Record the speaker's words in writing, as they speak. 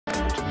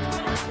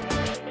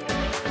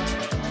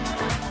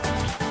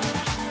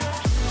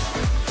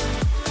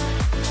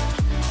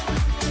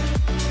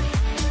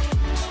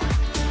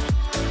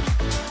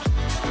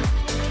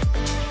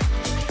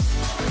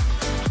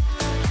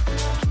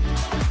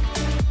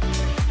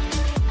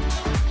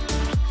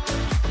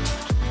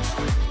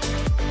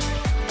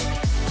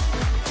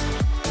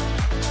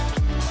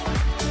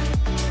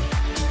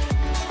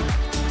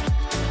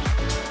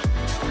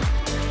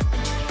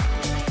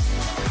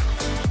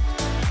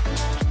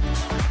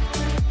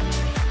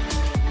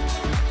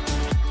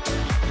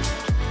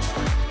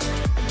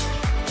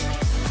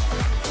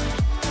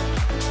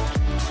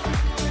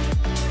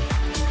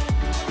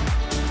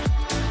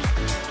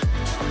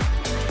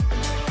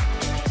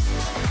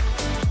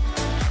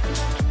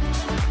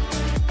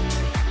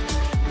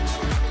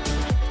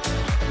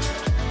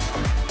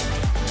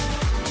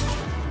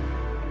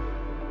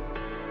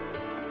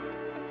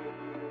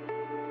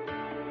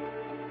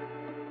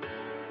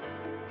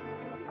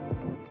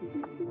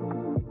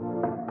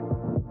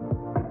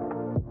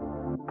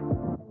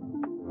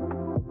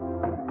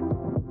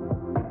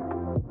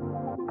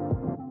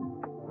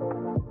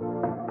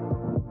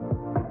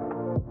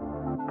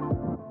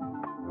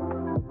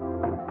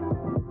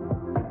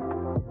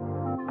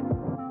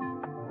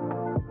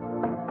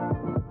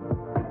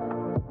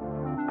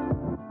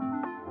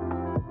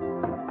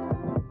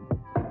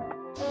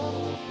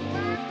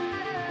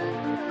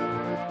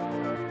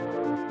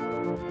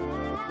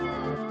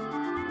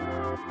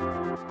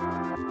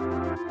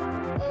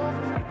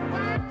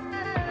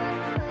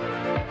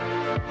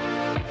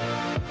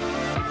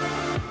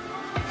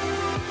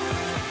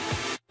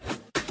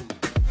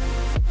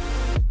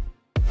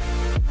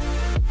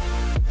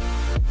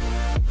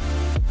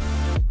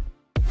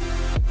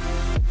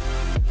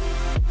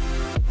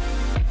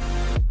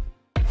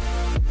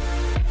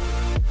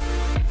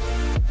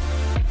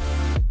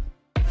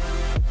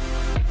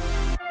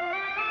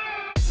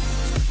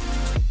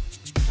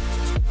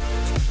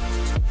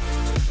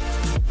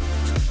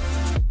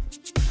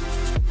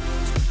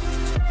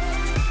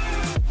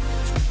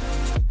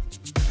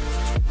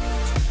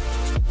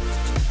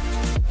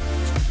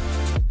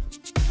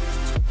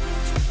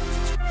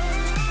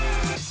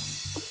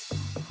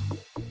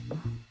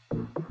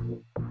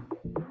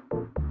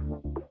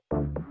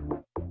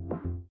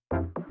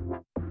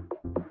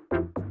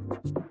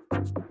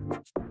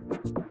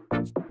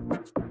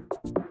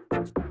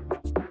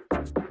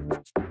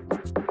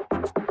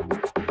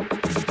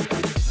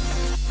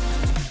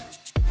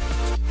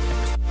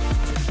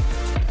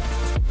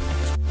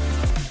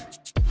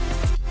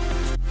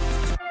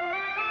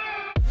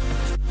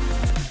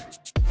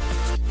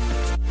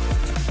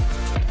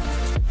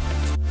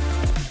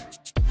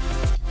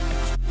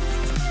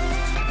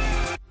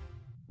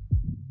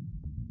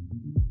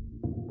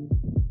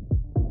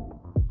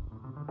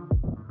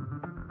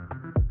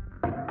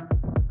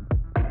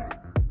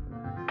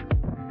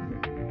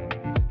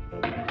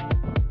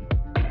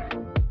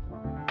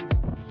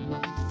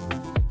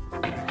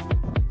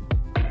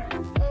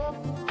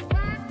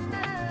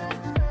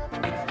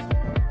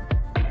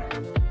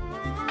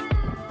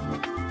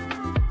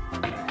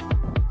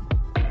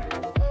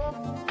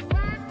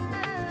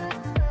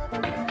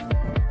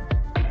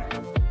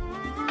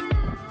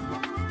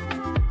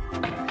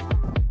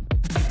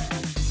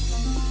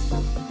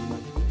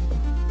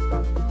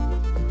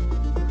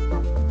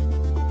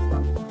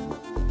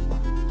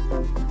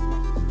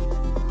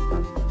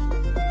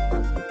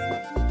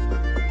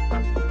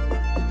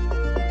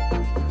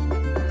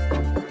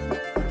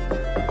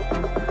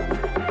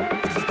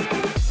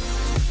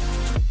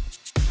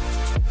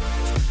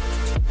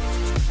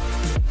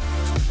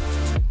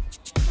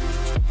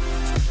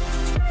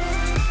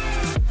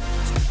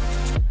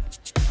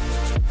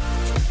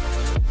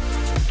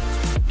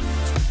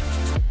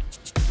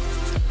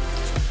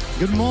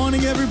Good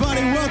morning,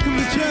 everybody. Welcome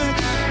to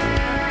church.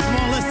 Come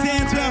on, let's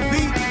stand to our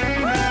feet.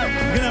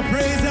 We're going to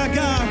praise our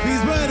God.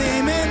 He's worthy.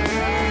 Amen.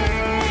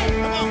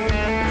 Come on.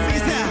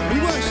 Sing us out. We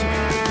worship.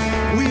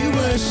 We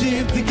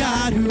worship the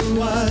God who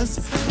was.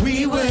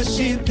 We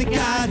worship the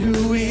God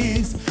who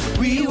is.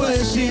 We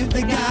worship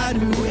the God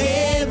who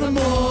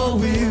evermore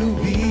will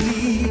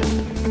be.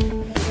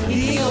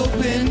 He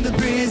opened the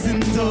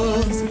prison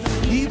doors.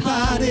 He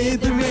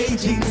parted the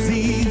raging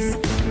seas.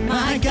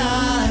 My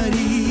God,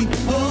 He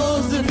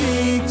holds the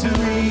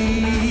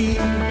victory.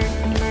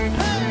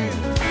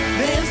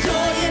 There's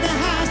joy in the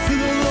house of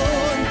the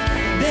Lord.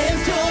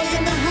 There's joy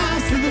in the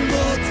house of the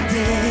Lord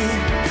today.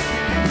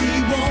 We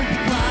won't be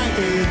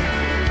quiet.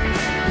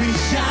 We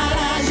shout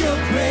out your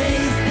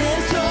praise.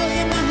 There's joy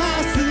in the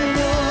house of the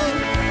Lord.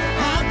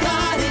 Our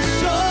God is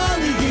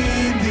surely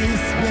in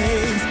this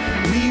place.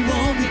 We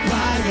won't be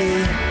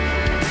quiet.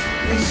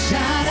 We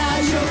shout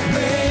out your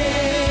praise.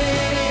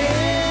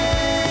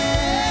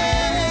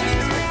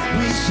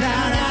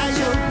 Shout out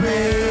your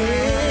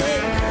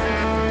praise.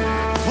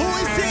 Oh,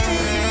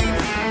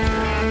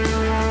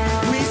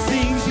 we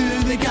sing to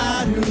the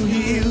God who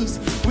heals.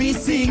 We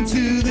sing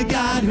to the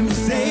God who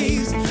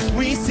saves.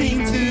 We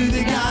sing to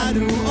the God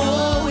who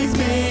always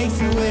makes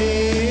a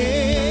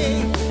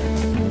way.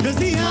 'Cause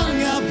He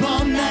hung up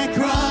on that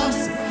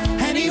cross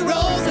and He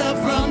rose up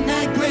from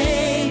that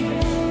grave.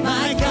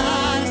 My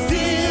God,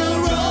 still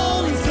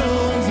rolling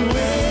stones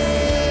away.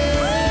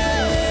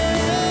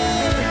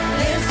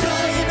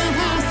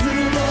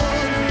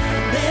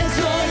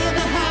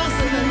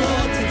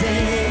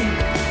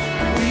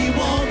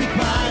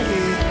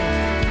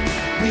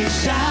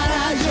 Shout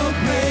out your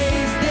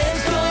praise.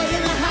 There's joy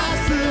in the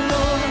house of the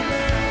Lord.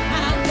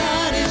 Our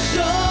God is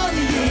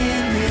surely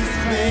in this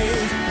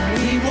place.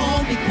 We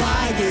won't be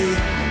quiet.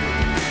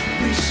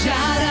 We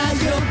shout out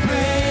your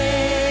praise.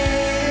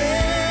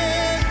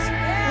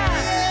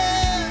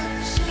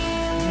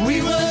 We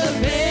were the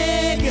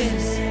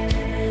beggars,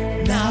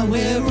 now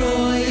we're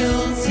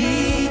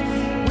royalty.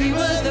 We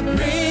were the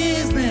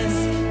prisoners,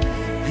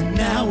 and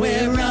now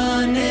we're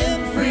running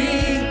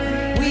free.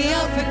 We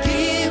are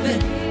forgiven,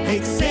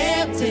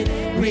 accepted,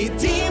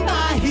 redeemed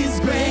by His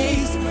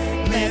grace.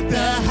 Let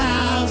the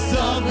house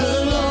of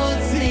the Lord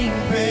sing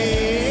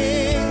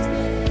praise.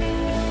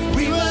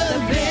 We were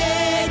the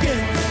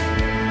beggars,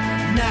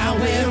 now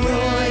we're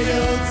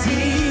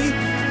royalty.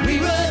 We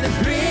were the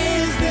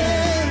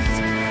prisoners,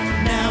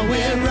 now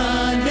we're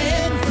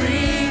running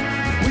free.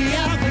 We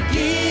are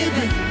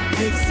forgiven,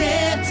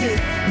 accepted,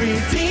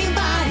 redeemed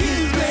by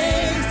His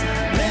grace.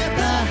 Let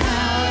the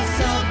house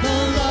of the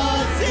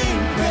Lord sing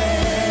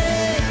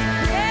praise.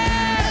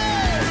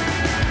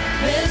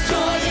 There's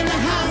joy in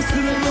the house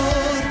of the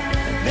Lord.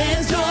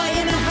 There's joy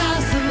in the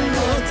house of the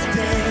Lord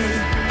today.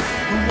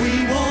 We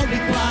won't be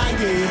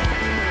quiet.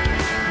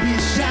 We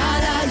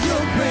shout out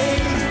your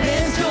praise.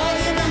 There's joy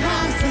in the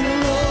house of the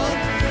Lord.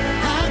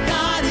 Our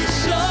God is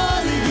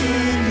surely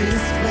in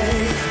this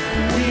place.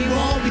 We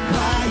won't be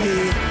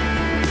quiet.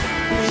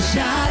 We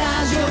shout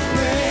out your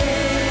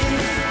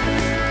praise.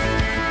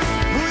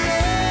 Oh,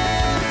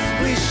 yes.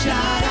 We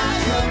shout out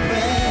your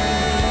praise.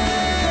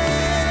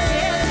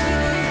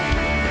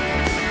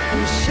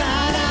 We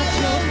shout out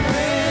your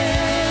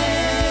praise.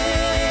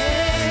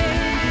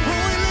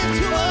 Oh, we lift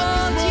you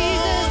up,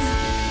 Jesus.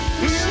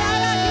 We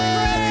shout out your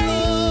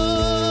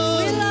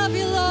praise. We love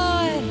you,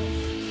 Lord.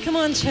 Come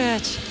on,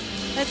 church.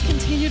 Let's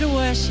continue to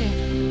worship.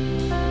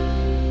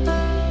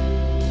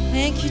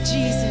 Thank you,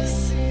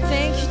 Jesus.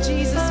 Thank you,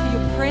 Jesus, for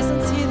your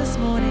presence here this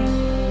morning.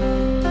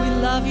 We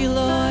love you,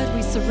 Lord.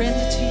 We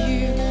surrender to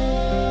you.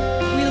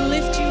 We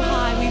lift you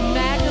high. We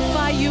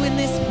magnify you in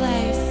this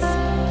place.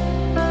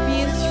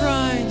 Be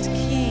enthroned,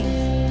 King.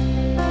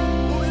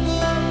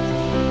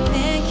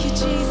 Thank you,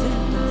 Jesus.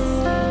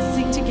 Let's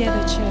sing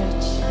together,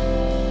 church.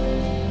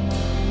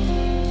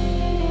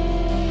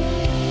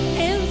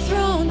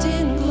 Enthroned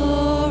in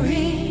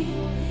glory,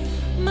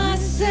 my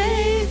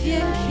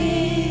Savior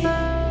King,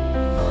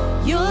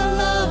 your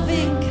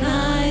loving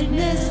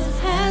kindness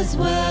has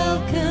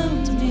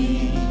welcomed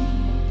me.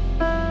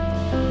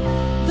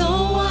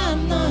 Though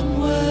I'm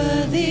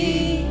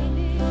unworthy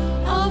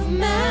of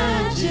man.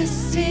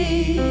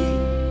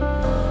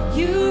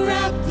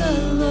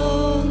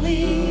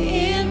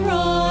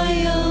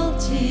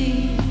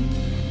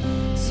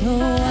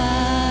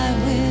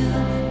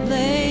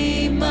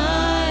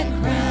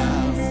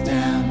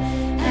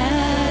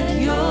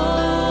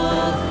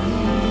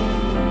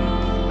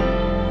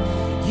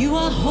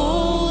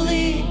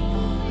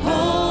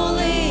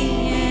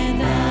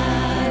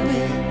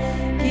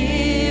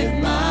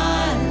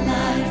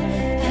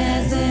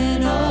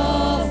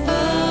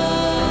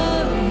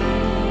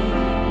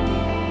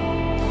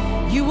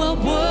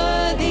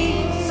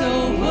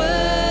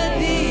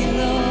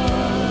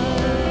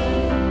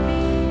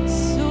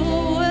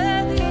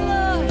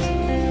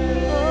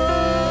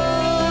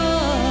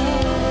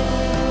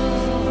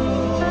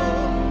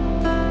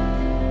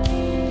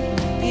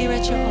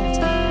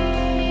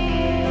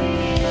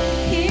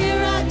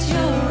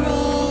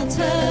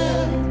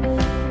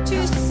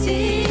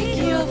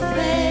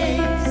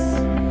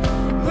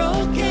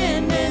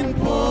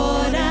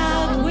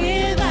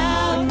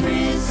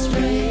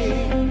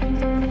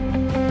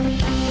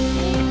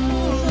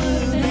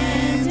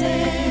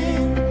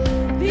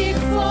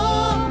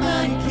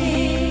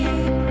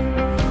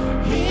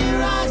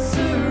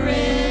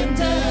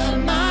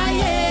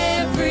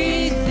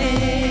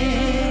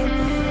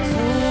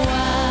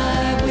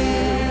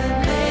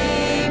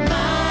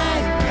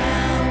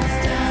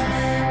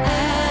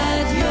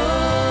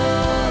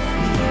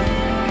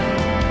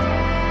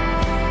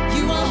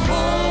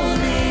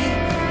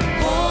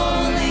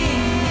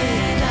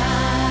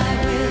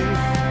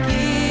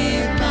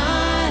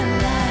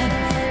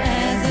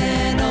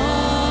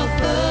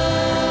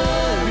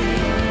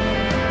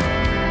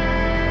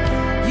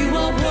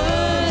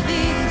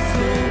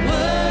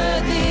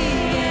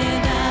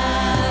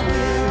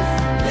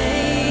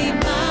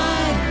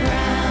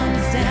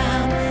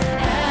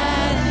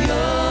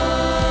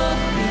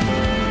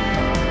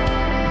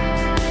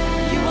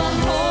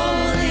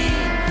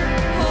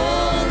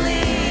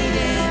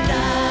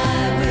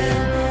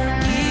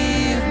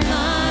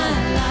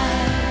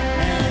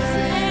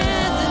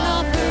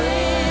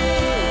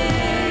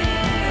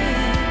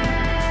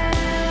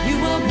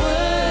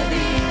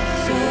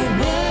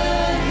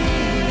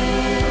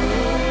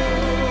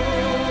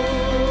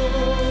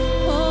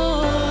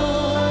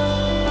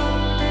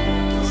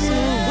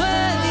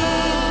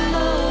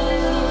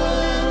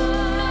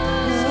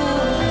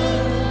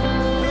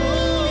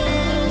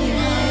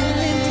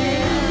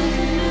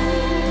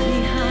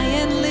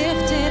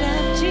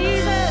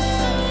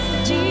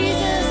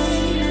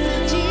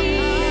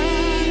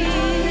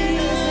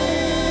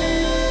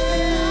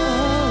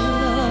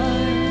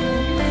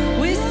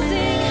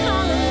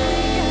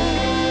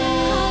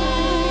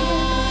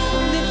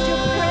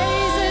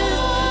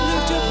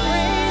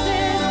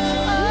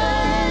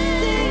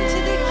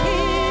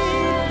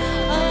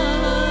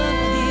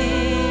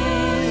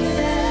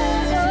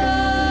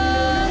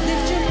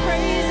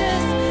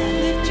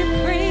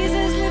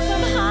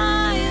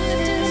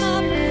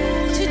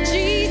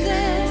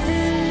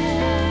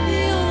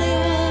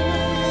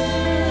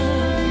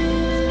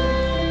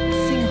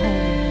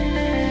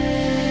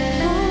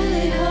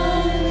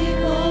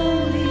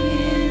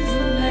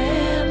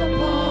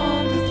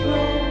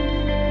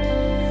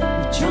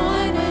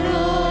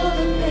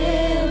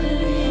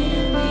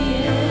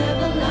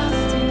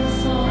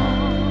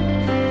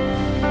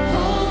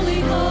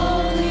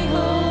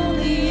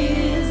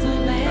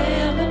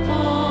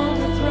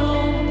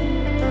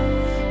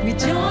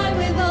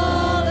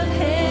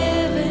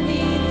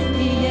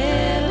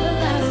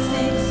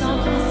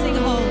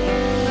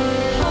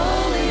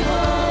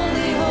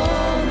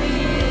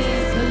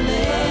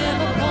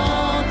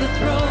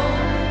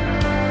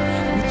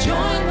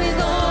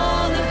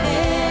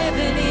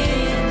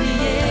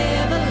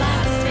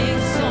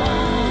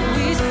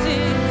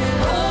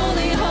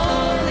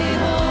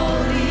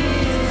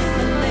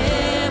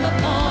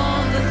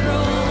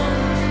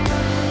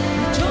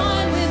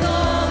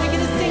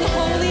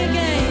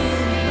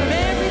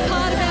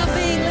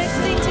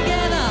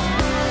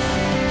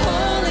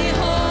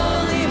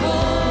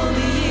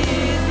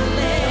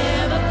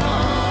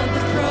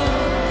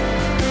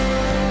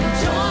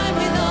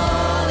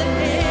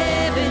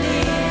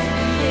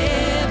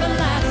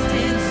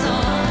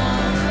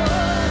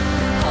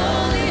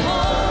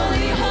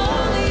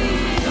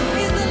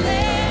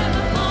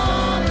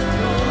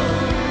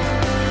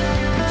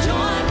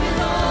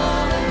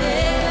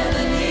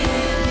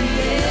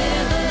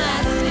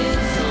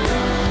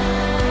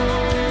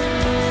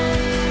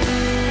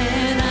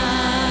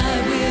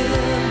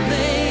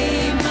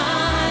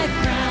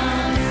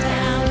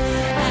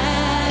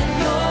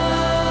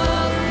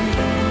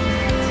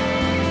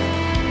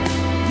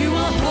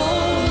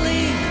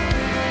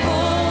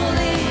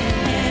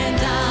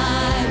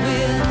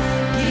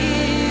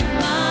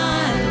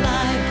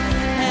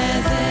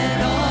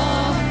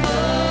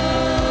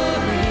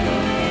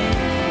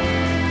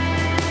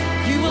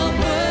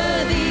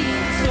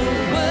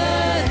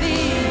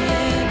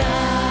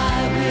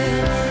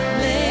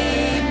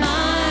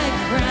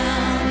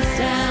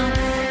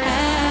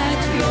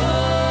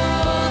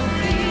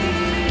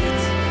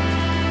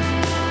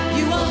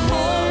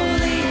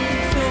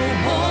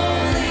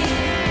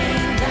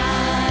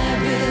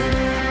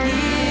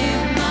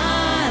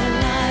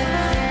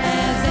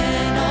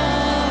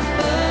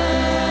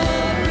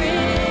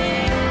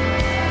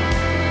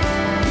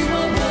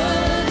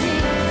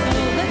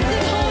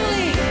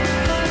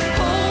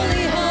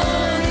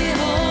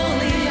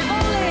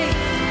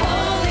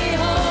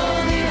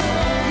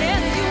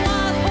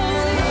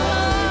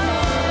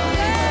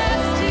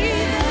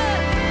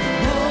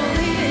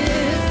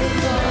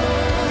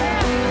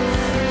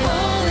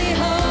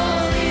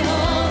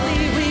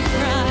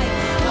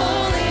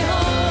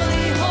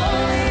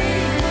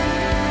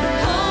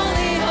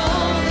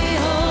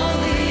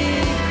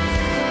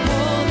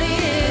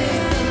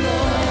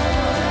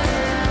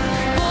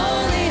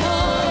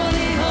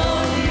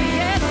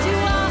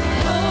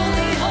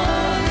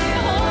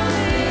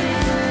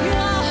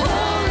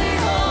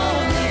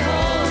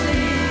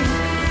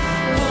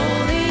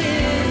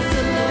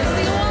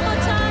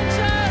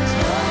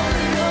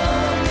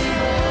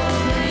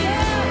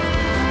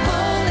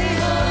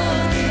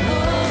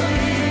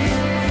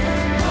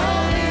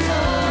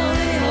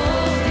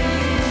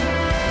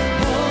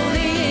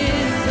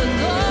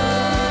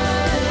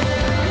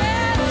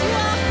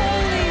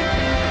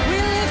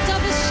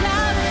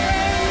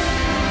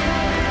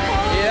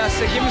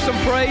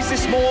 praise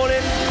this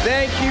morning.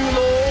 Thank you,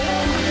 Lord.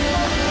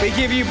 We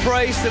give you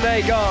praise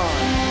today, God.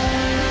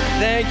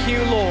 Thank you,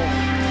 Lord.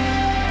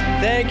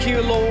 Thank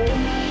you, Lord.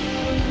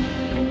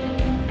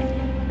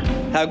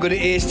 How good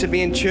it is to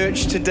be in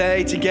church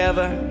today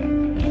together,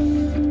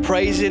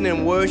 praising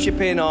and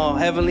worshiping our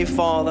Heavenly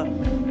Father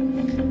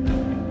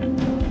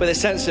with a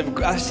sense of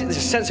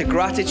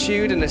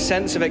gratitude and a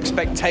sense of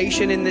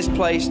expectation in this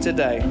place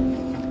today.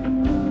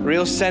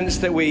 Real sense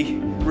that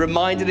we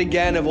reminded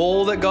again of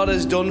all that God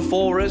has done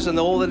for us and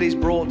all that He's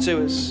brought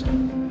to us.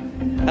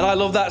 And I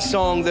love that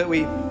song that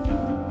we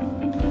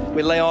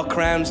lay our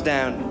crowns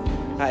down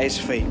at His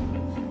feet.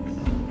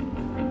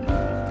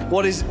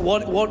 What does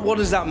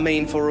that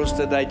mean for us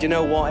today? Do you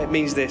know what? It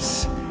means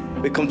this.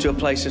 We come to a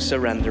place of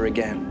surrender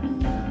again.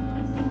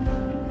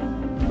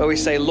 Where we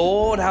say,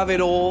 Lord, have it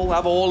all.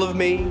 Have all of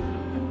me.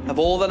 Have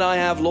all that I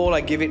have, Lord,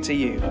 I give it to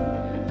you.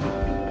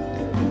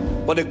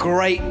 What a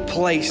great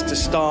place to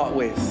start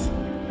with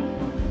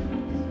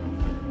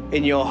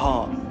in your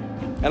heart.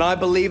 And I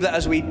believe that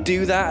as we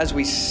do that, as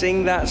we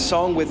sing that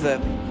song with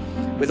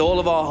all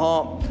of our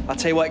heart, I'll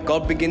tell you what,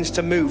 God begins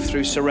to move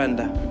through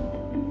surrender.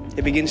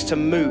 It begins to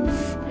move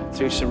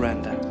through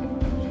surrender.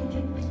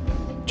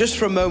 Just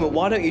for a moment,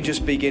 why don't you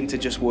just begin to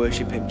just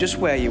worship Him, just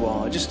where you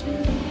are. Just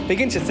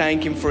begin to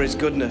thank Him for His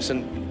goodness,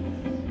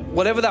 and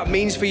whatever that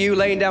means for you,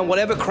 laying down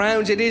whatever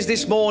crowns it is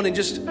this morning,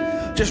 just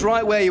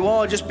right where you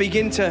are, just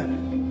begin to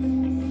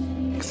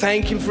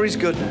thank Him for His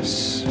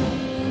goodness.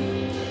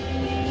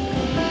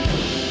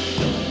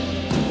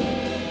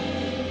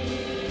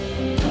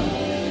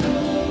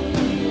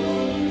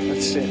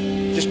 That's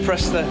it. Just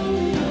press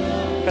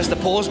the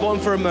pause button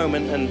for a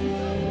moment and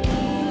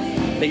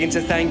begin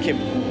to thank Him.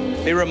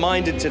 Be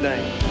reminded today.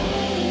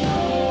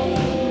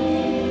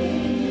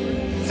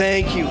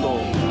 Thank you,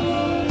 Lord.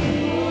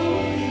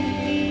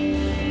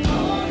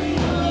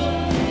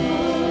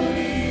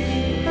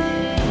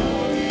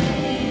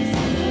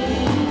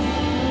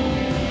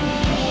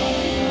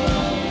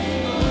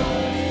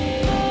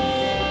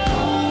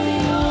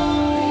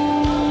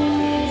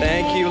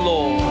 Thank you,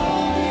 Lord.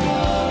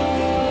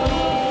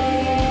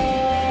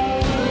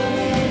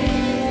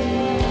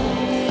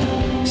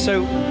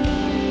 So,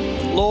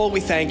 Lord, we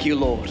thank you,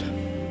 Lord.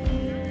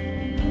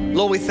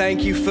 Lord, we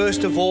thank you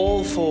first of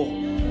all for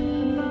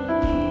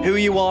who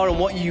you are and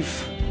what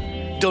you've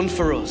done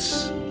for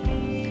us.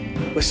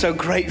 We're so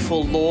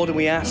grateful, Lord, and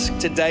we ask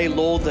today,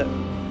 Lord, that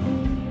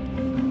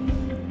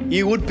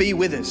you would be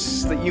with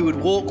us, that you would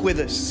walk with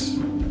us.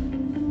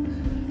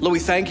 Lord, we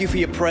thank you for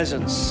your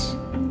presence.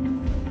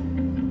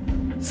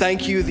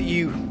 Thank you that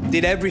you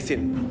did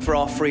everything for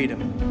our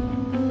freedom.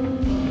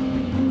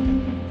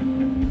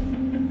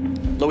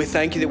 Lord, we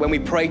thank you that when we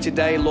pray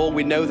today, Lord,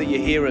 we know that you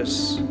hear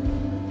us.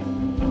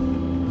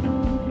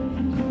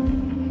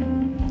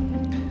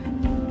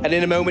 And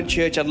in a moment,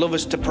 church, I'd love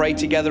us to pray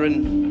together.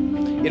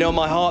 And, you know,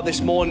 my heart this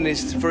morning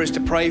is for us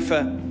to pray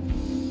for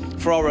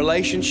our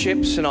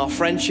relationships and our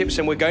friendships.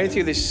 And we're going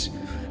through this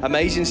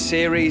amazing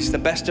series, The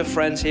Best of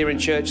Friends, here in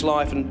Church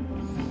Life. And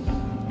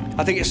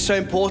I think it's so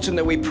important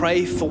that we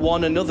pray for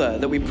one another,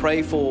 that we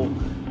pray for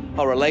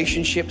our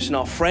relationships and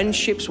our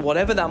friendships,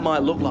 whatever that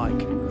might look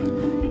like.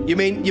 You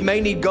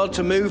may need God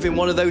to move in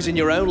one of those in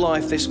your own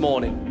life this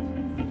morning.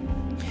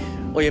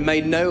 Or you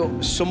may know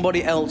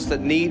somebody else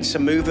that needs a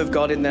move of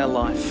God in their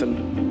life.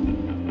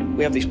 And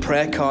we have these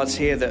prayer cards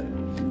here that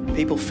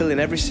people fill in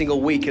every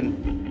single week.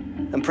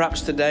 And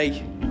perhaps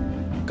today,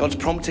 God's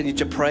prompting you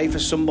to pray for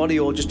somebody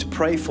or just to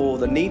pray for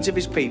the needs of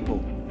His people.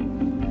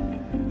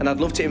 And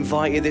I'd love to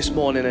invite you this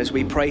morning as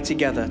we pray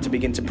together to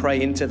begin to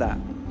pray into that.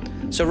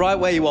 So right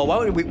where you are,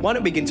 why don't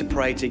we begin to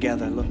pray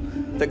together? Look,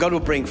 that God will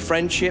bring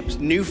friendships,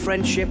 new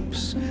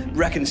friendships,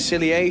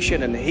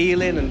 reconciliation and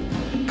healing.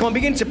 And come on,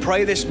 begin to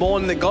pray this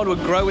morning that God would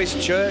grow His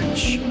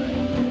church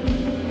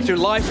through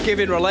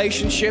life-giving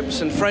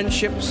relationships and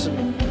friendships.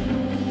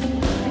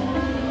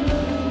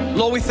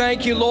 Lord, we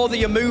thank you, Lord, that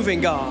you're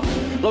moving, God.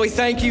 Lord, we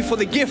thank you for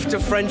the gift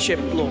of friendship,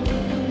 Lord.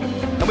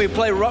 And we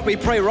pray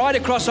right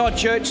across our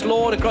church,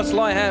 Lord, across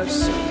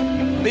Lighthouse,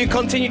 that you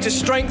continue to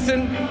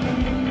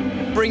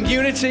strengthen, bring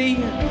unity,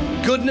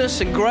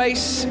 goodness and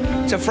grace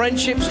to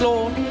friendships,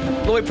 Lord.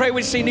 Lord, we pray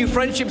we'd see new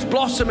friendships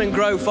blossom and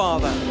grow,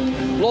 Father.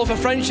 Lord, for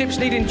friendships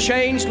needing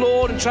change,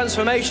 Lord, and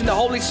transformation, the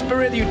Holy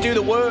Spirit, that you do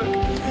the work.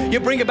 You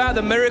bring about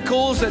the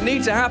miracles that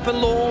need to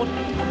happen, Lord.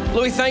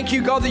 Lord, we thank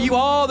you, God, that you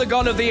are the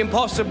God of the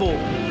impossible.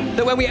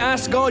 That when we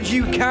ask, God,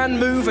 you can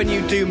move and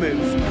you do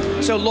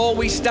move. So, Lord,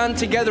 we stand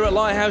together at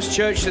Lighthouse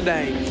Church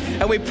today.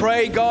 And we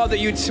pray, God, that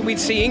we'd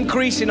see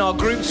increase in our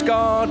groups,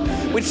 God.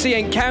 We'd see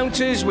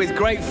encounters with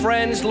great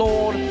friends,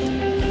 Lord,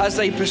 as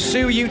they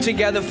pursue you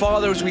together,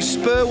 Father, as we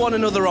spur one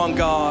another on,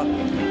 God.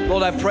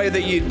 Lord, I pray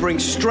that you'd bring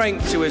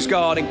strength to us,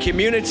 God, and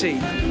community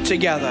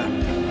together.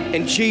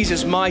 In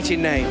Jesus' mighty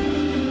name.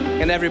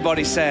 And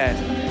everybody said,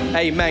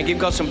 amen. Give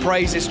God some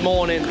praise this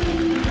morning.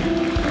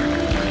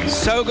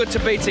 So good to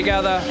be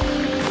together.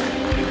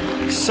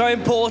 So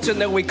important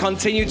that we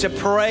continue to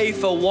pray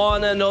for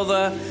one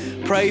another,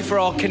 pray for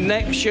our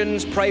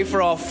connections, pray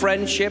for our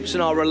friendships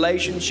and our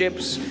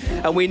relationships.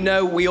 And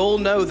we all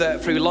know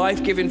that through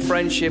life-giving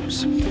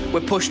friendships,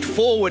 we're pushed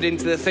forward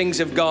into the things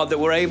of God, that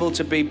we're able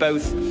to be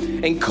both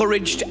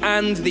encouraged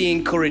and the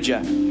encourager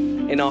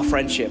in our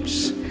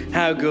friendships.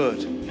 How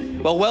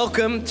good. Well,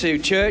 welcome to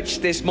church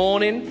this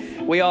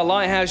morning. We are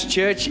Lighthouse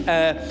Church,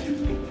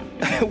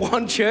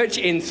 one church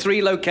in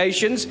 3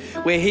 locations.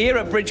 We're here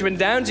at Bridgeman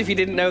Downs, if you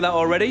didn't know that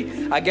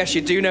already. I guess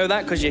you do know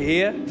that because you're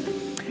here.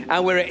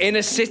 And we're at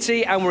Inner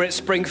City and we're at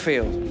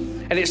Springfield.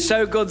 And it's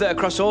so good that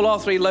across all our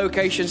 3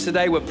 locations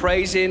today, we're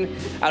praising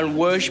and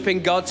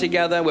worshiping God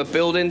together. We're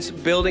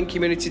building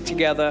community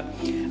together.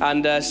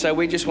 And so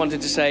we just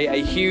wanted to say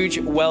a huge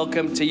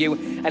welcome to you.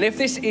 And if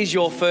this is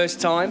your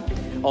first time,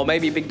 or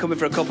maybe you've been coming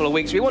for a couple of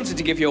weeks, we wanted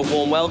to give you a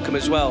warm welcome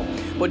as well.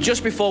 But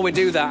just before we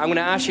do that, I'm going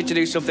to ask you to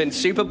do something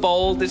super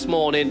bold this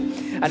morning.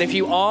 And if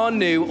you are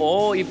new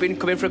or you've been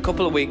coming for a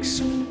couple of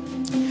weeks,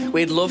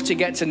 we'd love to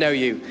get to know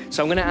you.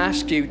 So I'm going to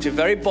ask you to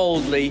very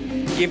boldly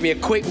give me a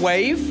quick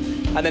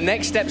wave, and the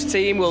Next Steps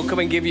team will come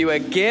and give you a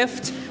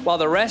gift while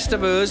the rest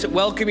of us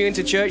welcome you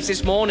into church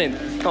this morning.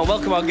 Come on,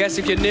 welcome our guests.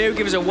 If you're new,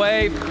 give us a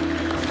wave.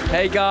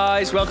 Hey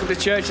guys, welcome to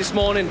church this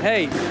morning.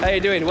 Hey, how you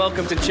doing?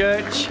 Welcome to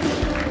church.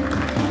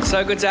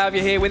 So good to have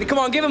you here with you. Come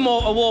on, give them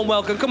a warm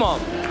welcome. Come on.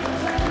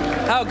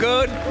 How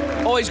good.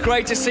 Always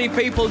great to see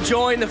people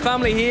join the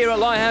family here at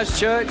Lighthouse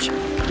Church.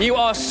 You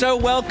are so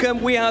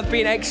welcome. We have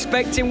been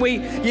expecting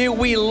you.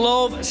 We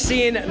love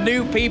seeing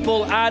new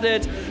people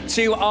added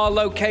to our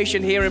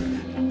location here.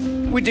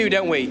 We do,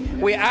 don't we?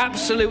 We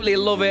absolutely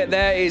love it.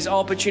 There is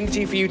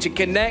opportunity for you to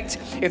connect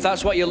if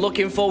that's what you're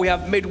looking for. We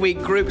have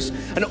midweek groups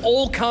and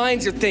all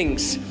kinds of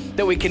things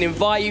that we can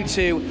invite you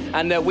to,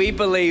 and that we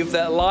believe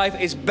that life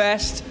is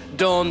best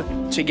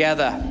done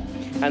together.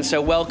 And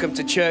so welcome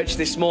to church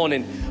this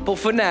morning. But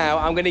for now,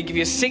 I'm going to give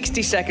you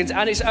 60 seconds,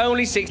 and it's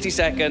only 60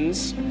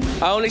 seconds.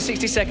 Only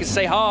 60 seconds to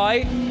say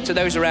hi to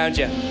those around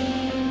you.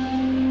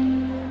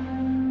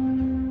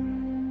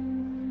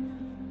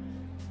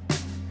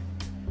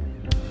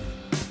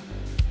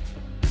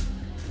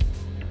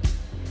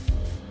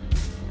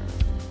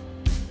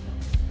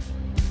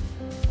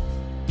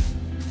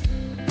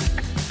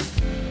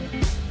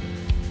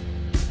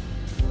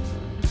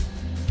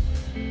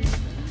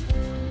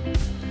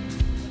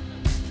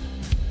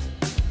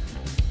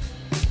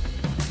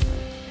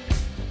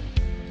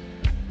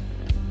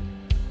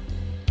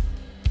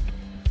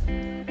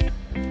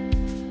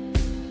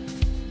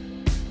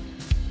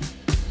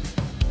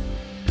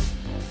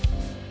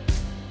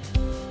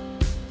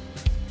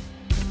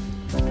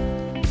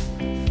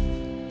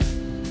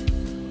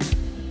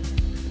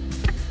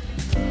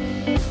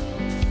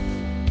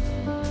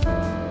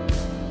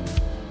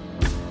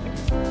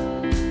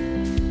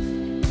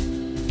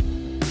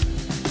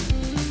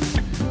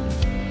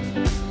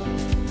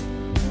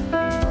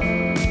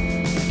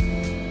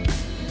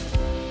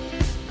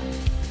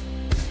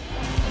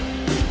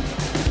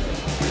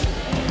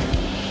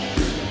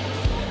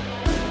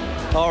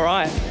 All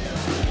right.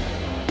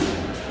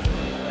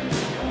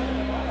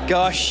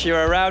 Gosh,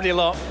 you're a rowdy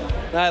lot.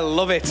 I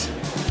love it.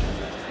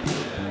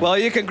 Well,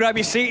 you can grab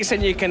your seats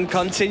and you can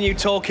continue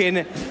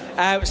talking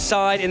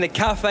outside in the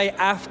cafe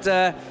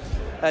after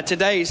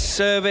today's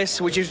service,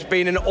 which has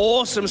been an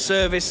awesome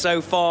service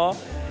so far.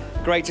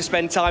 Great to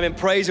spend time in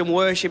praise and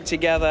worship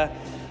together.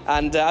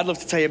 And I'd love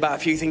to tell you about a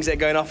few things that are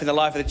going off in the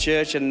life of the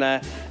church, and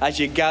as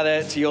you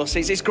gather to your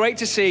seats. It's great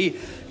to see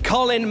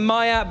Colin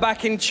Meyer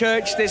back in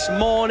church this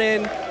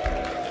morning.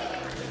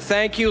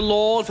 Thank you,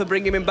 Lord, for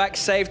bringing him back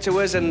safe to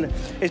us. And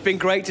it's been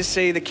great to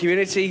see the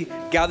community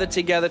gathered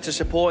together to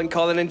supporting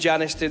Colin and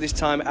Janice through this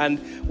time.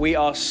 And we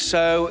are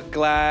so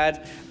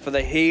glad for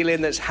the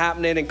healing that's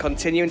happening and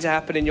continuing to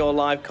happen in your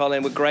life,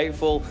 Colin. We're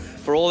grateful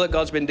for all that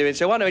God's been doing.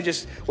 So why don't we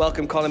just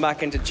welcome Colin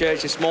back into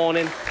church this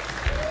morning.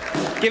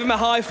 Give him a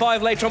high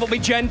five later on, but be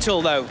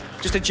gentle, though.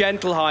 Just a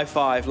gentle high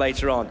five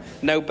later on.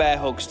 No bear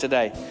hugs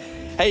today.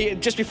 Hey,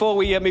 just before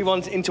we move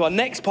on into our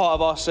next part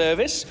of our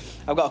service,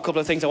 I've got a couple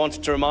of things I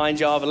wanted to remind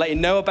you of and let you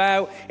know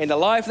about in the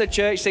life of the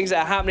church, things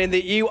that are happening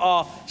that you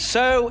are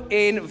so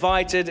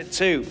invited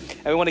to.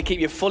 And we want to keep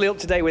you fully up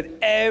to date with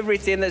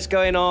everything that's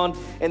going on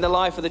in the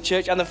life of the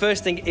church. And the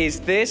first thing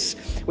is this.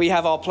 We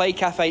have our Play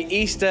Cafe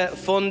Easter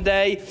Fun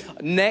Day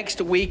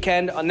next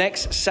weekend,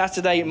 next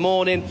Saturday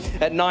morning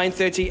at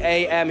 9:30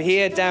 a.m.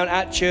 here down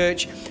at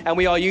church. And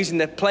we are using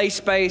the play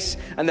space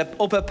and the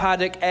upper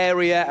paddock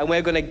area, and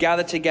we're going to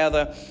gather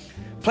together.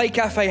 Play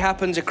Cafe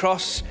happens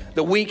across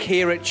the week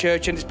here at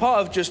church, and it's part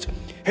of just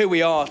who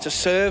we are, to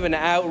serve and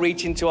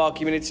outreach into our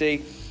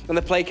community. And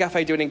the Play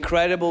Cafe do an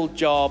incredible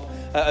job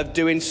of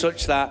doing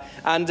such that.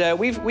 And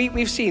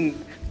we've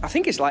seen, I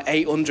think it's like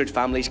 800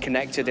 families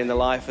connected in the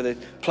life of the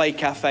Play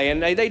Cafe,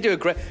 and they do a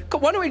great.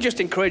 Why don't we just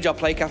encourage our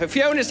Play Cafe?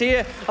 Fiona's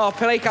here, our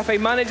Play Cafe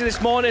manager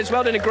this morning as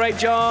well, doing a great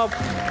job.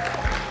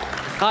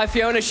 Hi,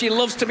 Fiona. She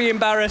loves to be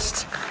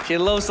embarrassed. She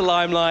loves the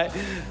limelight.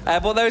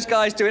 But those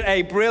guys doing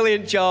a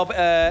brilliant job.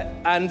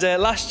 And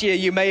last year,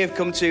 you may have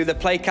come to the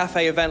Play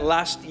Cafe event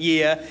last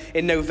year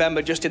in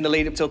November, just in the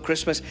lead up till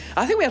Christmas.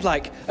 I think we had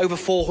like over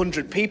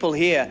 400 people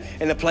here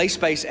in the play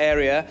space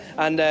area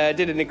and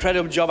did an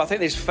incredible job. I think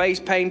there's face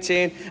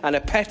painting and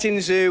a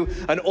petting zoo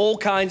and all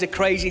kinds of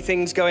crazy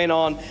things going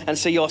on. And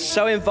so you're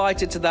so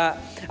invited to that.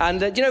 And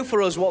you know,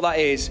 for us, what that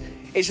is,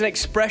 it's an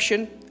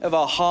expression of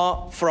our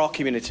heart for our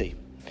community.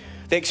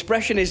 The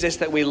expression is this,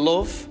 that we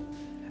love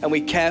and we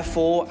care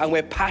for and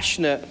we're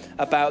passionate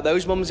about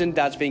those mums and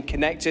dads being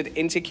connected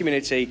into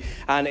community,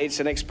 and it's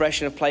an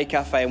expression of Play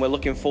Cafe, and we're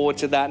looking forward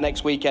to that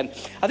next weekend.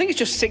 I think it's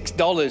just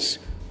 $6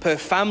 per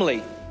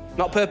family,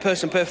 not per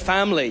person, per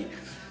family.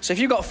 So if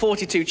you've got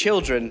 42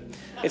 children,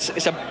 it's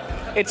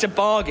a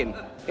bargain.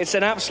 It's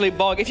an absolute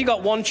bargain. If you've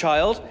got one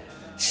child,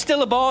 it's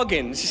still a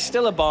bargain. It's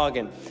still a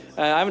bargain.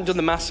 I haven't done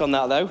the maths on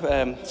that though.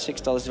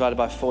 $6 divided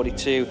by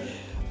 42.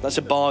 That's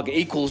a bargain,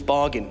 equals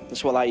bargain.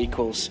 That's what that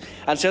equals.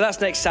 And so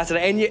that's next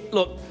Saturday. And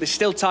look, there's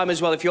still time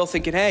as well if you're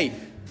thinking, hey,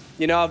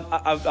 you know,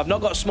 I've not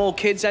got small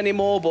kids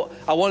anymore, but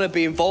I want to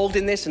be involved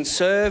in this and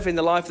serve in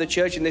the life of the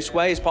church in this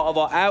way as part of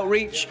our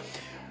outreach.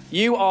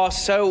 You are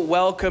so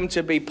welcome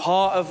to be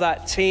part of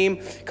that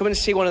team. Come and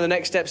see one of the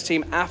Next Steps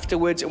team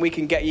afterwards, and we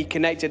can get you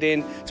connected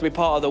in to be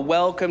part of the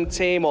welcome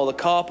team or the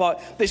car park.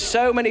 There's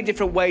so many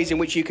different ways in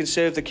which you can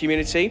serve the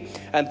community,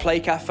 and Play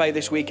Cafe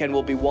this weekend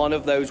will be one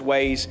of those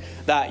ways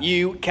that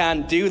you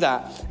can do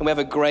that. And we have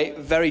a great,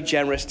 very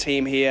generous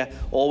team here,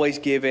 always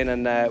giving,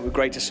 and we're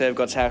great to serve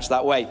God's house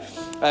that way.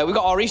 We've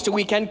got our Easter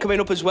weekend coming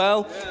up as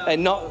well,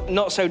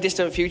 not so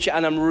distant future,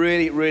 and I'm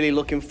really, really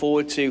looking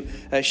forward to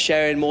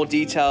sharing more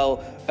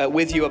detail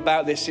with you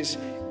about this. It's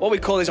what we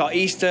call is our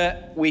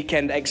Easter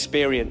weekend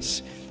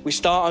experience. We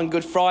start on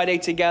Good Friday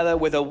together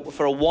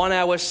for a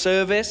 1-hour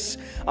service.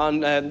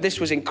 This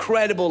was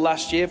incredible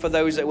last year for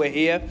those that were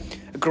here.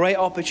 A great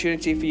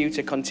opportunity for you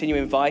to continue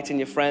inviting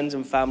your friends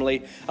and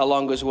family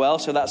along as well.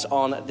 So that's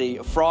on the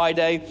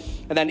Friday.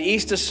 And then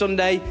Easter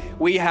Sunday,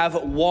 we have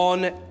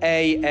 1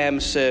 a.m.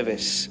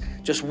 service.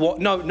 Just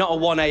one, no, not a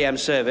 1 a.m.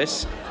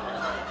 service.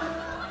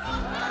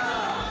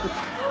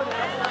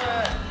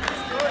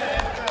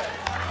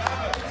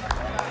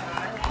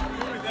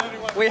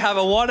 We have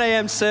a 1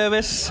 a.m.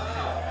 service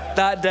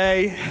that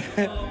day.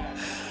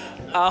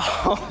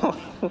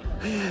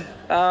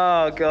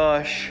 Oh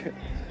gosh.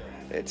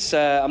 It's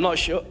I'm not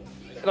sure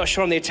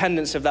on the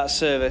attendance of that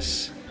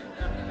service.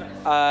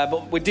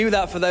 But we do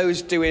that for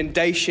those doing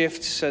day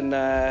shifts, and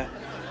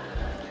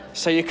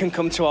so you can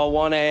come to our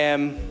 1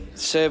 a.m.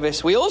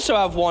 service. We also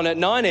have one at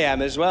 9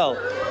 a.m. as well.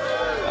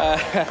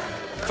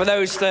 For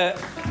those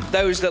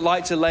that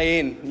like to lay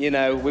in, you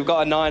know, we've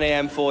got a 9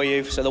 a.m. for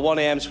you. So the 1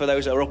 a.m.'s for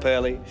those that are up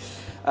early.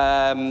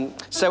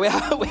 So we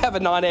have a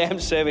 9 a.m.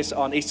 service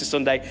on Easter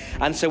Sunday,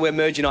 and so we're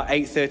merging our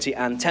 8:30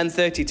 and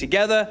 10:30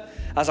 together.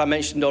 As I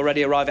mentioned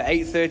already, arrive at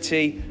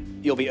 8:30,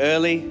 you'll be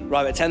early.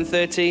 Arrive at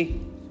 10:30,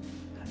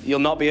 you'll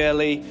not be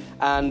early,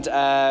 and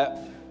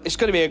it's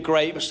going to be a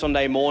great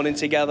Sunday morning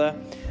together.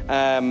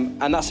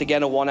 And that's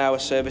again a 1-hour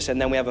service, and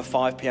then we have a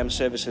 5 p.m.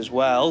 service as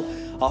well.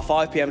 Our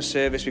 5 p.m.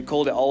 service, we've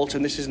called it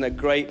Alton. This isn't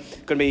going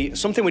to be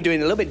something we're doing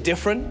a little bit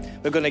different.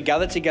 We're going to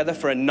gather together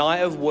for a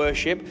night of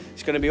worship.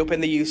 It's going to be up in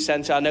the youth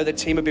centre. I know the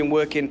team have been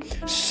working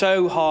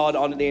so hard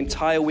on it the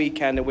entire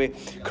weekend, and we're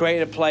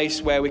creating a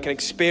place where we can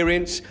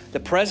experience the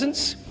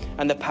presence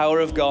and the power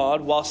of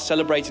God while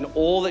celebrating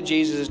all that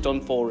Jesus has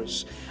done for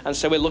us. And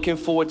so we're looking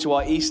forward to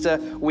our Easter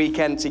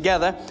weekend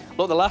together.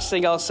 Look, the last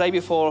thing I'll say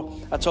before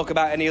I talk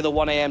about any other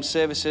 1 a.m.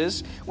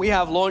 services, we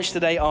have launched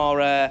today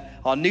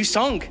our new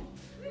song.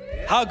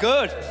 How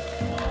good.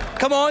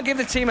 Come on, give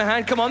the team a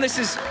hand. Come on, this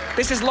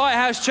is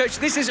Lighthouse Church.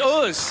 This is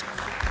us.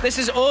 This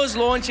is us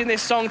launching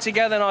this song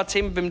together, and our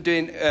team have been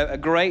doing a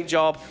great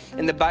job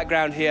in the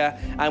background here,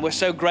 and we're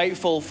so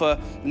grateful for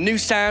new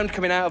sound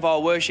coming out of our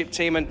worship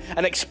team and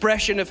an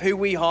expression of who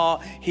we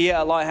are here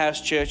at Lighthouse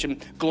Church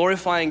and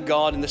glorifying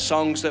God in the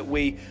songs that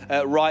we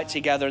write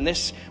together. And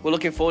this, we're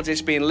looking forward to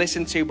this being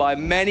listened to by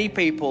many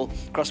people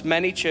across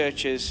many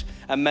churches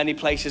and many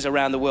places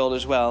around the world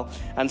as well.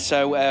 And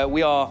so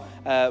we are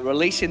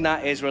releasing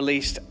that. Is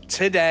released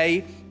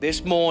today,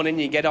 this morning.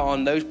 You get it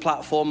on those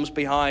platforms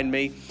behind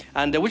me.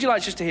 And would you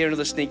like just to hear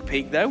another sneak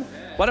peek though?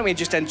 Why don't we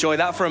just enjoy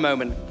that for a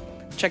moment?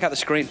 Check out the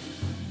screen.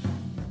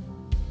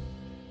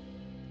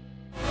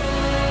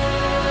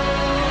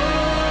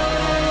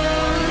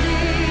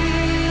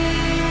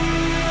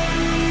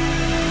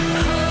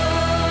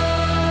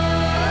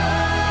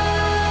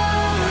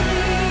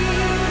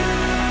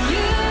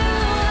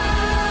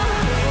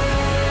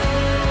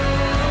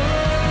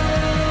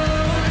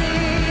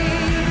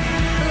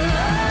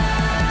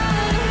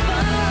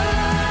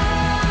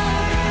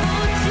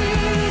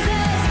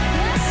 Jesus,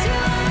 bless your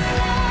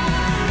love.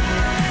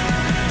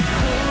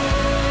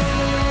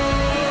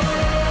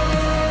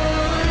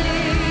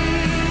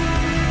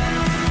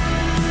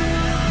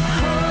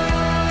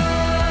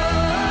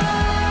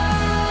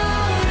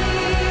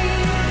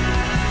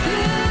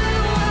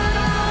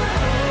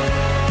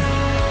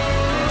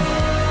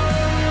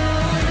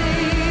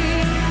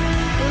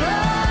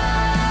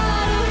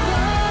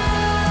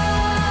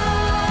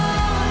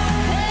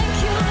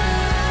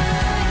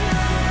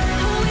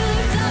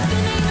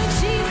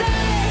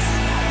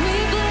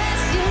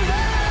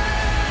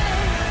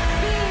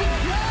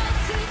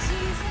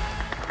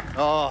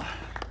 Oh,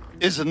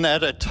 isn't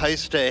that a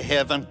taste of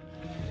heaven?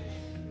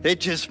 It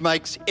just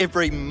makes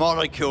every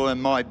molecule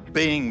in my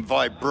being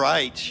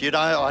vibrate,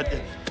 yeah.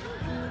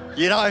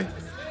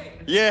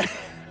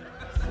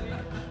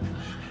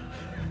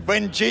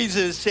 When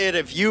Jesus said,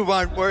 if you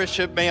won't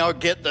worship me, I'll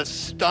get the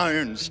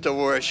stones to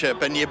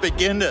worship. And you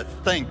begin to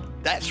think,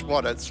 that's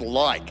what it's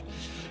like.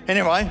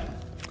 Anyway,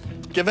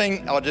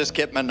 I'll just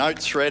get my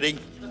notes ready.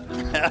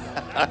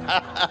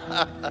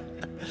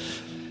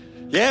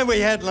 Yeah, we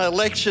had an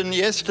election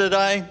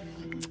yesterday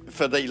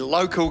for the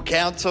local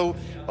council.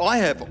 I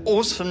have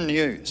awesome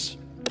news.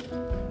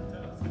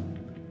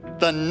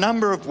 The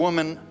number of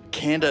women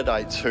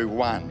candidates who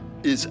won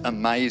is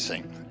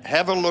amazing.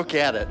 Have a look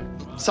at it.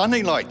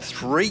 Something like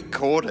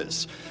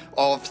 3/4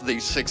 of the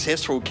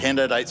successful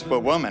candidates were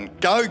women.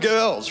 Go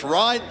girls,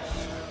 right?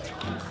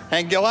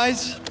 And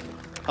guys,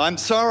 I'm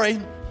sorry,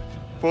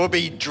 we'll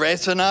be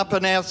dressing up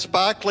in our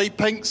sparkly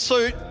pink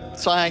suit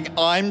saying,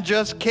 I'm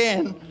just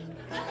Ken.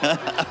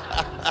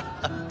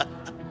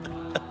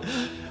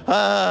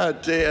 Oh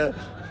dear.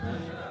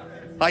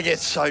 I get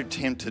so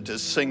tempted to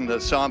sing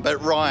this song,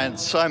 but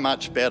Ryan's so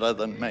much better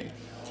than me.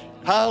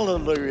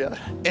 Hallelujah.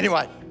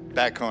 Anyway,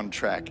 back on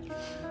track.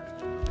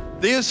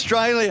 The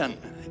Australian,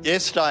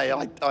 yesterday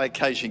I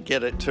occasionally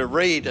get it to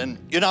read, and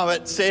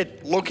it said,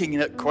 looking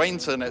at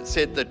Queensland, it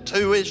said the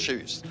two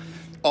issues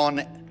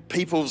on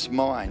people's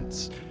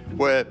minds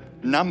were,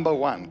 number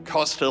one,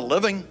 cost of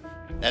living.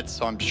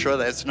 I'm sure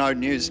that's no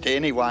news to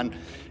anyone.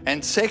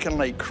 And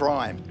secondly,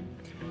 crime.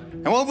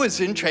 And what was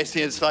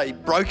interesting is they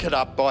broke it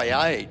up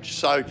by age.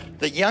 So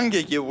the younger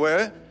you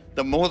were,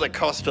 the more the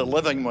cost of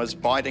living was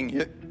biting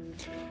you.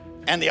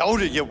 And the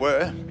older you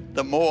were,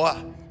 the more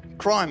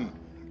crime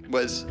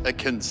was a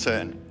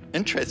concern.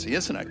 Interesting,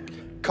 isn't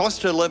it?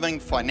 Cost of living,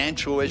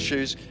 financial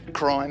issues,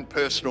 crime,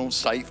 personal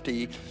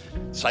safety,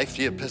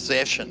 safety of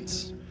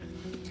possessions.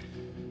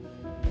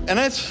 And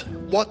that's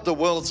what the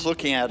world's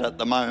looking at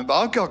the moment.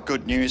 But I've got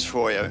good news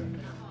for you.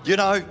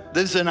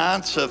 There's an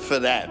answer for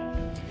that.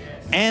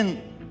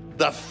 And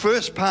the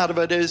first part of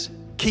it is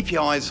keep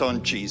your eyes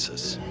on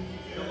Jesus.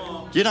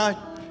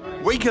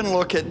 We can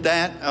look at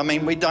that. I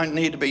mean, we don't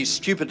need to be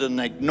stupid and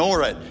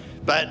ignore it.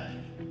 But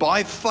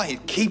by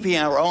faith, keeping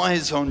our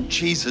eyes on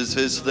Jesus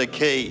is the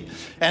key.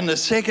 And the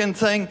second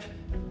thing,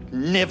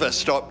 never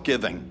stop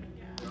giving.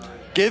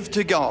 Give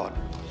to God.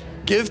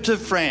 Give to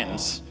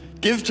friends.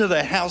 Give to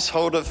the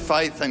household of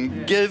faith,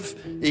 and give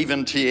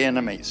even to your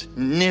enemies.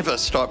 Never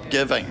stop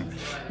giving.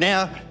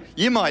 Now,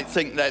 you might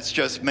think that's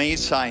just me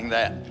saying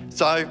that.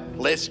 So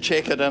let's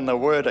check it in the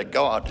Word of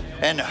God.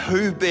 And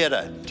who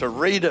better to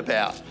read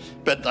about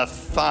but the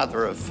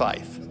father of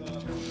faith?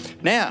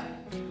 Now,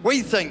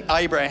 we think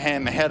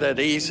Abraham had it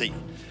easy,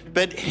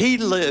 but he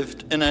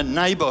lived in a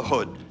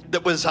neighborhood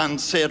that was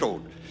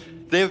unsettled.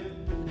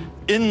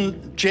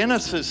 In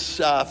Genesis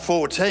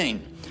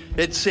 14,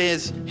 it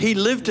says he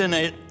lived in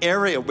an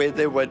area where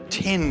there were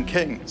 10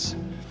 kings.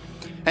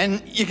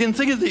 And you can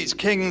think of these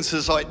kings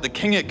as like the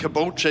king of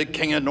Caboolture,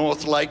 king of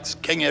North Lakes,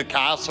 king of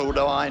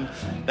Castledine.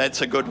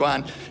 That's a good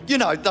one.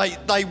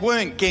 They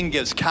weren't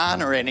Genghis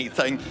Khan or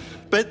anything,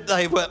 but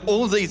they were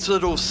all these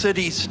little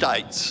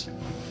city-states.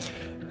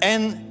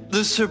 And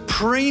the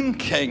supreme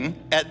king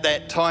at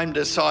that time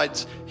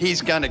decides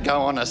he's going to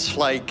go on a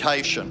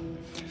slaycation.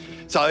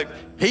 So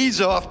he's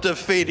off to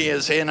feed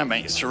his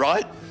enemies,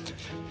 right?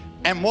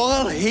 And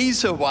while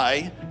he's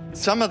away,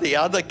 some of the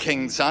other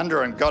kings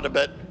under him got a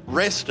bit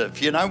restive.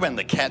 When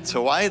the cat's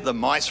away, the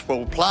mice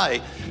will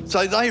play.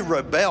 So they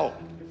rebel.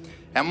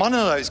 And one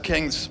of those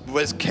kings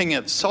was king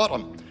of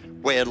Sodom,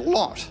 where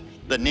Lot,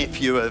 the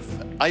nephew of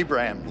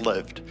Abraham,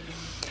 lived.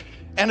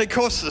 And of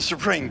course, the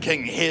supreme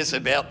king hears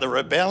about the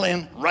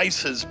rebellion,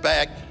 races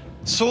back,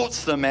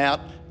 sorts them out,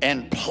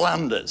 and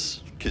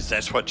plunders, because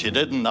that's what you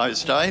did in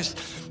those days.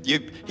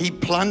 He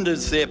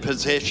plunders their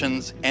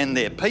possessions and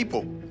their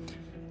people.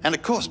 And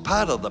of course,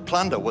 part of the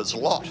plunder was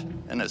Lot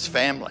and his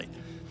family.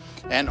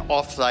 And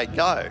off they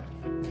go.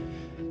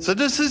 So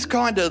this is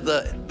kind of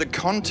the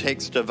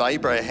context of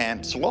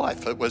Abraham's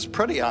life. It was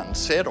pretty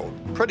unsettled,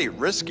 pretty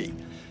risky.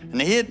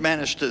 And he had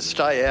managed to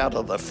stay out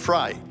of the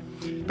fray.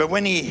 But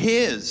when he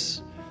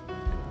hears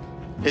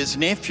his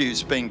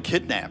nephew's been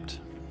kidnapped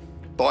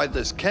by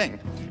this king,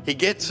 he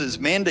gets his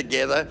men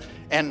together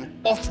and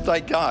off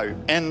they go.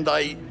 And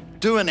they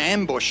do an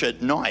ambush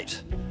at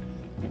night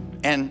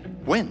and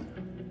win.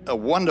 A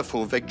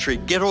wonderful victory,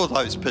 get all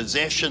those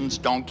possessions,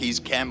 donkeys,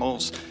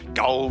 camels,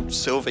 gold,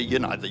 silver,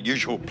 the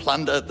usual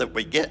plunder that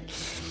we get.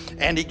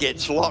 And he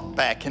gets Lot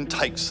back and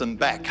takes them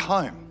back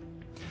home.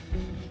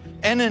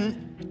 And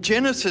in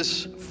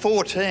Genesis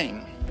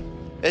 14,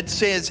 it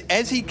says,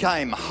 as he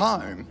came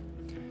home,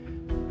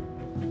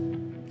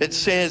 it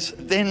says,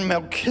 then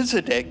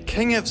Melchizedek,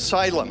 king of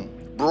Salem,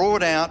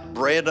 brought out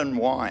bread and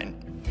wine.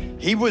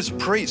 He was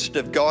priest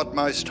of God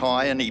Most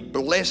High, and he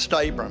blessed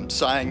Abram,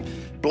 saying,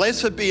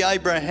 blessed be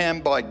Abraham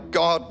by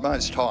God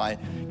Most High,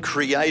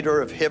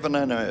 creator of heaven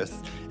and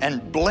earth,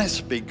 and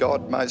blessed be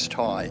God Most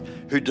High,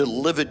 who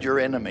delivered your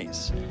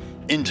enemies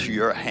into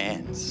your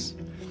hands.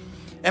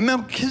 And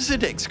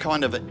Melchizedek's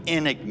kind of an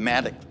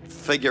enigmatic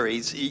figure.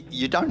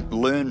 You don't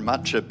learn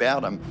much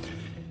about him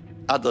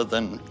other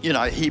than,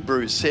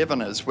 Hebrews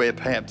 7 is where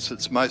perhaps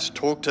it's most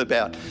talked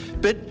about.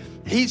 But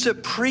he's a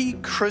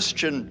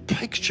pre-Christian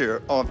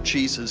picture of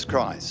Jesus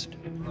Christ.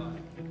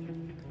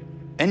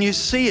 And you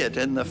see it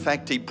in the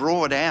fact he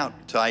brought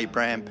out to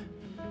Abraham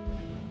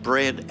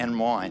bread and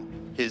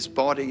wine, his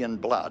body and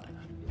blood.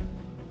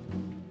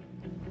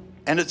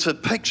 And it's a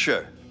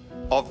picture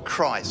of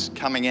Christ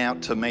coming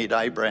out to meet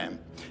Abraham,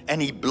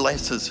 and he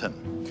blesses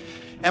him.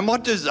 And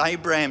what does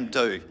Abraham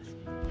do?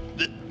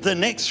 The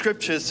next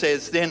scripture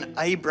says, then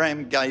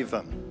Abraham gave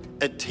him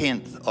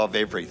 1/10 of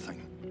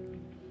everything.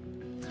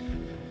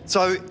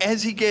 So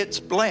as he gets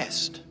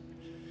blessed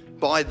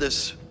by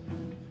this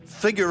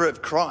figure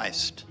of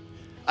Christ,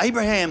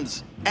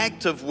 Abraham's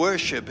act of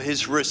worship,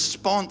 his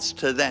response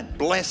to that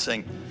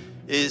blessing,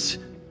 is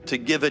to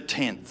give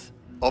 1/10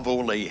 of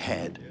all he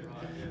had.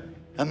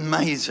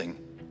 Amazing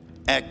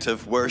act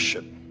of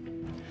worship.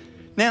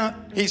 Now,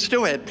 he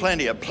still had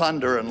plenty of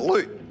plunder and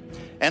loot.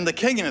 And the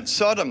king of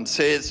Sodom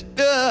says,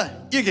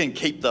 you can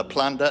keep the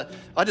plunder.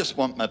 I just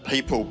want my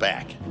people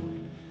back.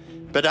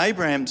 But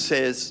Abraham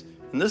says,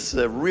 and this is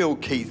a real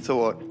key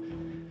thought,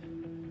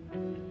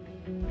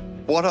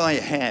 what I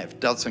have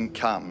doesn't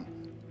come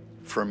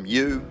from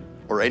you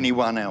or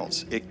anyone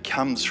else. It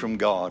comes from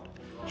God.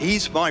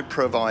 He's my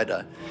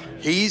provider.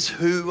 He's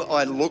who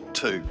I look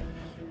to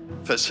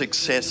for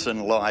success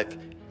in life.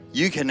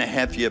 You can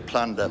have your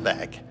plunder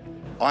back.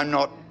 I'm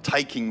not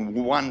taking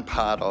one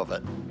part of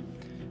it.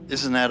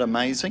 Isn't that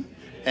amazing?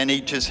 And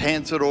he just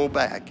hands it all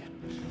back.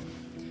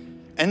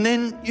 And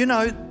then,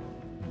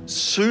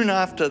 soon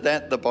after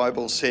that, the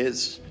Bible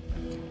says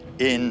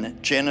in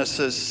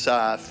Genesis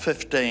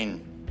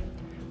 15,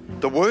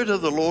 the word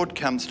of the Lord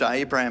comes to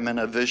Abraham in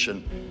a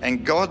vision,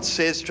 and God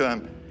says to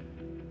him,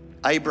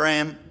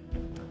 Abraham,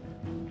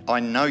 I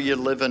know you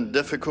live in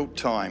difficult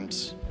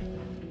times,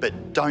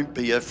 but don't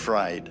be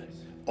afraid.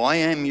 I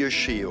am your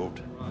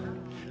shield.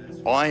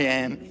 I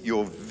am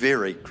your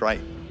very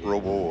great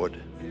reward.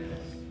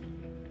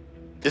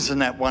 Isn't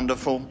that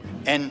wonderful?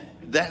 And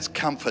that's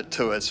comfort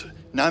to us.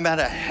 No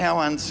matter how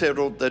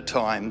unsettled the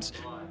times,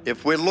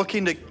 if we're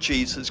looking to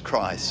Jesus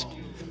Christ,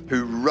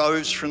 who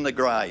rose from the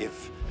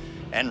grave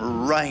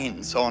and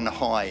reigns on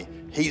high,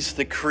 he's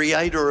the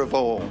creator of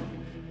all,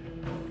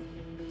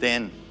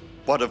 then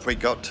what have we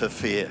got to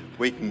fear?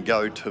 We can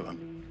go to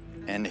him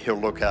and he'll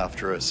look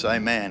after us.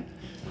 Amen.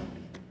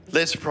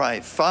 Let's pray.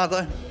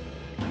 Father,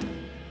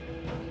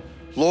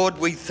 Lord,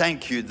 we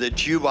thank you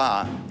that you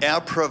are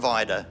our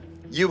provider.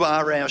 You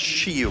are our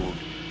shield.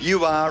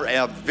 You are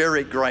our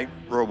very great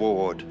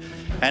reward.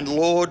 And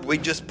Lord, we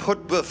just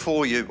put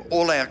before you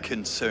all our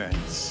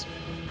concerns,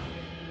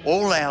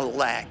 all our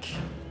lack.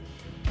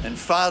 And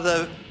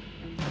Father,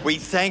 we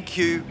thank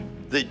you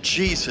that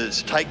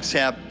Jesus takes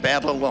our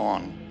battle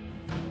on,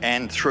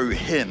 and through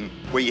him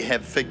we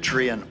have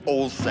victory in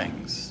all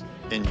things.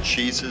 In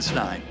Jesus'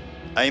 name,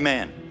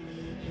 amen.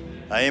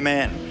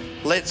 Amen.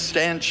 Let's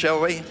stand,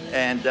 shall we,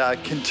 and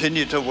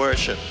continue to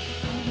worship.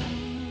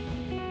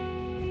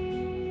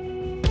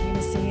 We're going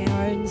to sing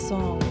our own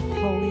song,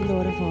 Holy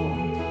Lord of all.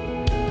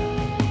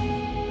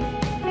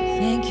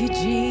 Thank you,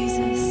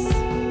 Jesus.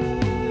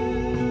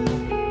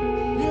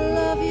 We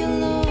love you,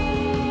 Lord.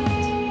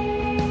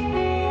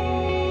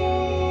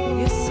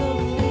 You're so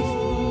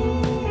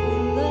faithful. We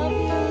love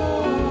you,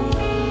 Lord.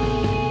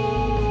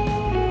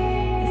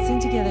 Let's sing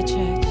together,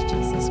 church.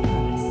 Jesus Christ.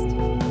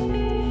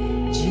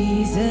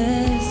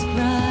 Jesus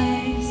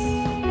Christ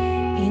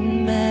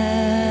in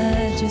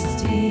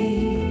majesty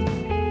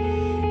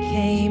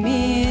came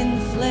in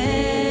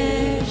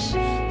flesh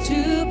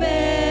to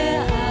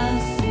bear our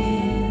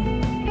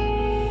sin.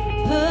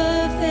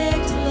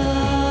 Perfect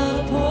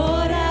love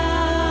poured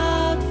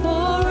out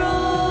for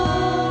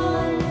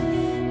all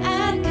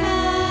at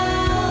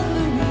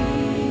Calvary.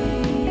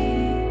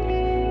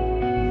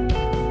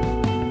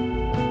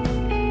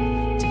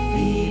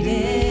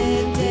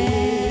 Defeated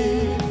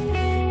death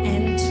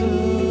and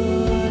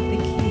took the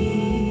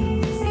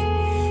keys.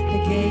 The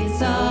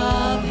gates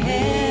of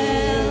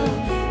hell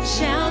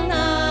shall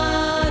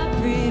not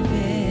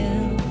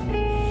prevail.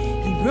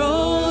 He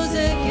rose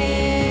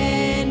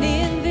again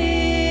in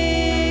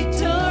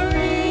victory.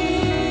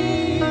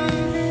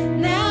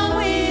 Now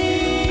we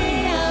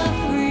are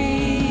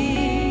free.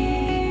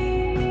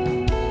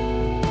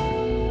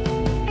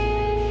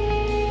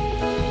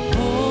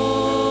 Holy,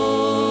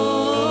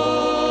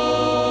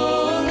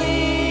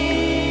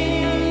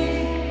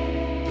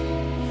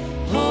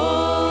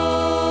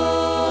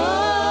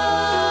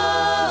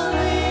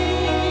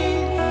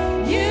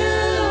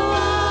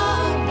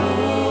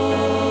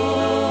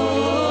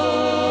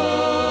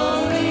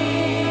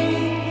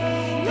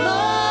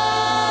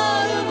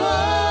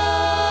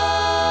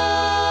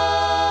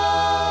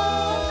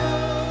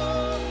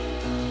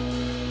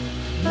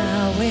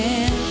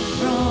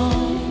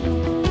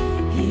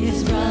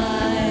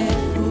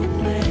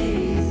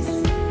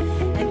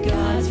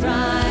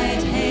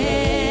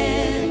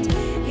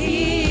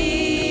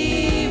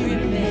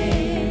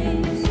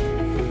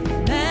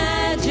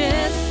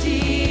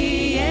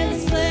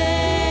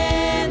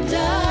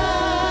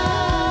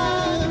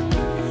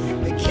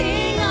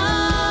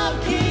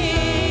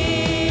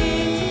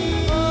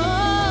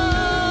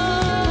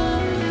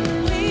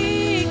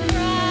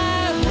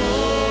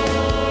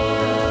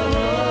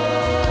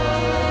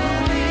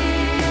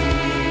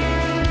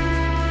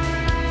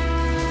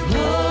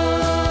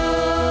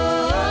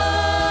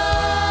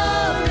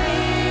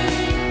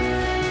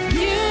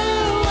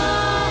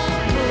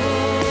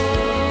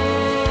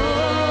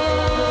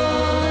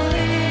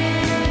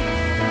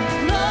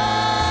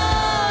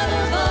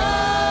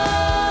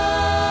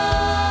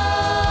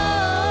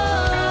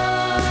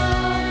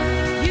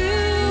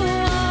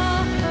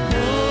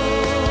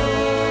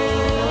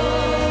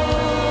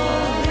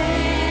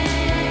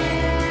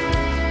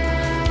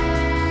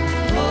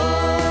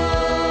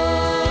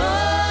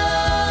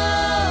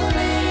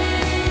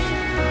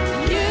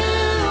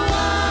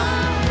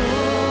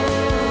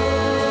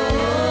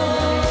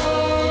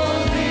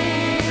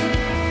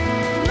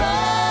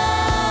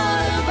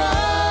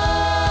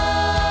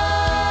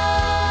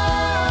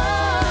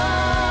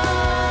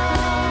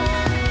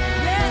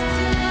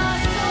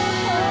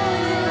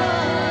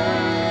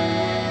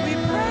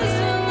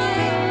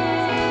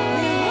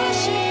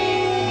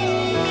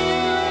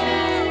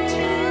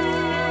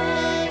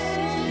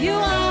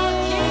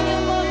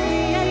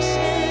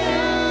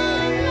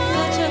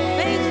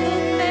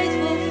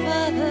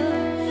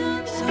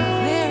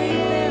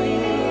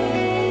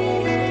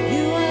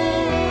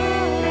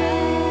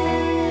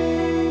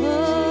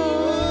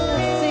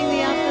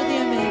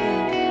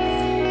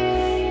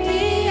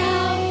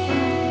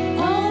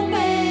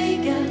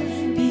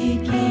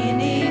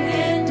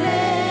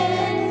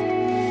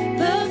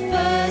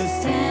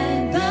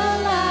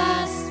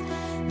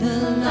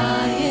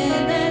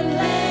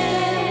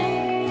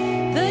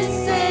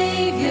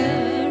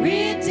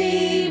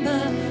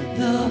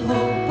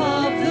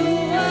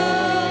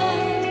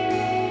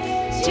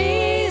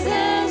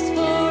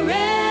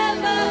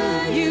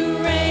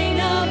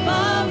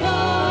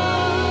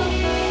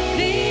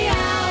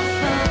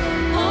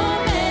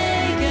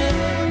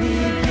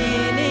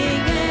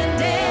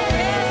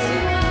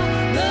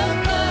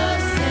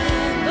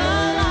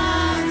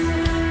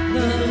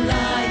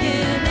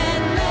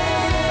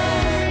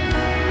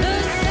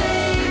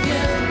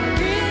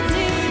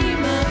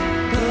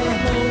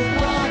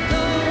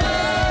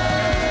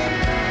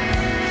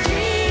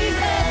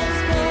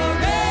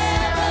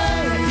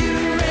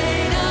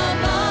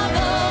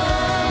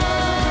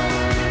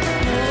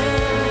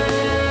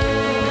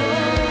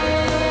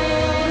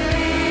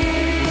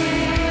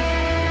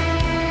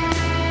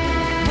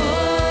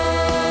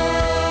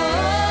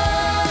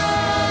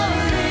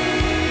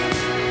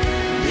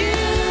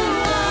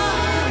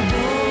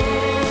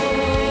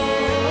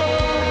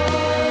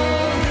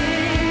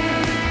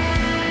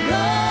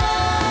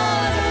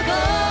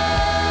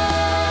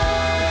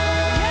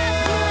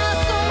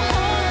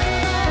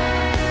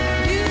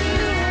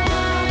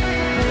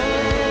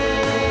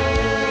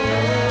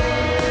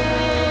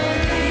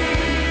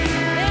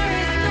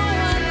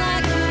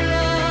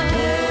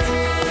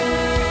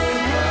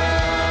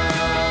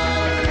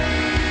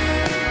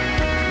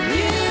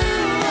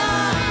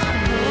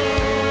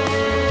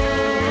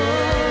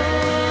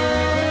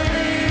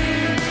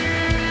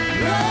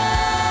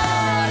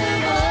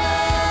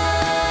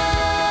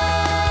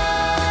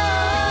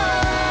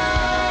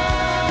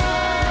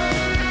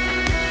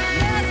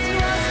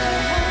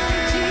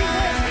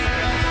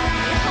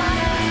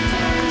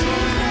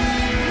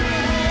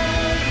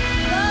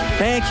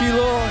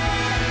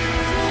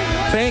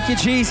 Thank you,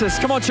 Jesus.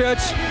 Come on, church.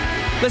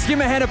 Let's give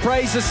him a hand of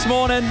praise this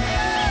morning.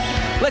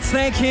 Let's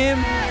thank him.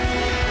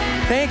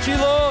 Thank you,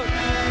 Lord.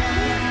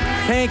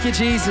 Thank you,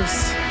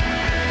 Jesus.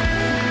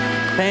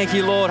 Thank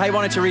you, Lord. Hey,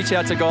 why don't you reach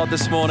out to God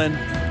this morning?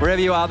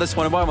 Wherever you are this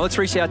morning, let's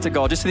reach out to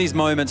God just in these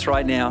moments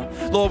right now.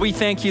 Lord, we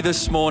thank you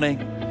this morning.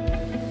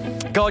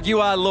 God,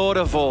 you are Lord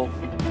of all.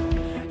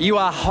 You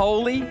are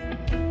holy.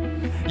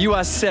 You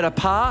are set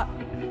apart.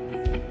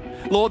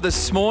 Lord,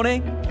 this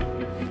morning,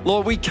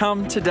 Lord, we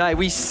come today.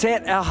 We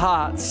set our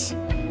hearts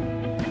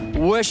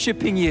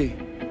worshiping you,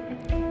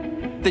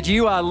 that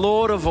you are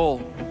Lord of all.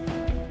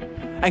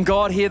 And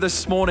God, here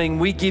this morning,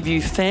 we give you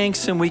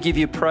thanks and we give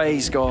you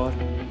praise, God,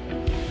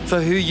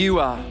 for who you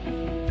are.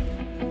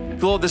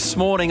 Lord, this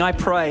morning I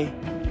pray,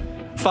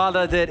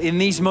 Father, that in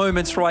these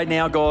moments right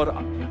now,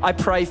 God, I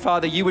pray,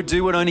 Father, you would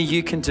do what only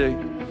you can do.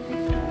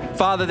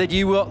 Father, that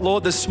you,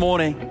 Lord, this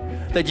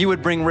morning, that you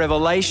would bring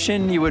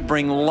revelation, you would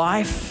bring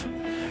life,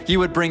 you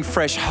would bring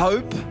fresh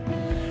hope,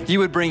 you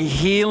would bring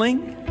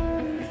healing,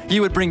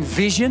 you would bring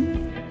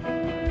vision.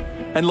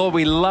 And Lord,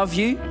 we love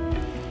you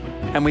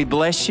and we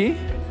bless you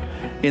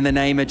in the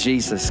name of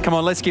Jesus. Come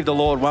on, let's give the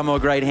Lord one more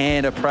great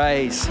hand of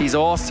praise. He's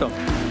awesome.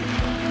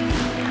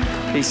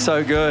 He's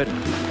so good.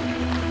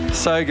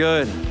 So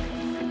good.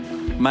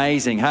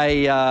 Amazing.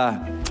 Hey,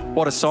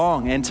 what a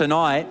song. And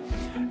tonight,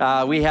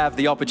 we have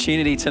the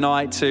opportunity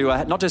tonight to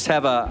not just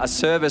have a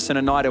service and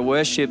a night of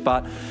worship,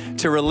 but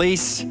to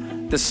release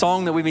the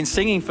song that we've been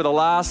singing for the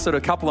last sort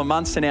of couple of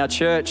months in our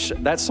church.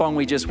 That song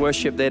we just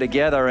worshiped there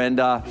together. And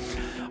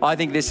I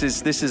think this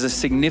is a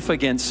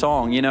significant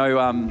song. You know,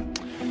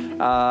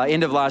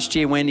 end of last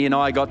year, Wendy and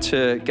I got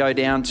to go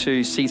down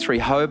to C3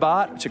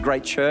 Hobart. It's a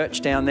great church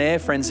down there,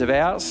 friends of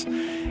ours.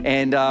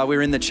 And we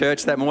were in the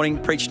church that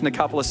morning, preached in a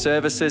couple of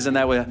services, and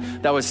they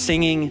were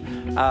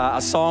singing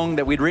a song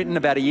that we'd written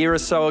about a year or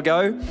so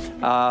ago.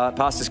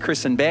 Pastors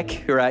Chris and Beck,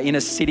 who are our inner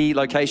city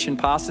location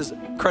pastors,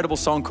 incredible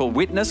song called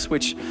Witness,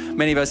 which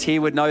many of us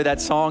here would know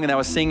that song, and they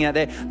were singing out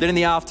there. Then in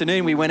the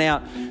afternoon, we went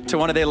out to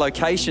one of their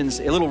locations,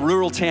 a little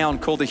rural town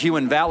called the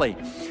Huon Valley,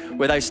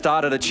 where they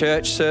started a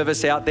church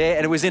service out there,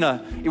 and it was in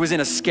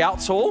a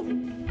scouts hall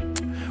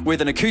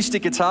with an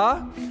acoustic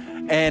guitar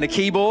and a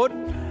keyboard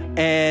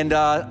and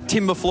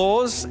timber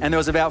floors, and there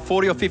was about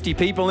 40 or 50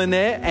 people in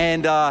there,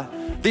 and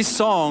this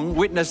song,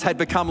 Witness, had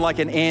become like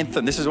an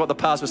anthem. This is what the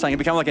pastor was saying. It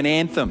became like an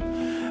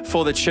anthem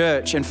for the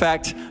church. In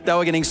fact, they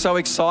were getting so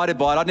excited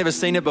by it. I'd never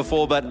seen it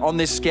before, but on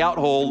this scout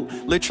hall,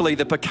 literally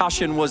the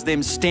percussion was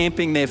them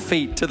stamping their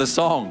feet to the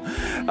song,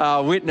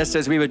 Witness,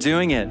 as we were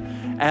doing it.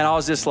 And I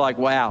was just like,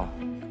 wow,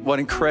 what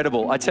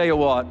incredible. I tell you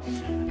what,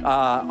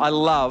 I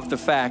love the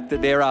fact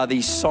that there are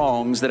these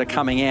songs that are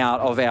coming out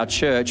of our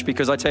church,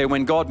 because I tell you,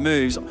 when God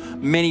moves,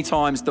 many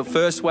times the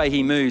first way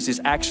he moves is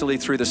actually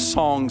through the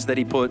songs that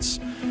he puts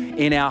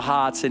in our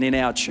hearts and in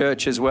our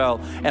church as well.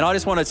 And I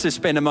just wanted to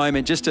spend a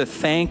moment just to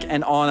thank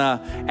and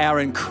honor our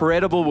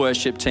incredible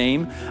worship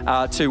team,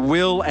 to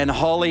Will and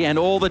Holly and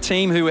all the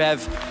team who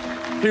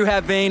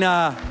have been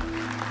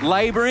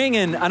laboring,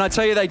 and I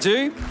tell you, they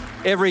do.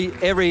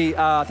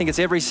 I think it's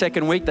every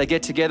second week they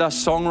get together,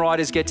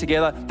 songwriters get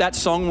together. That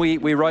song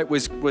we wrote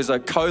was a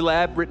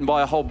collab written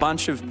by a whole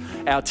bunch of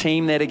our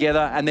team there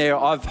together. And there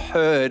I've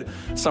heard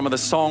some of the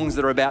songs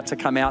that are about to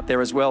come out there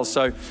as well.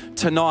 So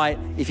tonight,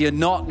 if you're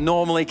not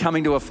normally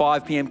coming to a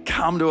 5 p.m.,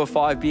 come to a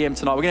 5 p.m.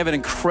 tonight. We're gonna have an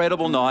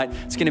incredible night.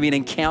 It's gonna be an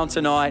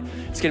encounter night.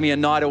 It's gonna be a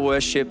night of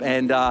worship,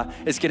 and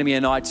it's gonna be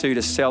a night too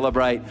to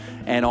celebrate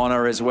and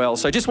honor as well.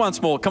 So just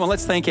once more, come on,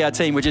 let's thank our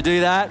team. Would you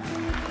do that?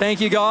 Thank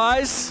you,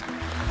 guys.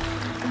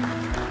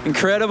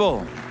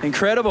 Incredible,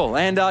 incredible.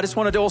 And I just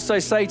wanted to also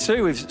say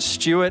too, with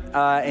Stuart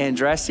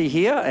Andrassy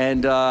here,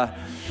 and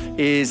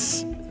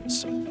is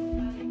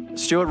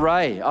Stuart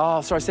Ray. Oh,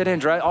 sorry, I said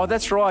Andrassy. Oh,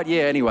 that's right.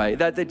 Yeah, anyway,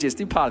 they're just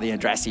part of the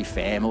Andrassy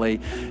family.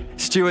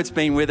 Stuart's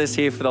been with us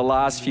here for the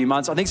last few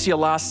months. I think it's your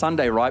last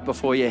Sunday, right,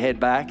 before you head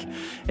back,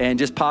 and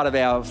just part of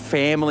our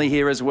family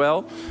here as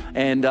well.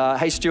 And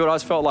hey, Stuart, I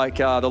just felt like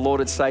the Lord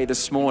would say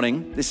this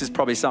morning, this is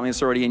probably something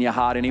that's already in your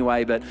heart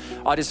anyway, but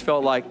I just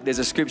felt like there's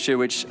a scripture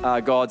which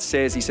God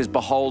says, he says,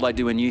 behold, I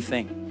do a new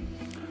thing.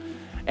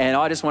 And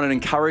I just wanted to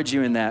encourage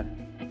you in that,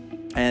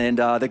 and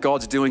that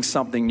God's doing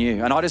something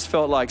new. And I just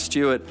felt like,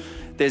 Stuart,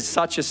 there's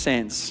such a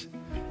sense,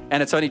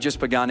 and it's only just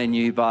begun in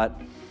you, but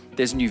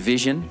there's new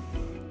vision,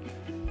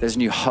 there's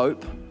new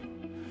hope,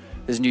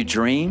 there's new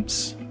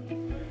dreams.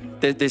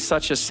 There's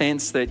such a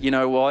sense that, you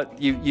know what,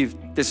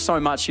 there's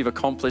so much you've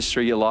accomplished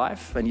through your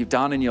life and you've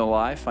done in your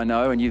life, I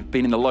know, and you've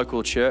been in the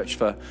local church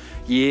for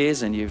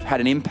years, and you've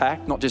had an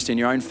impact, not just in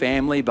your own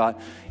family,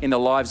 but in the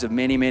lives of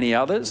many, many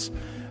others.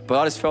 But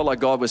I just felt like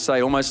God would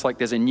say, almost like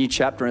there's a new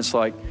chapter, and it's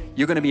like,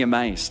 you're gonna be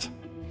amazed.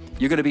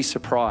 You're gonna be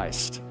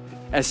surprised,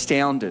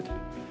 astounded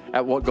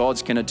at what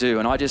God's gonna do.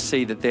 And I just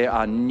see that there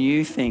are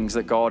new things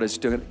that God is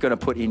gonna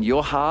put in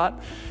your heart.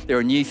 There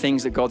are new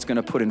things that God's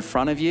gonna put in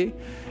front of you,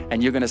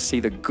 and you're gonna see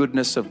the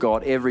goodness of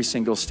God every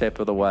single step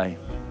of the way.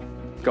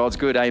 God's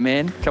good,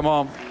 amen? Come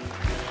on.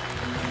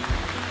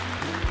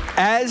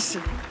 As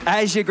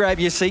As you grab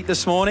your seat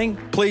this morning,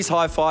 please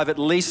high five at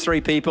least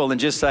 3 people and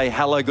just say,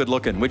 hello, good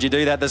looking. Would you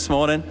do that this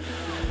morning?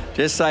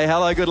 Just say,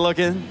 hello, good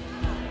looking.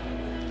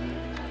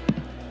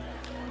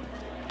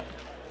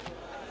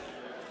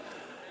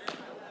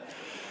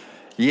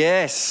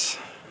 Yes.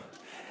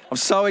 I'm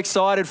so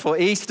excited for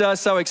Easter,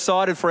 so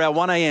excited for our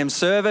 1 a.m.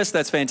 service.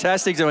 That's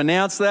fantastic to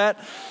announce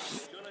that.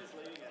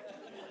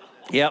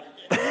 Yep.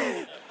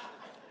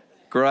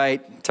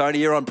 Great. Tony,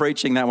 you're on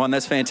preaching that one.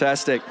 That's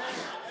fantastic.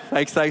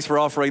 Thanks for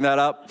offering that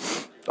up.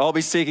 I'll be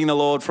seeking the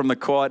Lord from the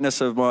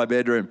quietness of my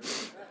bedroom.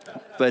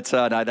 But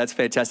no, that's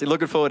fantastic.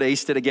 Looking forward to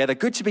Easter together.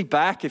 Good to be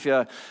back. If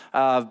you've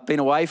been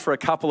away for a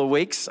couple of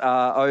weeks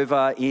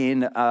over in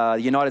the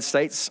United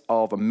States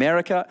of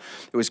America,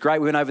 it was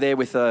great. We went over there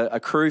with a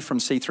crew from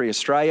C3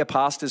 Australia,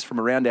 pastors from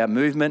around our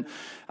movement,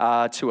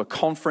 to a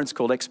conference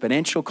called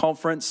Exponential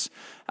Conference.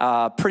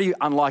 Pretty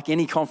unlike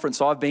any conference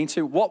I've been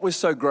to. What was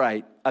so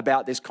great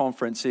about this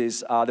conference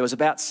is there was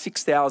about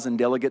 6,000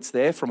 delegates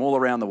there from all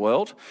around the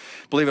world.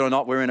 Believe it or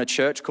not, we're in a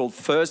church called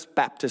First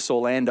Baptist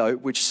Orlando,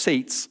 which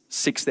seats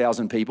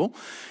 6,000 people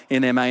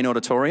in their main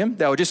auditorium.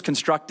 They were just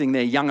constructing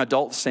their young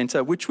adult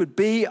centre, which would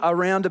be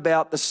around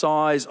about the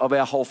size of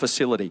our whole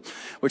facility,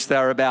 which they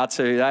were about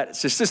to.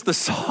 That's just the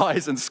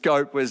size and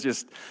scope was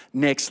just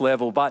next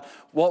level. But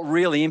what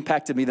really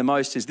impacted me the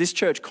most is this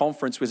church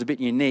conference was a bit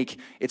unique.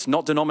 It's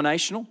not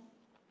denominational.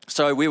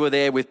 So we were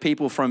there with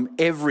people from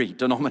every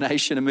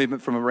denomination and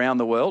movement from around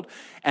the world,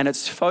 and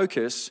its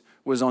focus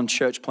was on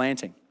church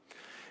planting.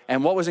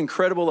 And what was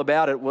incredible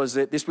about it was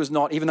that this was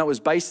not, even though it was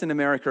based in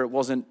America, it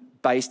wasn't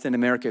based in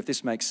America, if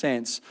this makes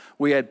sense.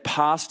 We had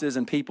pastors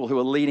and people who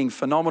were leading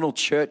phenomenal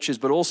churches,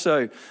 but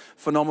also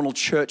phenomenal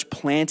church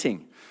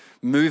planting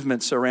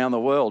movements around the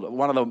world.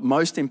 One of the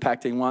most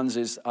impacting ones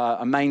is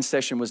a main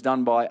session was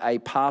done by a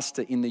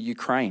pastor in the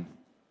Ukraine,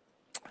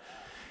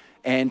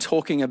 and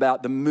talking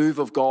about the move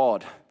of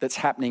God that's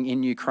happening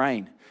in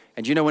Ukraine.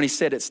 And you know, when he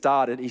said it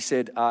started, he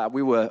said,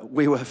 we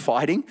were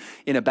fighting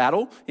in a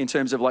battle in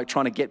terms of like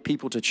trying to get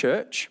people to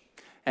church.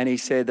 And he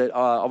said that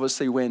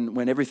obviously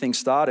when everything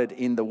started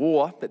in the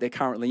war that they're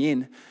currently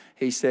in,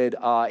 he said,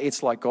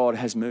 it's like God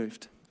has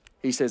moved.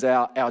 He says,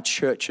 our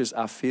churches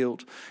are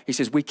filled. He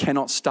says, we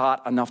cannot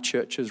start enough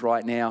churches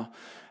right now.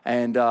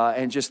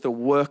 And just the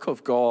work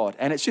of God.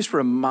 And it's just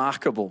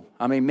remarkable.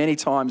 I mean, many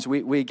times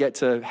we get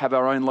to have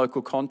our own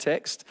local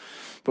context,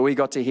 but we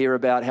got to hear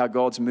about how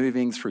God's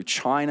moving through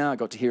China. I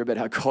got to hear about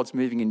how God's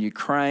moving in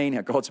Ukraine,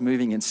 how God's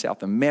moving in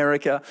South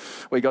America.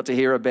 We got to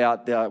hear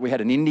about, we had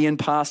an Indian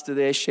pastor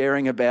there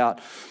sharing about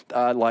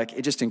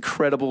like just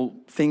incredible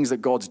things that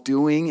God's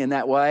doing in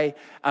that way.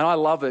 And I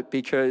love it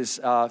because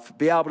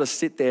be able to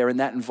sit there in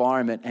that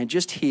environment and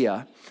just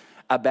hear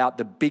about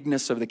the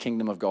bigness of the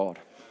kingdom of God.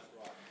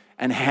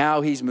 And how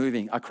he's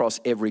moving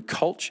across every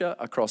culture,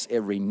 across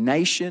every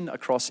nation,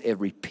 across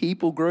every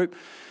people group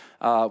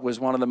was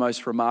one of the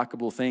most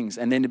remarkable things.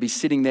 And then to be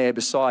sitting there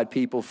beside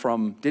people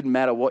from, didn't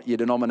matter what your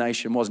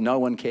denomination was, no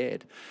one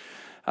cared.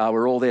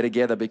 We're all there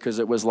together because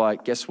it was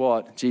like, guess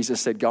what?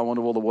 Jesus said, go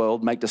into all the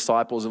world, make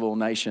disciples of all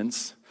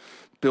nations,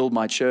 build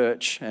my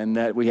church. And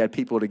that we had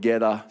people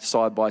together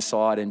side by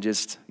side and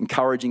just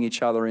encouraging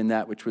each other in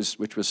that, which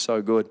was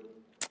so good.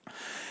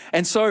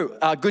 And so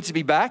good to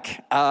be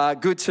back.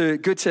 Good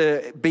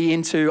to be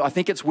into, I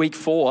think it's week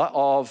 4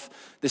 of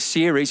the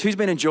series. Who's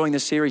been enjoying the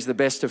series, The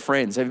Best of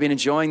Friends? Have you been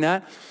enjoying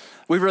that?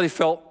 We've really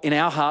felt in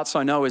our hearts,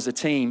 I know as a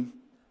team,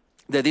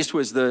 that this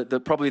was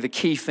probably the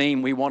key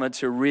theme we wanted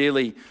to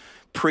really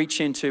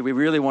preach into, we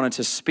really wanted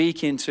to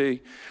speak into,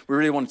 we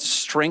really wanted to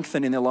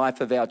strengthen in the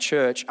life of our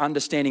church,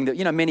 understanding that,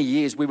 you know, many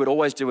years we would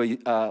always do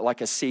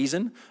like a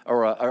season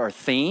or a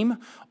theme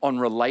on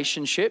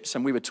relationships,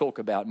 and we would talk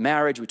about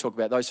marriage, we talk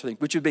about those things,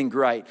 which have been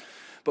great,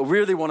 but we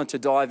really wanted to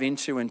dive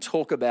into and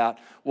talk about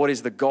what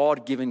is the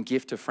God-given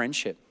gift of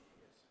friendship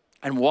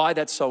and why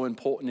that's so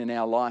important in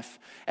our life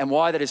and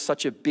why that is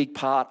such a big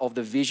part of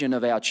the vision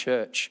of our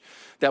church,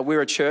 that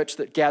we're a church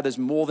that gathers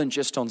more than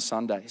just on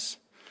Sundays.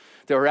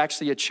 That we're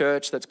actually a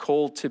church that's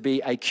called to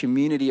be a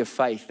community of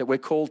faith, that we're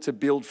called to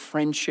build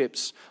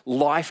friendships,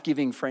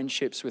 life-giving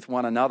friendships with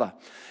one another.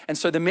 And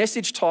so the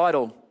message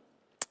title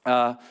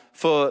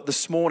for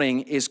this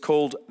morning is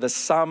called The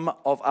Sum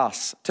of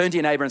Us. Turn to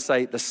your neighbor and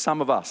say, the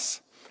sum of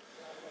us.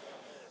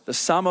 The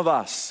sum of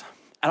us.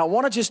 And I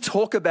want to just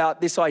talk about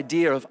this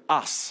idea of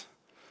us,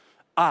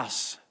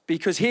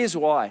 because here's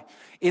why.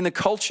 In the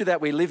culture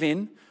that we live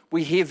in,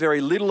 we hear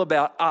very little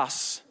about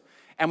us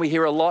and we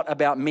hear a lot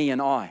about me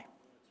and I.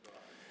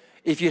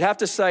 If you'd have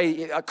to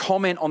say a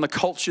comment on the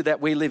culture that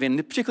we live in,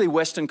 particularly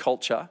Western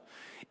culture,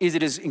 is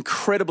it is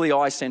incredibly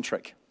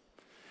I-centric.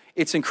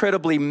 It's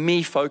incredibly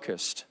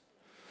me-focused.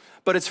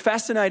 But it's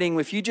fascinating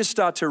if you just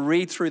start to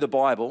read through the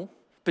Bible,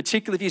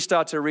 particularly if you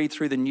start to read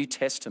through the New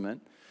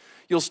Testament,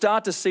 you'll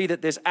start to see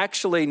that there's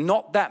actually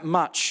not that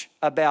much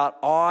about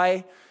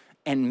I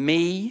and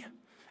me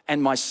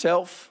and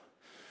myself,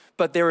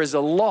 but there is a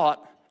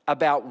lot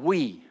about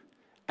we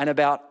and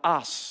about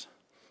us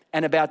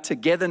and about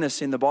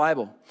togetherness in the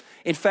Bible.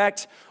 In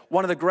fact,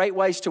 one of the great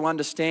ways to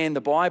understand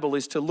the Bible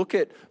is to look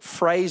at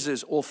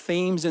phrases or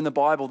themes in the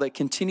Bible that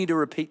continue to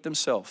repeat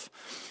themselves.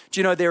 Do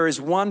you know there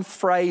is one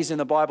phrase in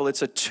the Bible,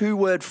 it's a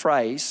 2-word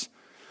phrase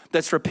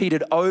that's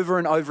repeated over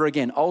and over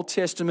again, Old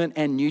Testament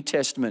and New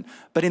Testament.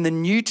 But in the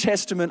New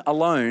Testament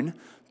alone,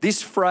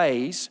 this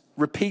phrase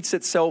repeats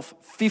itself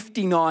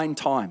 59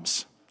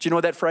 times. Do you know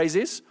what that phrase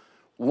is?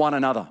 One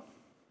another.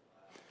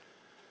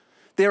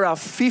 There are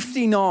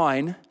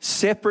 59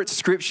 separate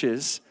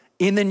scriptures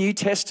in the New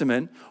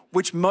Testament,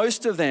 which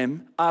most of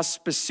them are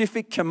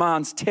specific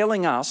commands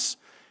telling us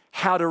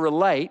how to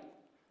relate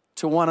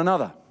to one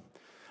another.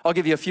 I'll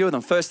give you a few of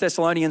them. 1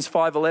 Thessalonians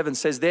 5:11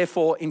 says,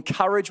 therefore,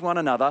 encourage one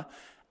another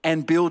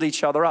and build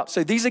each other up.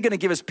 So these are going to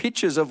give us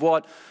pictures of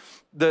what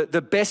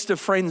the best of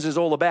friends is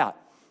all about.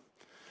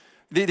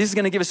 This is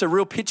going to give us a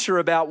real picture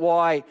about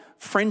why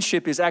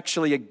friendship is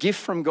actually a gift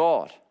from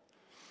God.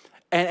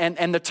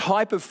 And the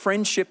type of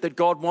friendship that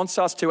God wants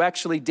us to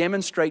actually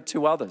demonstrate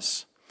to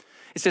others.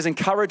 It says,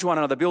 encourage one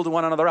another, build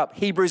one another up.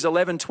 Hebrews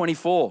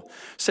 11:24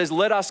 says,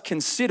 let us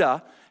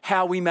consider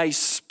how we may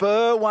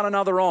spur one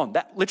another on.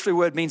 That literally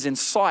word means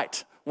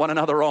incite one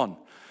another on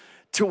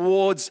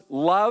towards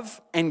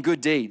love and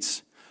good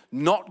deeds,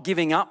 not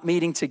giving up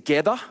meeting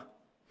together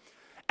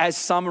as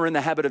some are in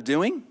the habit of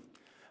doing,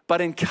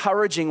 but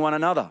encouraging one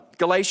another.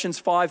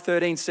 Galatians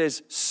 5:13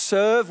 says,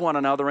 serve one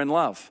another in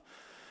love.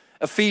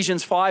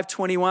 Ephesians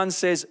 5:21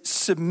 says,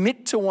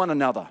 submit to one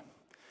another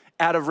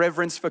out of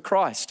reverence for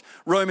Christ.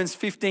 Romans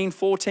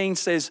 15:14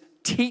 says,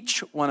 teach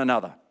one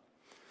another.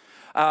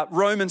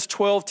 Romans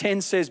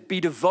 12:10 says,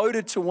 be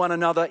devoted to one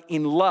another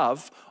in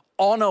love,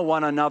 honor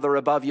one another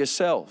above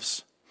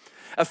yourselves.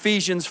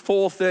 Ephesians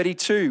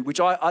 4:32, which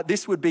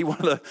this would be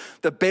one of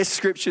the best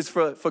scriptures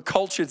for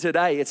culture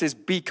today. It says,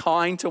 be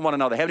kind to one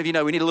another. How many of you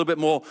know we need a little bit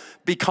more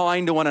be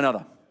kind to one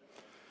another?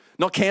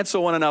 Not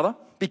cancel one another,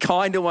 be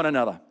kind to one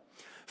another.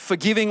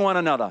 Forgiving one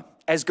another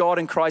as God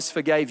in Christ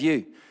forgave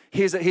you.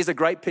 Here's a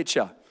great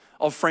picture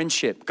of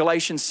friendship.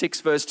 Galatians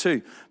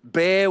 6:2,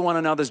 bear one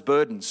another's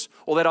burdens.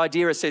 Or that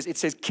idea it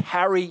says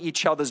carry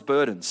each other's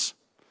burdens.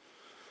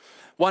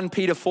 1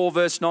 Peter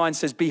 4:9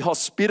 says, be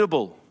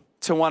hospitable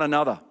to one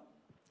another.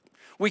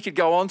 We could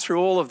go on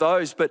through all of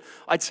those, but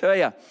I tell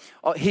you,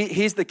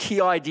 here's the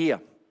key idea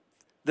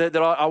that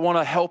I want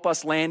to help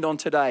us land on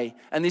today.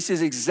 And this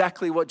is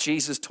exactly what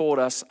Jesus taught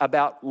us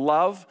about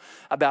love,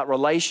 about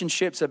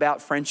relationships,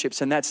 about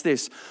friendships. And that's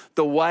this: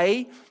 the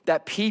way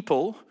that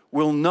people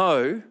will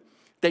know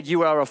that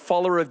you are a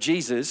follower of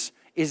Jesus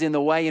is in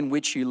the way in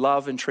which you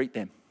love and treat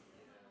them.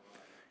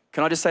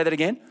 Can I just say that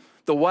again?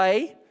 The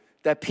way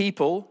that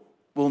people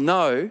will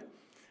know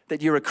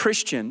that you're a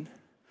Christian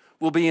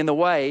will be in the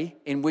way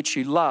in which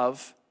you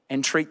love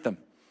and treat them.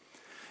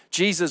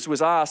 Jesus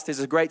was asked, there's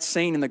a great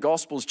scene in the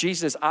Gospels,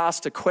 Jesus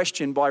asked a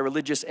question by a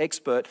religious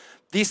expert.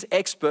 This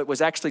expert was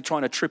actually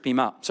trying to trip him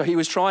up. So he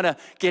was trying to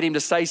get him to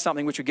say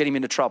something which would get him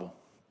into trouble.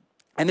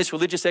 And this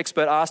religious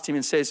expert asked him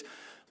and says,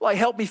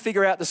 help me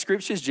figure out the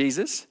scriptures,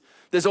 Jesus.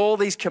 There's all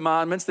these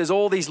commandments, there's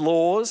all these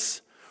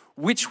laws.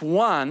 Which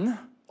one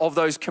of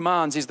those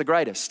commands is the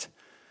greatest?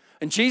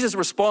 And Jesus'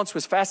 response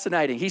was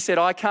fascinating. He said,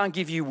 I can't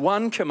give you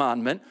one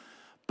commandment,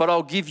 but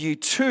I'll give you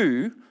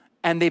two,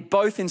 and they're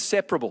both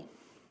inseparable.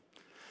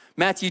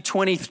 Matthew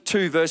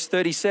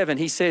 22:37,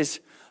 he says,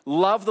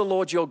 love the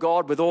Lord your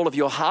God with all of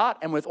your heart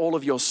and with all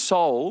of your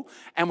soul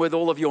and with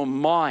all of your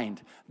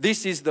mind.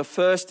 This is the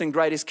first and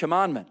greatest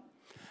commandment.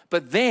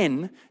 But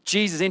then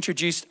Jesus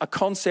introduced a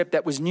concept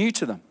that was new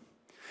to them.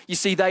 You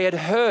see, they had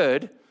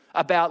heard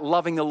about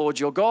loving the Lord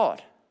your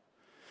God.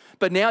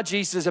 But now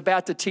Jesus is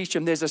about to teach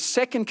them there's a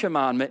second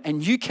commandment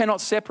and you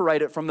cannot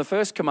separate it from the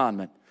first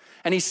commandment.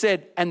 And he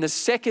said, and the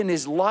second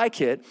is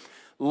like it,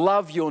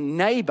 love your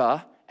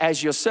neighbor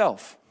as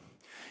yourself.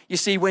 You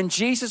see, when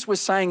Jesus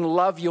was saying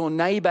love your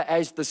neighbor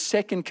as the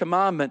second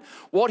commandment,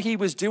 what he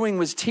was doing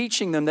was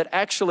teaching them that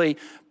actually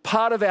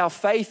part of our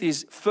faith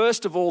is,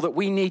 first of all, that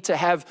we need to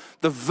have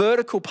the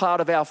vertical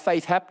part of our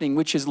faith happening,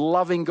 which is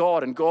loving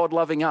God and God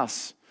loving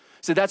us.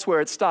 So that's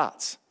where it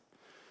starts.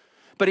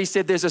 But he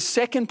said there's a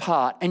second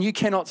part and you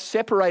cannot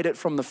separate it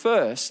from the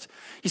first.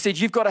 He said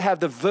you've got to have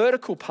the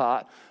vertical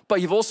part,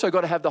 but you've also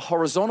got to have the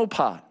horizontal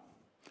part.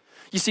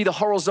 You see, the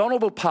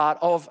horizontal part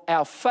of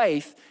our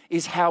faith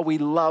is how we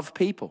love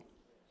people.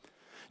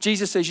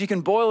 Jesus says you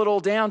can boil it all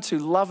down to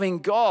loving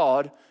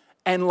God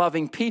and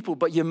loving people,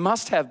 but you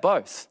must have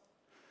both.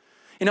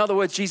 In other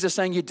words, Jesus is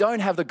saying you don't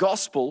have the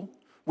gospel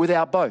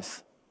without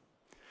both.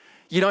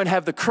 You don't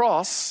have the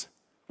cross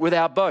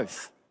without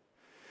both.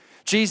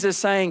 Jesus is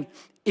saying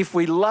if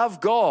we love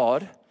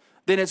God,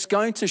 then it's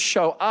going to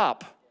show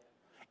up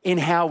in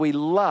how we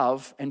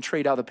love and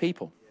treat other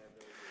people.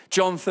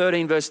 John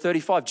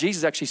 13:35,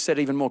 Jesus actually said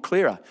it even more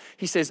clearer.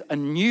 He says, a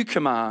new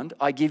command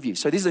I give you.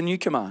 So this is a new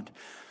command.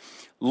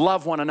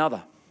 Love one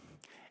another.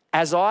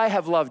 As I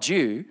have loved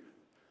you,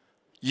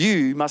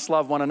 you must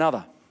love one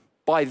another.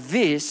 By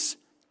this,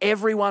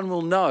 everyone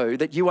will know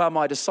that you are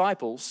my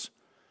disciples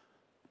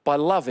by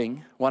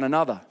loving one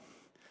another.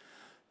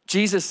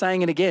 Jesus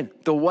saying it again,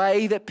 the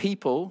way that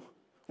people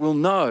will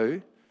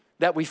know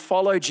that we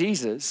follow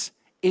Jesus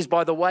is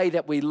by the way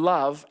that we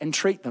love and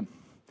treat them.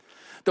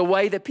 The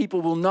way that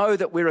people will know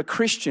that we're a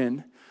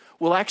Christian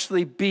will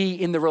actually be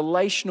in the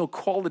relational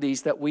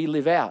qualities that we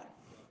live out.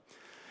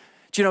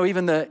 Do you know,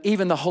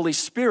 even the Holy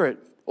Spirit,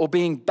 or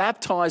being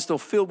baptized or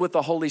filled with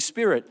the Holy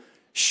Spirit,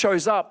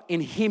 shows up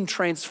in Him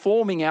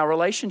transforming our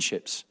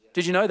relationships.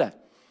 Did you know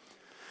that?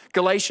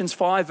 Galatians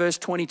 5 verse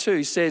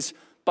 22 says,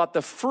 but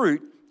the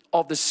fruit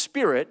of the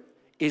Spirit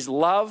is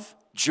love,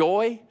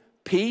 joy,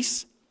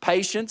 peace,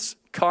 patience,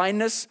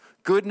 kindness,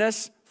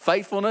 goodness,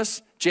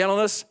 faithfulness,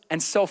 gentleness,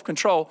 and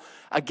self-control.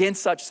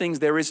 Against such things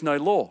there is no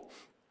law.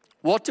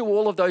 What do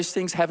all of those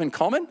things have in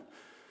common?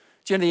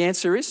 Do you know the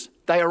answer is?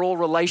 They are all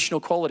relational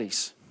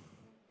qualities.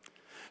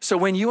 So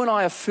when you and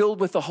I are filled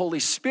with the Holy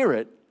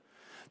Spirit,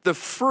 the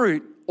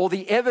fruit or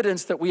the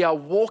evidence that we are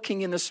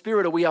walking in the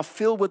Spirit, or we are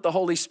filled with the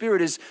Holy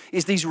Spirit,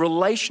 is these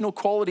relational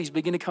qualities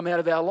begin to come out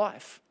of our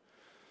life.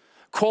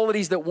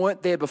 Qualities that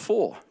weren't there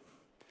before.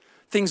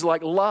 Things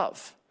like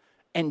love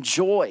and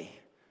joy,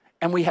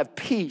 and we have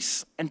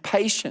peace and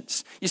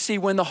patience. You see,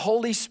 when the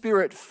Holy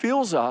Spirit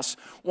fills us,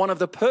 one of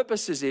the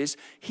purposes is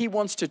He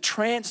wants to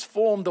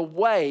transform the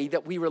way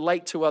that we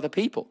relate to other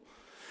people.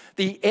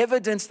 The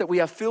evidence that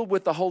we are filled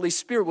with the Holy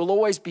Spirit will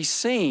always be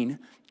seen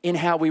in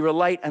how we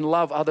relate and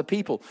love other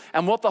people.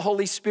 And what the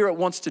Holy Spirit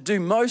wants to do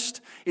most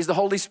is the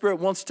Holy Spirit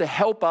wants to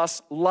help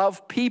us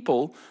love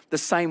people the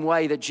same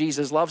way that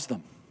Jesus loves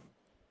them.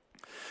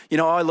 You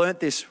know, I learned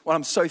this, well,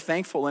 I'm so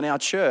thankful in our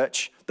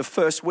church, the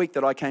first week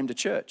that I came to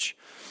church.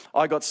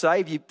 I got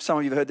saved, some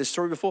of you have heard this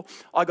story before.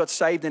 I got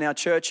saved in our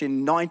church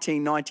in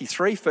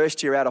 1993,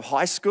 first year out of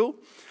high school.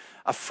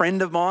 A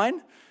friend of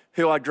mine,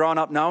 who I'd grown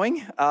up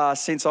knowing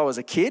since I was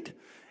a kid,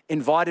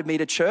 invited me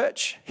to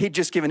church. He'd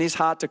just given his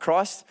heart to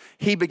Christ.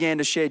 He began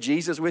to share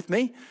Jesus with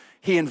me.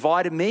 He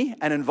invited me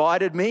and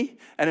invited me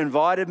and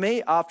invited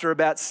me. After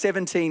about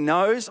 17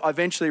 no's, I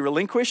eventually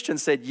relinquished and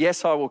said,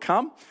 yes, I will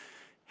come.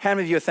 How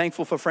many of you are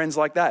thankful for friends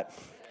like that?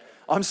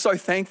 I'm so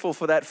thankful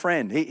for that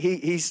friend.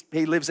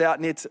 He lives out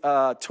near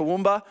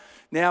Toowoomba.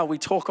 Now we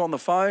talk on the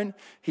phone.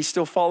 He's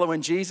still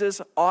following Jesus.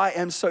 I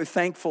am so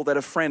thankful that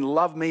a friend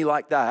loved me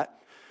like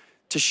that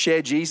to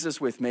share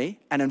Jesus with me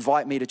and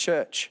invite me to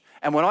church.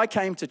 And when I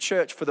came to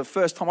church for the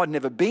first time, I'd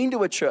never been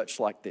to a church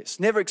like this,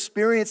 never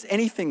experienced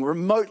anything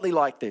remotely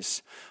like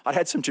this. I'd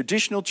had some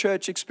traditional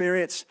church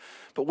experience,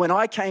 but when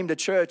I came to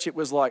church, it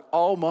was like,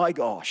 oh my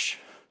gosh,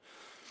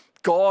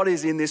 God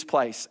is in this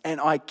place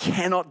and I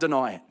cannot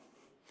deny it.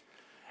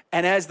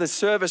 And as the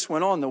service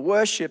went on, the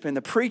worship and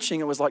the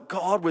preaching, it was like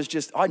God was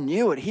just, I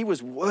knew it. He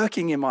was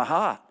working in my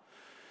heart.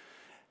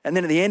 And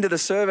then at the end of the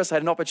service, I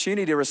had an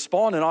opportunity to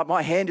respond, and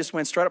my hand just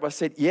went straight up. I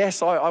said,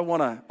 yes, I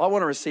want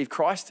to receive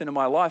Christ into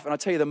my life. And I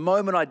tell you, the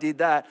moment I did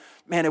that,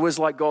 man, it was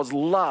like God's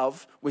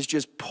love was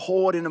just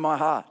poured into my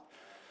heart.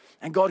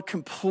 And God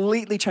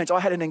completely changed. I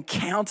had an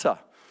encounter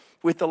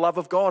with the love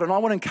of God. And I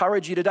want to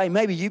encourage you today,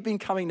 maybe you've been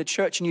coming to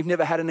church and you've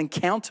never had an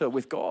encounter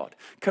with God.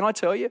 Can I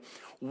tell you,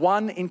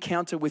 one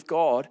encounter with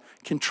God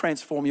can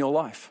transform your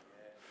life.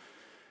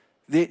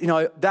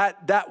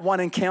 That one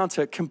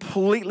encounter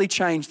completely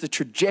changed the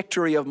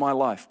trajectory of my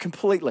life,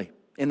 completely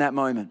in that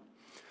moment.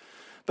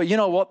 But you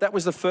know what? That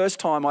was the first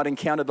time I'd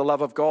encountered the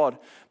love of God.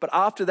 But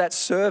after that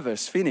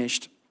service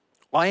finished,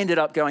 I ended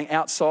up going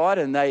outside,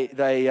 and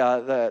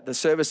the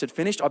service had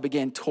finished. I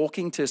began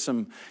talking to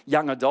some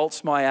young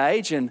adults my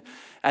age, and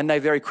they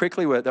very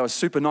quickly they were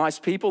super nice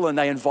people, and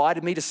they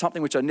invited me to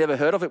something which I'd never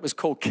heard of. It was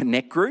called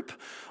Connect Group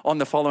on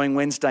the following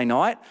Wednesday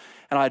night.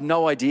 And I had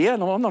no idea.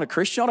 No, I'm not a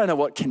Christian. I don't know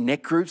what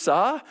Connect Groups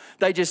are.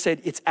 They just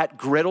said, it's at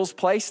Gretel's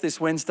place this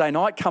Wednesday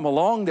night. Come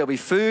along. There'll be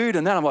food.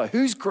 And then I'm like,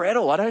 who's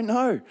Gretel? I don't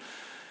know.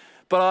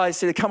 But I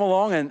said, come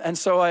along. And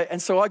so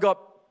I got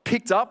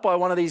picked up by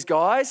one of these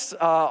guys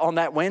on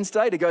that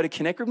Wednesday to go to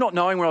Connect Group, not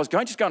knowing where I was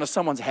going, just going to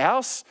someone's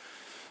house.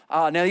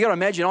 Now, you got to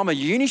imagine, I'm a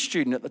uni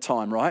student at the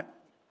time, right?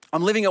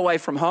 I'm living away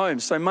from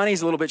home, so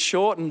money's a little bit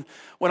short. And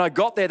when I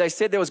got there, they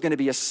said there was going to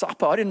be a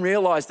supper. I didn't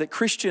realize that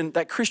Christian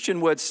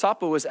word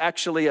supper was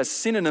actually a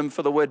synonym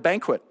for the word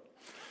banquet.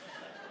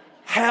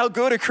 How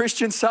good are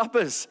Christian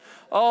suppers?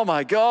 Oh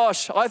my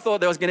gosh. I thought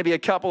there was going to be a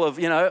couple of,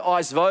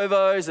 ice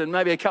vovos and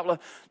maybe a couple of,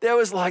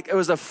 it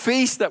was a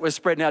feast that was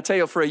spread. Now, I tell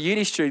you, for a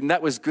uni student,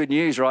 that was good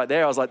news right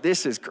there. I was like,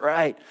 this is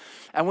great.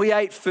 And we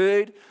ate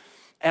food,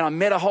 and I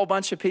met a whole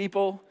bunch of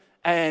people.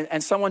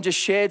 And someone just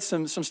shared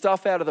some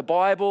stuff out of the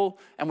Bible,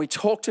 and we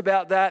talked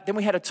about that. Then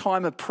we had a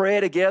time of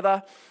prayer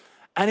together,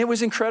 and it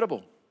was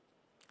incredible.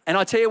 And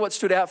I tell you what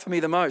stood out for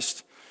me the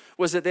most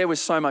was that there was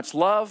so much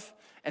love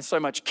and so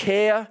much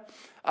care,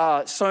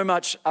 so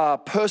much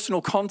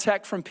personal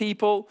contact from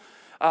people.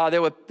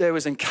 There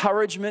was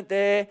encouragement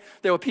there.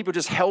 There were people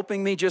just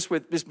helping me just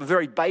with this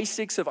very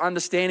basics of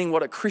understanding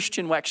what a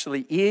Christian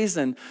actually is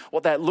and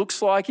what that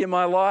looks like in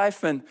my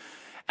life. And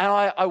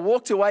I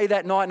walked away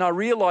that night and I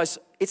realized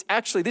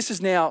this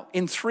is now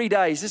in 3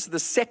 days. This is the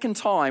second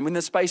time in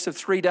the space of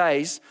 3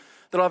 days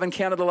that I've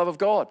encountered the love of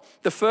God.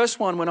 The first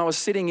one when I was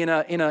sitting in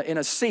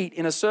a seat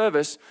in a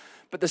service,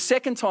 but the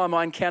second time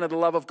I encountered the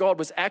love of God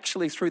was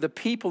actually through the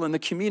people in the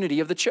community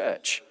of the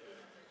church.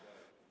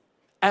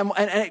 And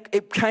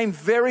it became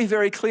very,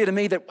 very clear to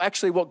me that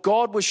actually what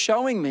God was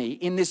showing me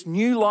in this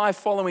new life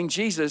following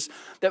Jesus,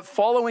 that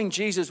following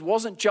Jesus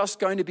wasn't just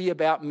going to be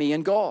about me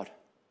and God.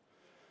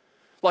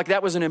 Like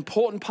that was an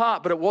important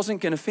part, but it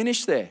wasn't going to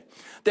finish there.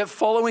 That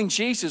following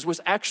Jesus was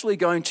actually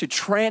going to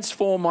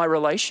transform my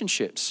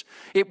relationships.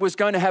 It was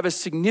going to have a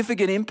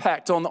significant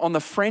impact on the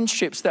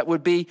friendships that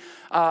would be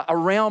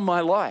around my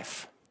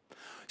life.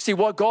 See,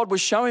 what God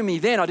was showing me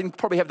then, I didn't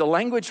probably have the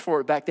language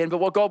for it back then, but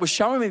what God was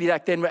showing me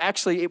back then,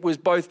 actually it was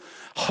both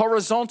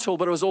horizontal,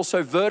 but it was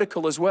also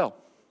vertical as well.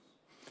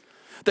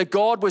 That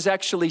God was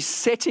actually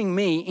setting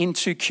me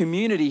into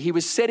community. He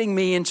was setting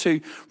me into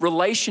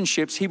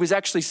relationships. He was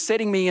actually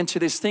setting me into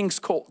this thing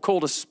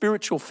called a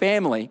spiritual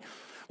family,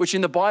 which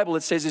in the Bible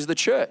it says is the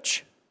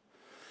church.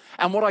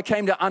 And what I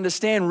came to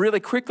understand really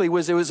quickly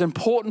was it was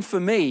important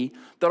for me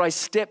that I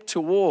step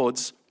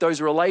towards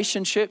those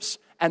relationships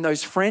and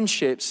those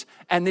friendships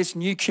and this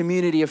new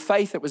community of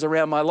faith that was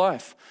around my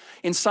life.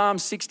 In Psalm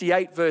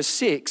 68 verse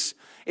 6,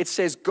 it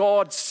says,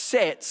 God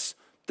sets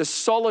the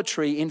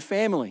solitary in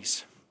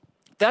families.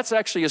 That's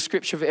actually a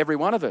scripture for every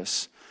one of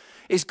us,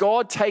 is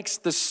God takes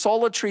the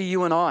solitary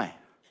you and I.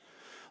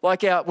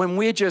 Like when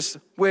we've just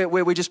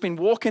been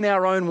walking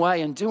our own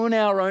way and doing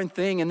our own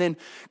thing, and then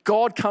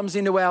God comes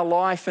into our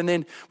life, and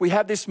then we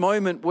have this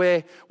moment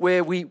where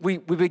we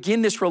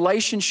begin this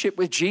relationship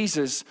with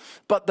Jesus.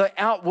 But the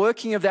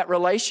outworking of that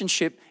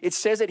relationship, it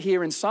says it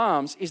here in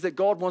Psalms, is that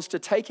God wants to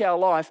take our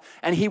life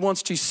and He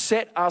wants to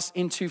set us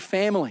into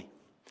family.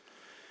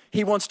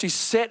 He wants to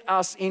set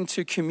us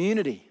into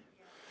community.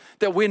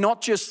 That we're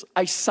not just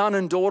a son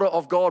and daughter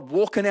of God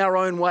walking our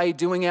own way,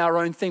 doing our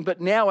own thing, but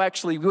now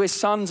actually we're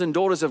sons and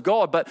daughters of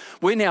God, but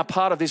we're now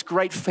part of this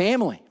great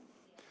family.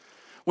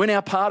 We're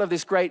now part of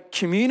this great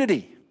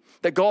community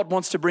that God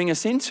wants to bring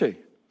us into.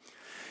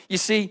 You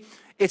see,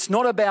 it's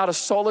not about a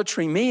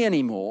solitary me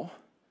anymore.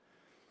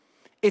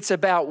 It's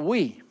about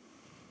we,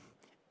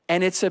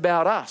 and it's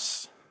about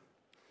us.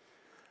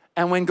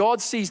 And when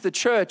God sees the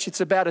church, it's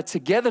about a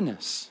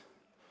togetherness.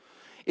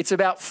 It's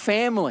about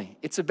family.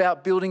 It's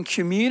about building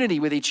community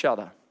with each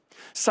other.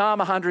 Psalm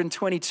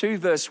 122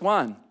 verse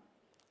 1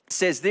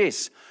 says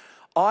this,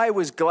 I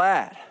was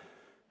glad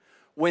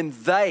when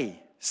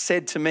they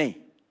said to me,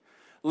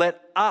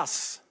 let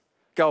us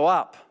go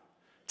up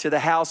to the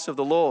house of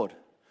the Lord.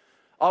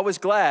 I was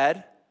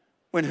glad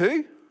when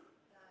who?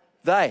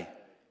 They.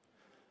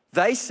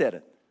 They said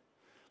it.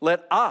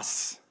 Let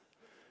us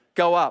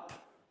go up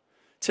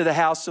to the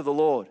house of the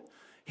Lord.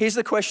 Here's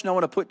the question I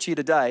want to put to you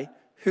today.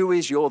 Who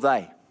is your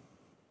they?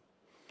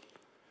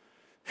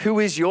 Who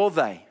is your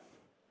they?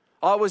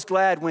 I was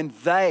glad when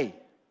they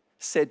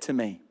said to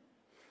me,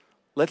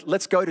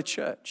 let's go to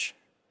church.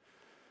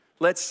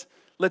 Let's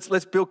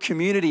build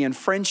community and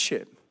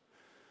friendship.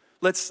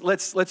 Let's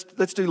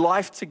do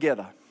life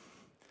together.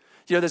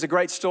 You know, there's a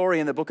great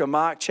story in the book of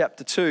Mark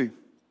chapter 2.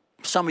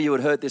 Some of you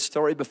had heard this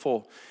story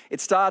before.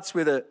 It starts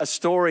with a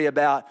story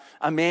about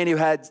a man who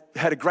had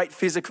a great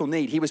physical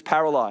need. He was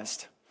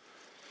paralyzed.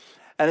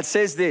 And it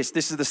says this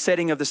is the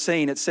setting of the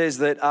scene. It says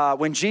that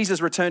when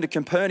Jesus returned to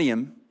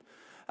Capernaum,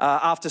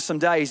 after some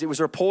days, it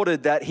was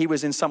reported that he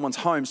was in someone's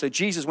home. So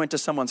Jesus went to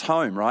someone's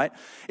home, right?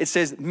 It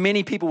says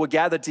many people were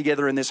gathered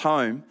together in this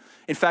home.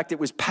 In fact, it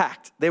was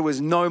packed. There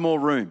was no more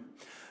room,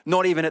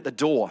 not even at the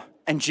door.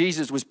 And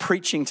Jesus was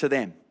preaching to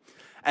them.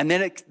 And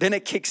then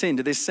it kicks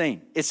into this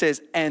scene. It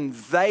says, and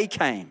they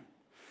came,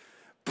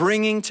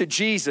 bringing to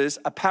Jesus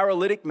a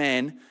paralytic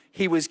man.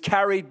 He was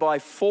carried by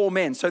 4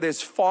 men. So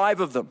there's 5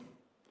 of them.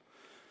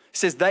 It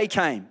says they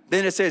came.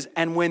 Then it says,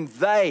 and when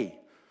they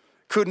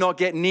could not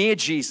get near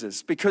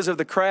Jesus because of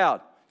the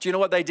crowd, do you know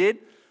what they did?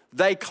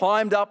 They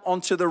climbed up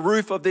onto the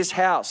roof of this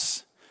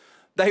house.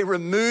 They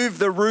removed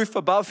the roof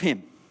above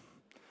him.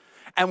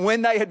 And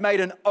when they had made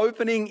an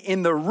opening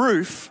in the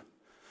roof,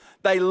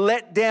 they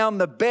let down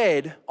the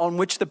bed on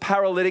which the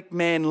paralytic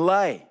man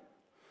lay.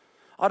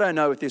 I don't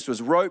know if this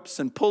was ropes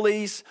and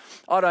pulleys.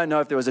 I don't know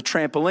if there was a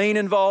trampoline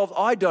involved.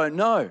 I don't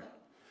know.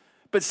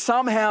 But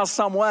somehow,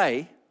 some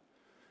way,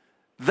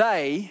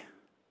 they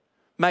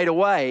made a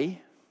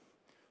way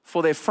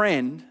for their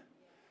friend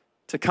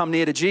to come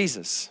near to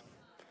Jesus.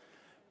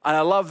 And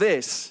I love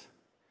this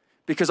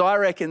because I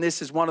reckon this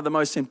is one of the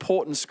most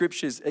important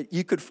scriptures that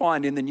you could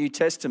find in the New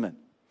Testament.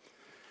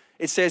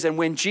 It says, and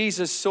when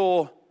Jesus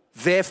saw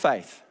their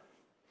faith,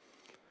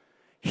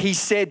 he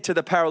said to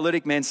the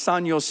paralytic man,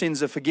 son, your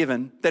sins are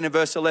forgiven. Then in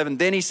verse 11,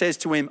 then he says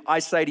to him, I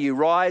say to you,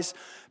 rise,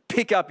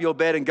 pick up your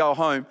bed and go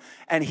home.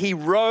 And he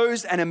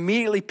rose and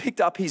immediately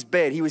picked up his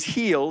bed. He was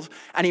healed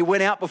and he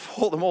went out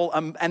before them all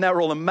and they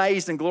were all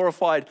amazed and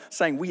glorified,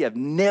 saying, we have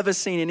never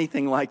seen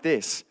anything like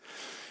this.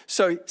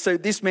 So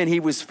this man, he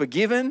was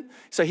forgiven.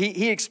 So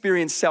he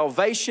experienced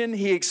salvation.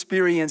 He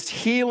experienced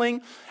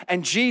healing.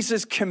 And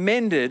Jesus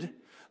commended,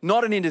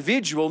 not an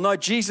individual, no,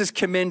 Jesus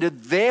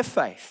commended their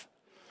faith.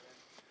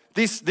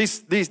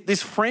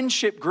 This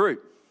friendship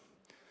group.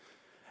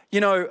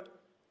 You know,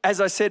 as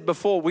I said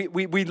before,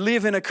 we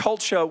live in a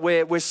culture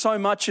where so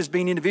much has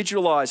been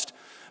individualized.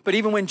 But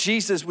even when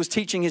Jesus was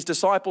teaching his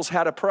disciples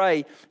how to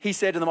pray, he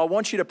said to them, I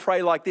want you to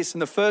pray like this.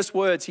 And the first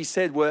words he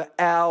said were,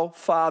 Our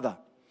Father.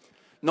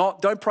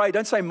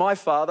 Don't say my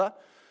Father,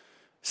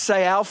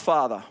 say our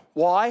Father.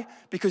 Why?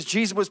 Because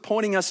Jesus was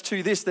pointing us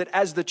to this, that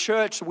as the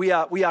church, we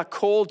are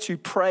called to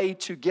pray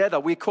together.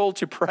 We're called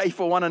to pray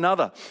for one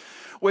another.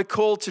 We're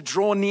called to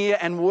draw near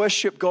and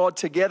worship God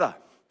together.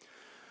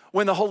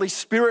 When the Holy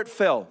Spirit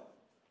fell,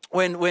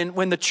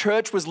 when the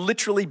church was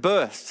literally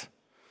birthed,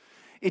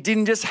 it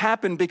didn't just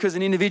happen because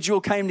an individual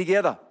came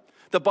together.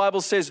 The Bible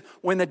says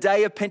when the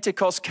day of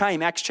Pentecost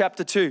came, Acts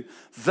chapter 2,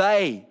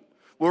 they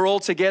were all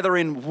together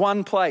in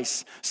one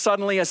place.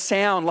 Suddenly a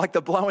sound like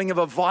the blowing of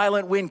a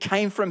violent wind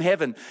came from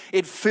heaven.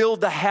 It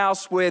filled the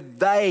house where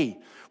they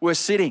were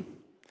sitting.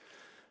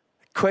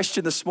 The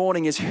question this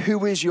morning is,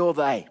 who is your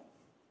they?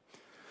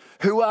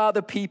 Who are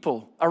the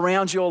people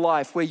around your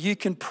life where you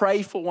can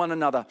pray for one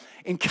another,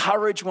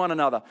 encourage one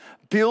another,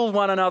 build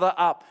one another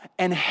up,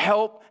 and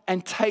help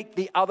and take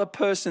the other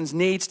person's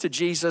needs to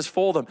Jesus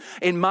for them?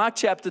 In Mark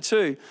chapter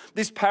 2,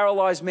 this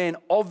paralyzed man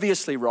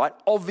obviously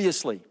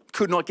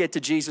could not get to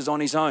Jesus on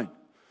his own.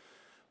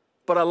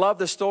 But I love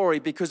the story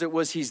because it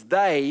was his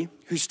they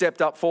who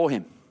stepped up for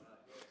him.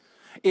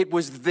 It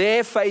was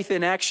their faith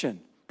in action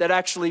that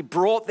actually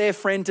brought their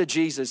friend to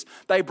Jesus.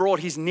 They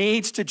brought his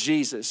needs to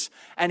Jesus,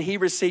 and he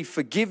received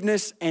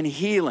forgiveness and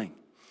healing.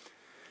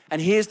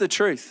 And here's the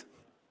truth.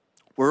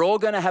 We're all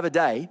going to have a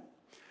day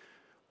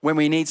when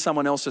we need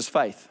someone else's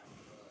faith.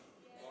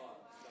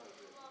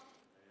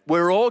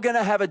 We're all going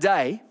to have a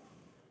day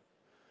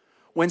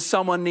when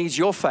someone needs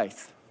your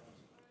faith.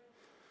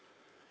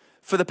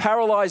 For the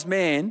paralyzed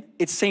man,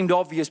 it seemed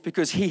obvious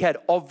because he had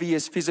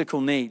obvious physical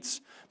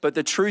needs. But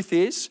the truth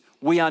is,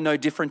 we are no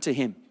different to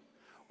him.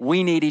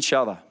 We need each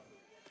other.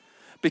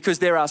 Because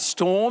there are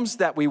storms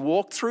that we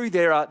walk through.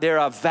 There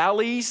are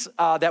valleys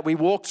that we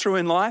walk through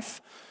in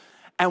life.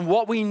 And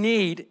what we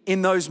need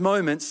in those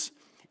moments,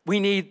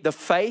 we need the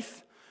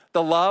faith,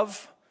 the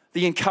love,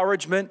 the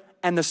encouragement,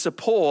 and the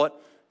support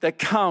that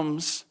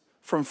comes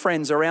from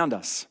friends around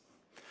us.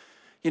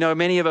 You know,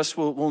 many of us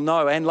will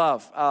know and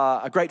love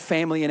a great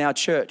family in our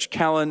church,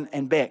 Callan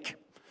and Beck.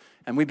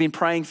 And we've been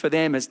praying for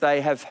them as they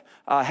have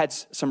had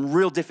some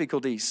real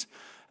difficulties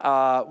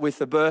with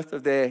the birth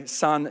of their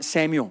son,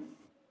 Samuel.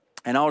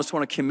 And I just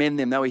want to commend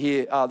them. They were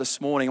here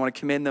this morning. I want to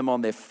commend them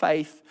on their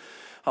faith.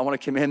 I want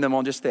to commend them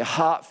on just their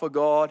heart for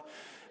God.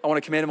 I want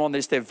to commend them on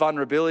just their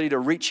vulnerability to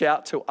reach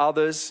out to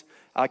others.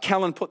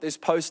 Callan put this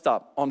post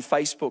up on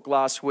Facebook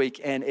last week,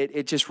 and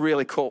it just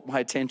really caught my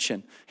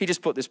attention. He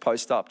just put this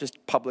post up,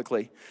 just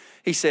publicly.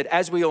 He said,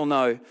 as we all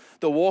know,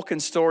 the walk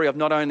and story of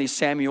not only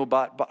Samuel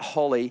but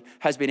Holly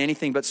has been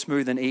anything but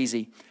smooth and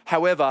easy.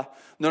 However,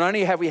 not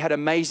only have we had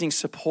amazing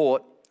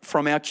support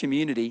from our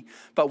community,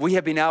 but we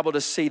have been able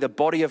to see the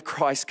body of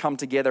Christ come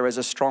together as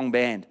a strong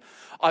band.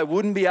 I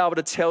wouldn't be able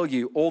to tell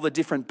you all the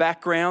different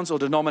backgrounds or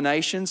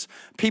denominations,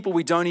 people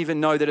we don't even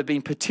know that have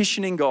been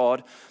petitioning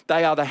God.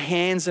 They are the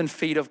hands and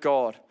feet of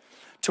God.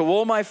 To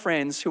all my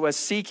friends who are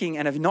seeking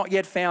and have not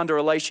yet found a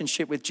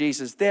relationship with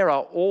Jesus, there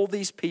are all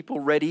these people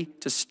ready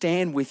to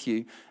stand with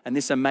you, and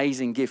this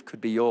amazing gift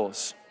could be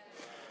yours.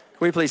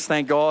 Can we please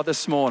thank God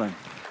this morning?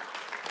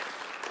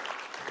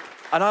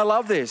 And I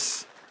love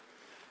this,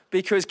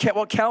 because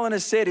what Callan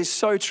has said is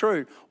so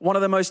true. One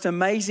of the most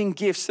amazing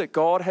gifts that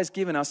God has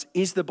given us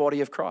is the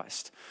body of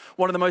Christ.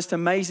 One of the most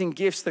amazing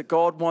gifts that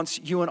God wants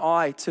you and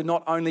I to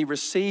not only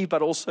receive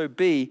but also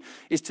be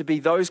is to be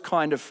those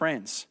kind of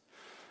friends.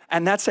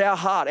 And that's our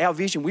heart, our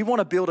vision. We want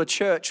to build a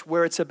church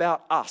where it's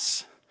about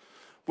us,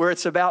 where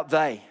it's about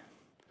they.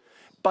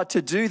 But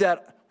to do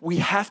that, we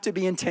have to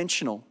be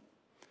intentional.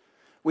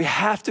 We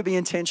have to be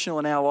intentional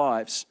in our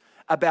lives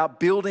about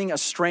building a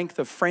strength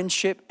of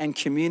friendship and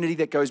community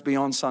that goes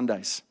beyond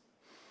Sundays.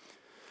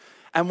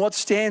 And what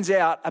stands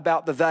out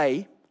about the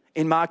they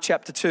in Mark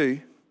chapter 2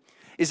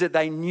 is that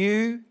they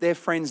knew their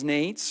friend's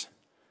needs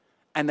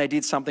and they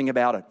did something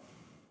about it.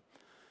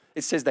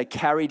 It says they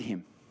carried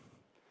him.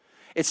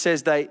 It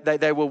says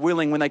they were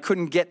willing, when they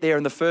couldn't get there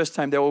in the first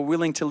time, they were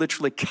willing to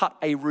literally cut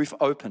a roof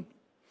open.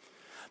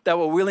 They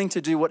were willing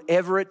to do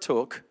whatever it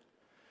took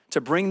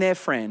to bring their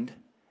friend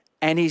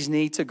and his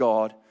need to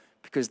God,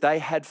 because they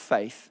had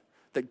faith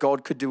that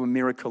God could do a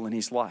miracle in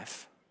his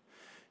life.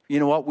 You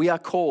know what? We are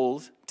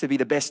called to be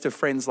the best of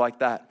friends like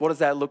that. What does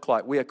that look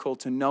like? We are called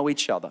to know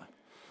each other.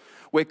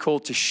 We're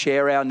called to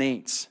share our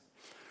needs.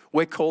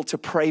 We're called to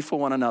pray for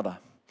one another.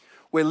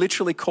 We're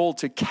literally called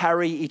to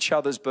carry each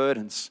other's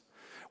burdens.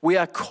 We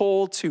are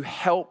called to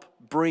help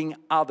bring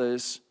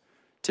others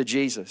to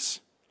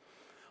Jesus.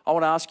 I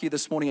want to ask you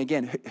this morning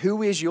again,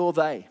 who is your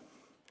they?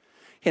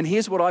 And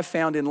here's what I've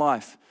found in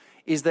life,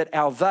 is that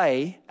our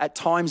they at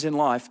times in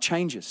life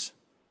changes.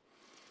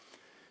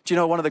 Do you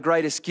know one of the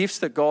greatest gifts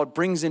that God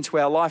brings into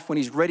our life when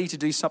he's ready to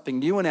do something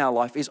new in our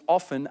life is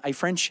often a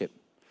friendship.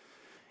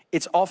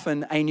 It's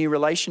often a new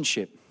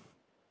relationship.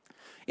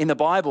 In the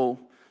Bible,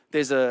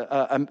 there's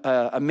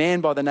a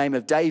man by the name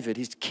of David.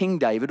 He's King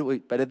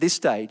David, but at this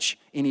stage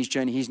in his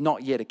journey, he's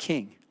not yet a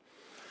king.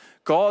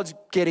 God's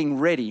getting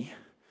ready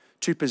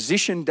to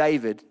position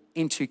David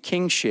into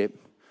kingship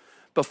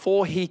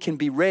before he can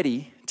be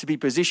ready to be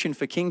positioned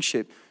for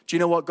kingship. Do you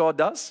know what God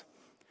does?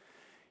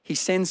 He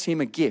sends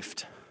him a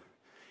gift.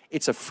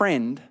 It's a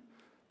friend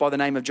by the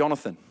name of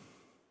Jonathan.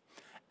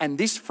 And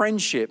this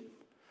friendship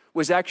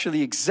was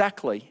actually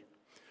exactly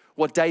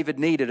what David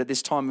needed at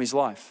this time of his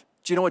life.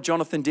 Do you know what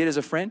Jonathan did as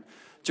a friend?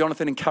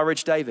 Jonathan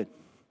encouraged David.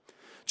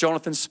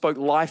 Jonathan spoke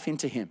life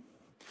into him.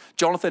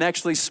 Jonathan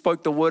actually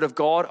spoke the word of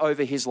God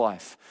over his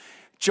life.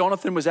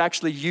 Jonathan was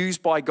actually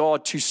used by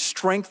God to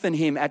strengthen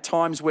him at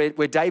times where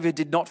David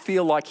did not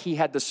feel like he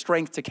had the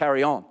strength to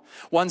carry on.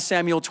 1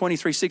 Samuel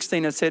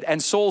 23:16, it said,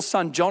 and Saul's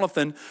son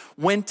Jonathan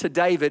went to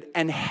David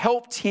and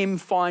helped him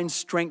find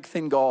strength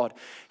in God.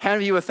 How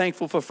many of you are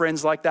thankful for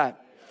friends like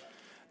that?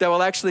 They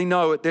will actually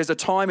know there's a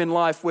time in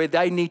life where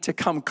they need to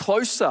come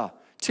closer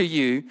to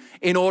you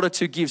in order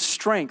to give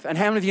strength. And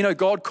how many of you know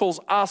God calls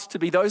us to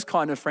be those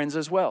kind of friends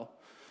as well?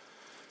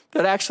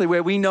 That actually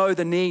where we know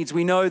the needs,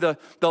 we know the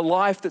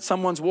life that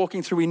someone's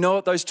walking through, we know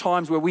at those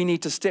times where we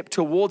need to step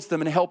towards them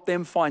and help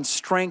them find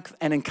strength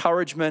and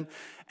encouragement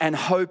and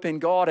hope in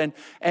God.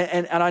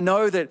 And I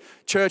know that,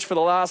 church, for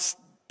the last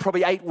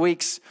probably 8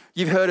 weeks,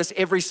 you've heard us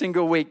every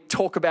single week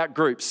talk about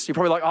groups. You're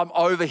probably like, I'm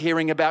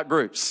overhearing about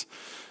groups.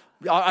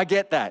 I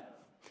get that.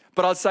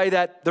 But I'd say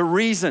that the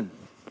reason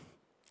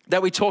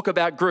that we talk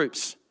about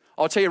groups,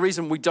 I'll tell you a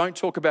reason we don't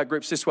talk about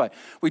groups this way.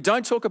 We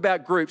don't talk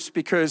about groups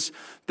because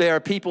there are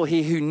people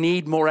here who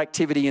need more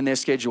activity in their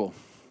schedule.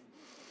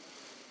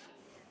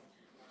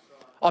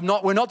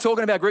 We're not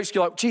talking about groups.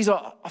 You're like, geez,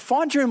 I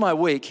find during my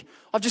week,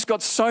 I've just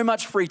got so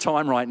much free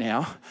time right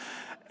now.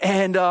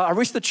 And I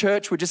wish the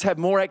church would just have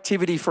more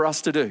activity for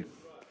us to do.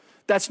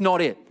 That's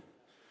not it.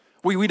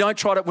 We're not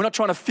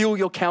trying to fill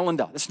your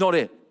calendar. That's not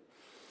it.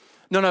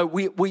 No,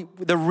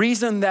 the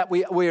reason that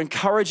we're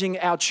encouraging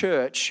our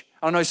church,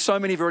 I know so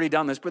many have already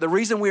done this, but the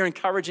reason we're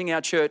encouraging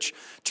our church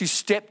to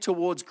step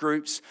towards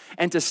groups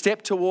and to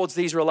step towards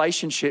these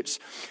relationships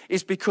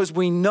is because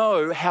we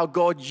know how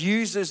God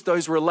uses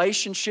those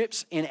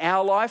relationships in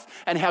our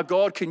life and how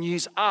God can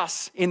use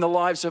us in the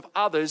lives of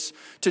others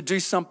to do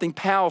something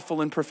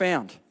powerful and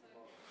profound.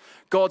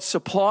 God's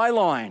supply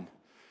line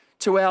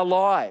to our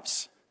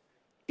lives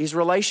is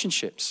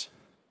relationships.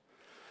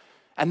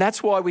 And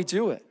that's why we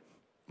do it.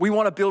 We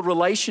want to build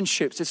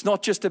relationships. It's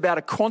not just about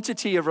a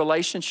quantity of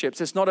relationships.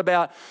 It's not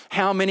about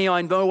how many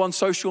I know on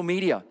social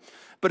media,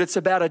 but it's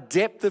about a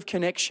depth of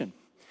connection.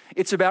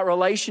 It's about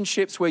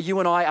relationships where you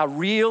and I are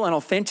real and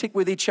authentic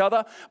with each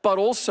other, but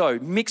also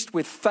mixed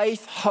with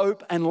faith,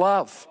 hope, and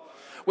love,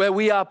 where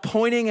we are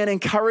pointing and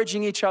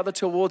encouraging each other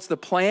towards the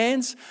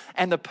plans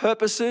and the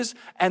purposes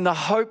and the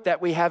hope that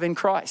we have in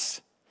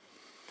Christ.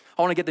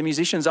 I want to get the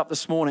musicians up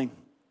this morning.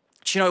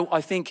 Do you know,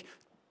 I think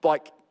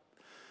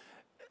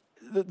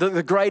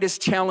the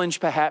greatest challenge,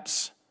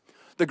 perhaps,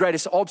 the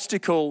greatest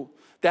obstacle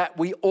that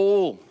we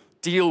all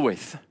deal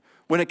with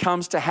when it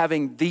comes to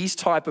having these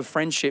type of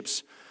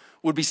friendships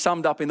would be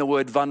summed up in the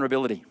word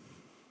vulnerability.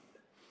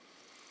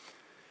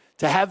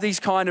 To have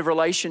these kind of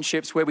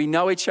relationships where we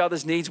know each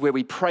other's needs, where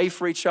we pray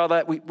for each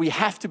other, we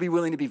have to be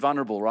willing to be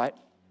vulnerable, right?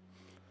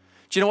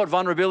 Do you know what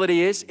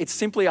vulnerability is? It's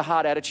simply a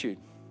heart attitude.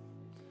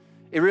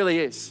 It really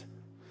is.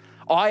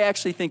 I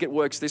actually think it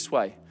works this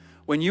way.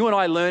 When you and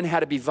I learn how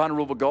to be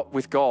vulnerable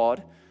with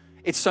God,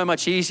 it's so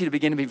much easier to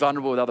begin to be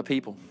vulnerable with other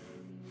people.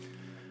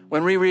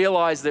 When we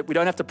realize that we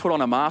don't have to put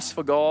on a mask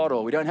for God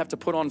or we don't have to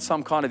put on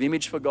some kind of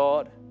image for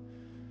God,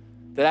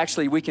 that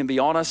actually we can be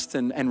honest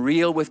and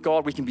real with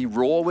God, we can be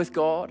raw with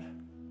God.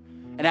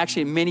 And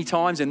actually many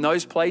times in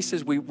those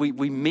places, we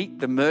meet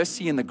the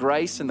mercy and the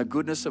grace and the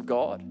goodness of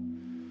God.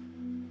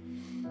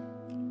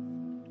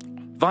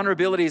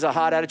 Vulnerability is a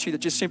heart attitude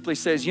that just simply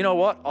says, you know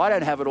what? I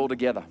don't have it all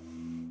together.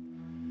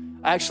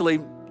 Actually,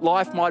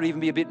 life might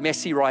even be a bit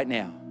messy right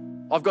now.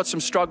 I've got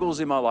some struggles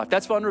in my life.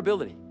 That's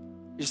vulnerability.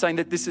 You're saying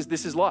that this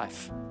is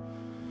life.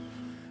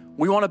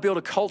 We want to build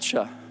a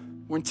culture.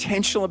 We're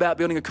intentional about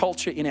building a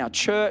culture in our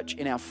church,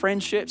 in our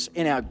friendships,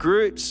 in our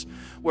groups,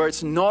 where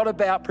it's not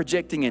about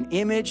projecting an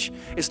image.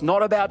 It's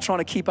not about trying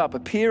to keep up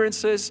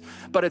appearances,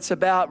 but it's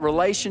about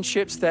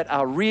relationships that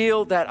are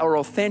real, that are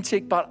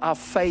authentic, but are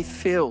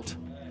faith-filled.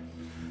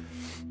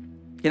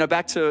 You know,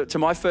 back to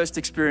my first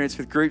experience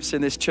with groups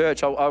in this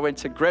church, I went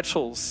to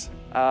Gretchel's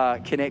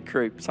Connect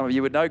group. Some of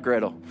you would know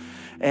Gretel.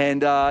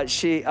 And I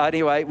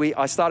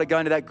started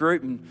going to that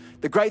group. And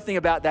the great thing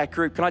about that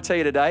group, can I tell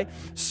you today,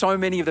 so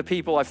many of the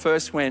people I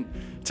first went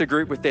to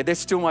group with there, they're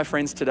still my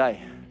friends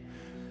today.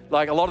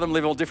 Like a lot of them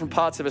live in all different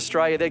parts of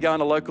Australia. They're going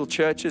to local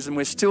churches and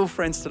we're still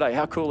friends today.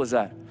 How cool is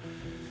that?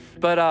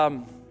 But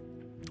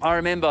I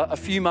remember a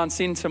few months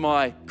into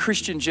my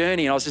Christian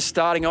journey and I was just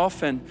starting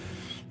off and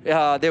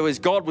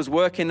God was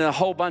working in a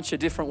whole bunch of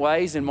different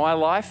ways in my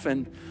life.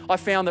 And I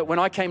found that when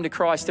I came to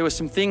Christ, there were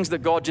some things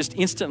that God just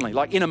instantly,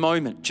 like in a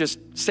moment, just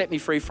set me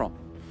free from.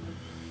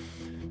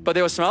 But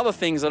there were some other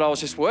things that I was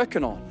just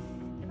working on.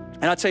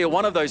 And I tell you,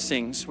 one of those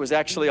things was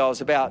actually, I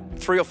was about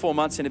 3 or 4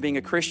 months into being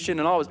a Christian,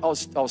 and I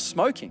was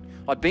smoking.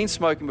 I'd been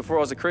smoking before I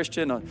was a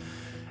Christian, and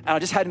I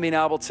just hadn't been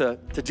able to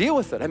deal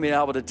with it. I hadn't been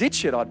able to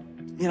ditch it. I'd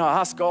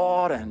asked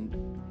God and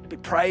be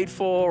prayed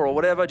for or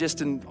whatever,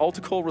 just in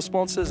altar call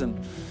responses, and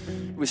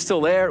it was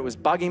still there. It was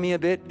bugging me a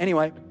bit.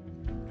 Anyway,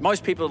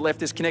 most people had left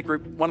this Connect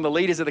group. One of the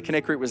leaders of the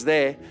Connect group was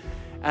there,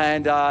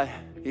 and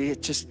he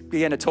just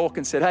began to talk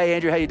and said, "Hey,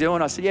 Andrew, how you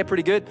doing?" I said, "Yeah,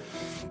 pretty good."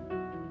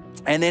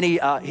 And then he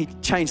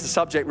changed the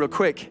subject real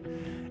quick.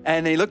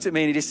 And then he looked at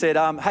me and he just said,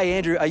 "Hey,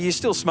 Andrew, are you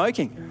still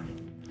smoking?"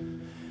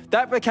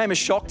 That became a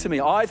shock to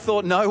me. I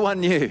thought no one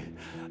knew.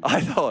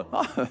 I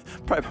thought,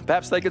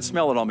 perhaps they could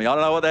smell it on me. I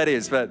don't know what that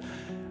is. But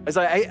I was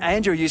like, "Hey,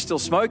 Andrew, are you still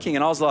smoking?"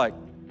 And I was like,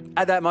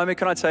 at that moment,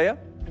 can I tell you?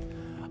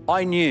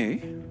 I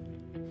knew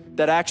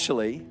that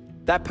actually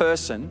that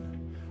person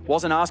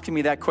wasn't asking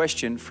me that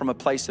question from a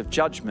place of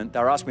judgment. They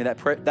were asking me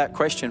that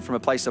question from a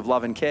place of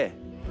love and care.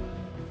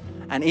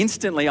 And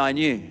instantly I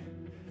knew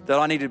that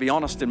I needed to be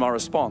honest in my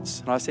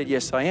response. And I said,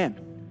 "Yes, I am."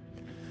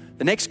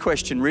 The next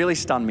question really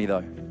stunned me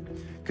though,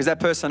 because that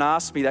person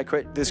asked me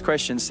this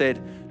question,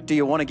 said, "Do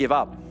you want to give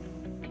up?"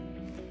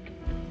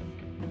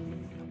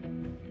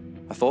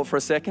 I thought for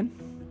a second.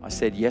 I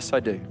said, "Yes,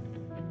 I do.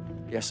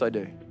 Yes, I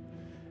do."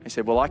 He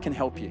said, "Well, I can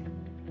help you."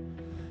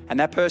 And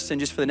that person,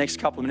 just for the next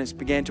couple of minutes,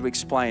 began to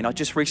explain. I'd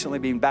just recently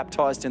been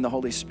baptized in the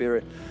Holy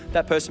Spirit.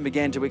 That person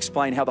began to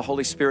explain how the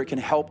Holy Spirit can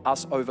help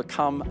us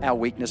overcome our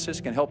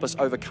weaknesses, can help us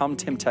overcome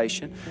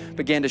temptation.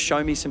 Began to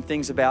show me some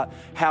things about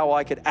how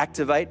I could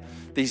activate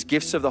these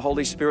gifts of the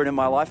Holy Spirit in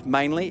my life.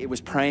 Mainly, it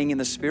was praying in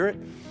the Spirit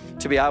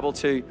to be able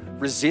to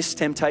resist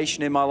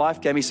temptation in my life.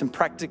 Gave me some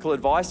practical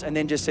advice and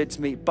then just said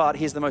to me, "But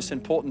here's the most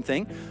important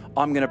thing.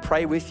 I'm going to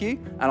pray with you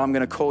and I'm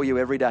going to call you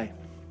every day.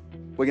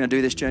 We're going to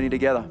do this journey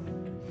together."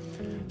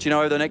 Do you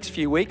know, over the next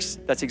few weeks,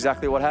 that's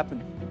exactly what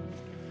happened.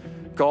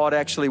 God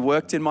actually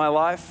worked in my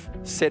life,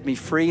 set me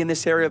free in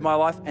this area of my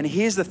life. And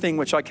here's the thing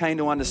which I came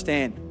to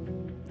understand.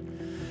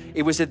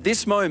 It was at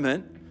this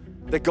moment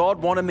that God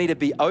wanted me to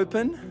be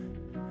open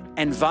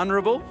and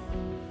vulnerable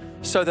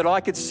so that I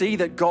could see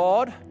that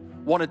God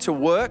wanted to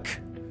work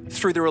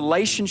through the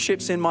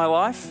relationships in my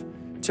life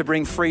to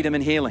bring freedom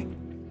and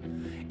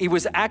healing. It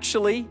was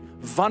actually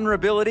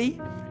vulnerability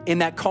in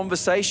that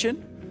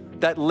conversation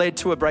that led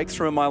to a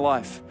breakthrough in my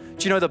life.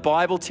 Do you know the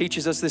Bible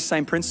teaches us this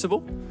same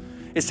principle?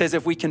 It says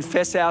if we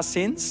confess our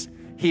sins,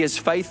 He is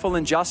faithful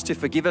and just to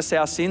forgive us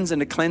our sins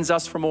and to cleanse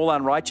us from all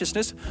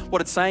unrighteousness.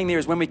 What it's saying there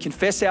is when we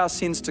confess our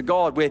sins to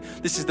God, where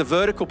this is the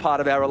vertical part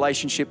of our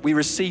relationship, we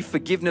receive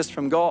forgiveness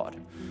from God.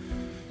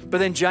 But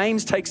then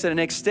James takes it a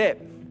next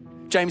step.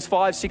 James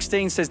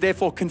 5:16 says,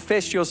 "Therefore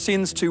confess your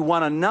sins to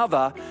one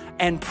another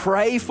and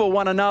pray for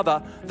one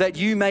another that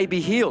you may be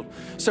healed."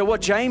 So what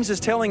James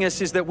is telling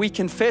us is that we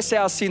confess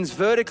our sins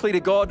vertically to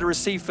God to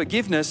receive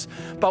forgiveness,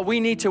 but we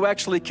need to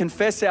actually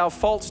confess our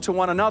faults to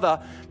one another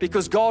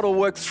because God will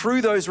work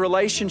through those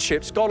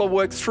relationships. God will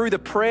work through the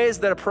prayers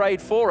that are prayed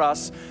for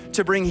us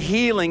to bring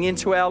healing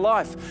into our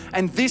life.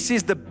 And this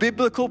is the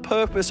biblical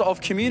purpose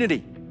of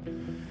community.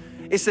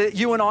 It's that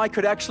you and I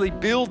could actually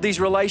build these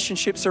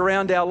relationships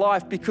around our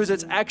life because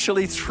it's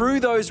actually through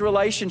those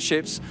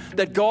relationships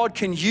that God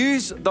can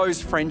use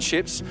those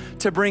friendships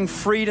to bring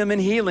freedom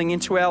and healing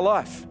into our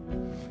life.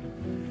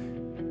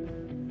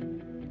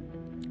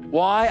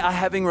 Why are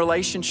having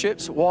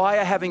relationships, why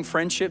are having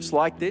friendships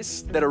like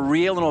this that are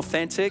real and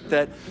authentic,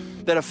 that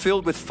are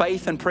filled with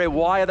faith and prayer,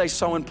 why are they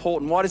so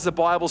important? Why does the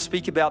Bible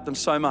speak about them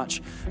so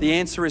much? The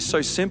answer is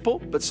so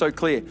simple, but so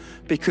clear.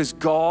 Because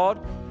God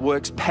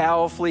works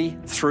powerfully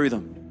through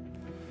them.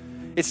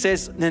 It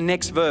says in the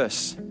next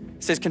verse,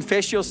 it says,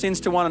 "Confess your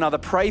sins to one another,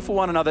 pray for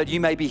one another that you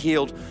may be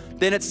healed."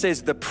 Then it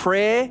says, "The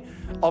prayer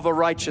of a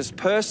righteous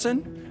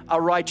person,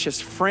 a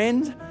righteous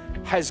friend,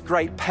 has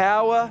great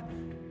power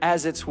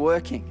as it's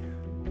working."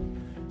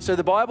 So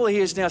the Bible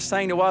here is now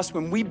saying to us,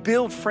 when we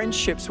build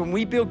friendships, when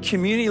we build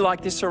community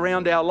like this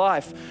around our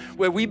life,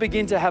 where we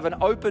begin to have an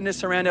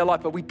openness around our life,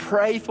 but we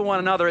pray for one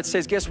another, it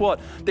says, guess what?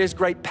 There's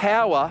great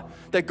power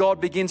that God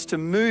begins to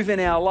move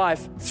in our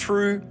life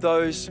through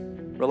those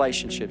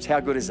relationships. How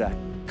good is that?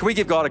 Can we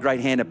give God a great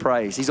hand of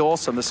praise? He's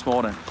awesome this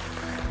morning.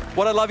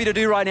 What I'd love you to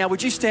do right now,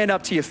 would you stand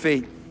up to your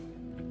feet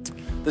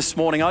this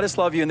morning? I just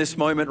love you in this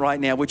moment right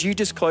now. Would you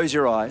just close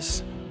your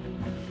eyes?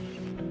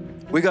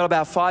 We got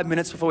about 5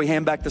 minutes before we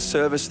hand back the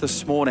service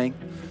this morning.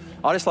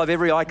 I just love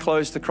every eye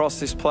closed across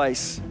this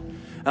place.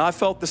 And I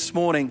felt this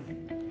morning,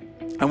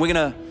 and we're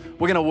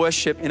gonna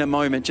worship in a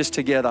moment just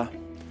together.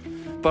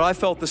 But I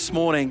felt this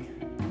morning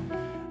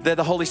that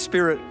the Holy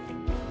Spirit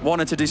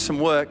wanted to do some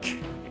work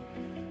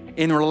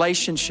in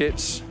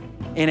relationships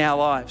in our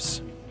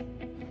lives.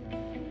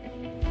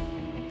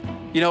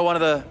 You know, one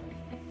of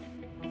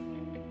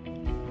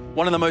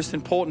the most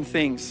important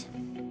things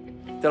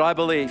that I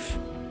believe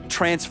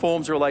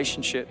transforms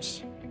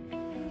relationships,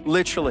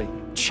 literally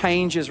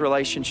changes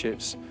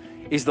relationships,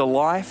 is the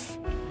life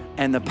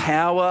and the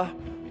power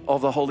of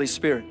the Holy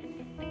Spirit.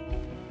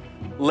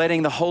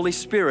 Letting the Holy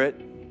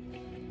Spirit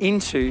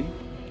into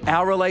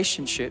our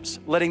relationships,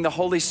 letting the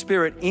Holy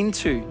Spirit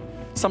into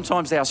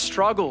sometimes our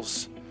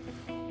struggles,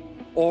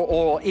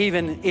 or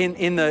even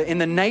in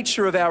the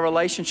nature of our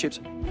relationships,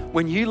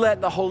 when you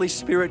let the Holy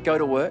Spirit go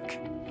to work,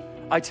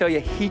 I tell you,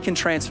 He can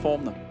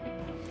transform them.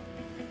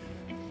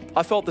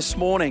 I felt this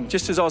morning,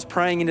 just as I was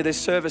praying into this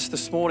service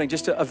this morning,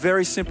 just a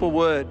very simple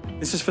word.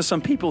 This is for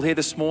some people here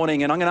this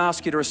morning, and I'm going to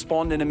ask you to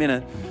respond in a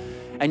minute.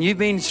 And you've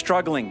been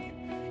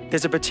struggling.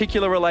 There's a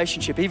particular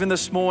relationship. Even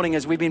this morning,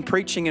 as we've been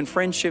preaching in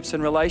friendships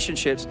and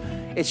relationships,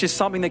 it's just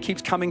something that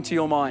keeps coming to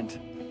your mind.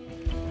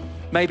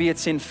 Maybe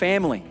it's in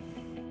family.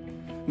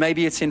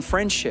 Maybe it's in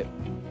friendship.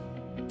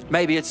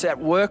 Maybe it's at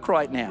work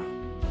right now.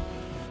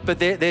 But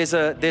there's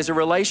a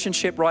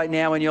relationship right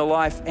now in your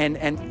life,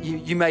 and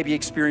you may be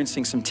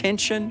experiencing some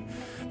tension.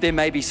 There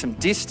may be some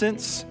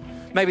distance.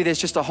 Maybe there's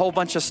just a whole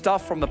bunch of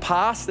stuff from the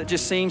past that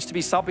just seems to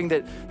be something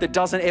that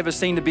doesn't ever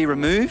seem to be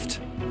removed.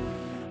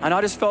 And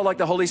I just felt like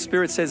the Holy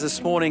Spirit says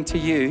this morning to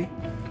you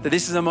that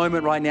this is a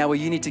moment right now where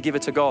you need to give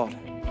it to God,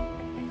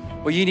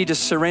 where you need to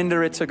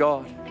surrender it to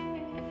God.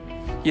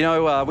 You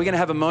know, we're going to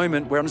have a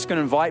moment where I'm just going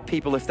to invite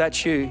people, if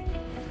that's you,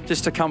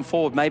 just to come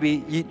forward.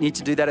 Maybe you need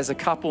to do that as a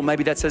couple.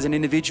 Maybe that's as an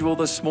individual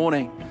this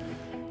morning.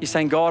 You're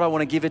saying, God, I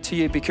want to give it to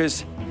you,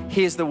 because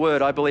here's the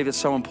word. I believe it's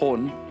so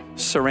important.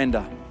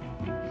 Surrender.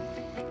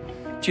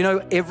 Do you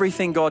know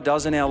everything God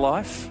does in our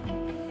life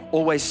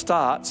always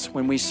starts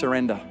when we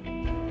surrender?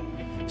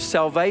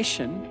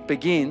 Salvation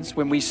begins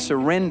when we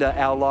surrender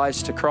our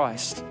lives to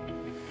Christ.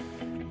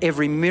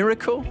 Every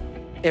miracle,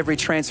 every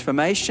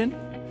transformation,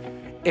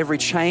 every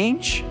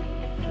change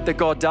that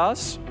God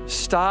does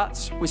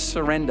starts with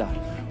surrender.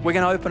 We're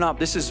going to open up,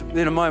 this is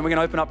in a moment, we're going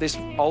to open up this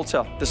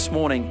altar this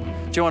morning. Do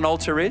you know what an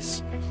altar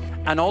is?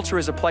 An altar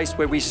is a place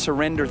where we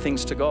surrender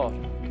things to God.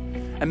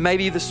 And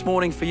maybe this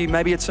morning for you,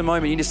 maybe it's a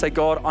moment you need to say,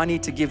 God, I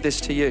need to give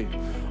this to you.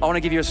 I want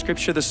to give you a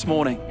scripture this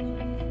morning.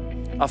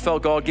 I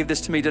felt God give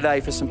this to me today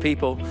for some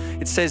people.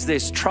 It says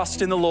this: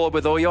 trust in the Lord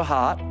with all your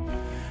heart.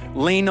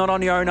 Lean not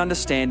on your own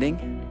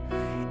understanding.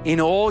 In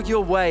all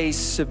your ways,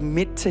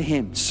 submit to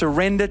Him,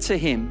 surrender to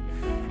Him,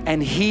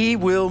 and He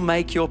will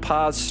make your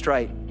paths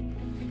straight.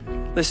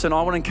 Listen,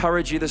 I want to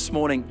encourage you this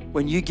morning.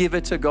 When you give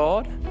it to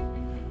God,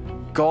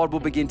 God will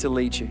begin to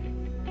lead you.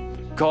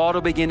 God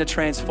will begin to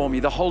transform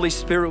you. The Holy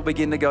Spirit will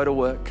begin to go to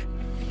work.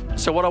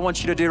 So what I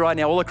want you to do right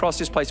now, all across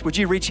this place, would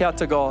you reach out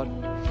to God?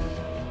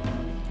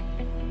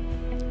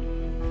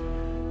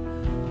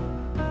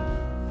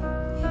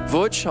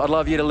 Vutch, I'd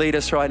love you to lead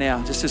us right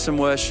now, just to some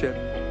worship.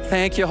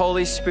 Thank you,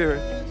 Holy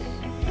Spirit.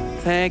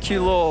 Thank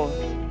you, Lord.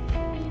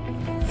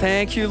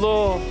 Thank you,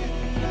 Lord.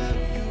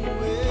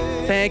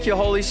 Thank you,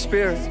 Holy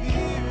Spirit.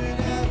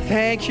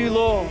 Thank you,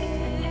 Lord.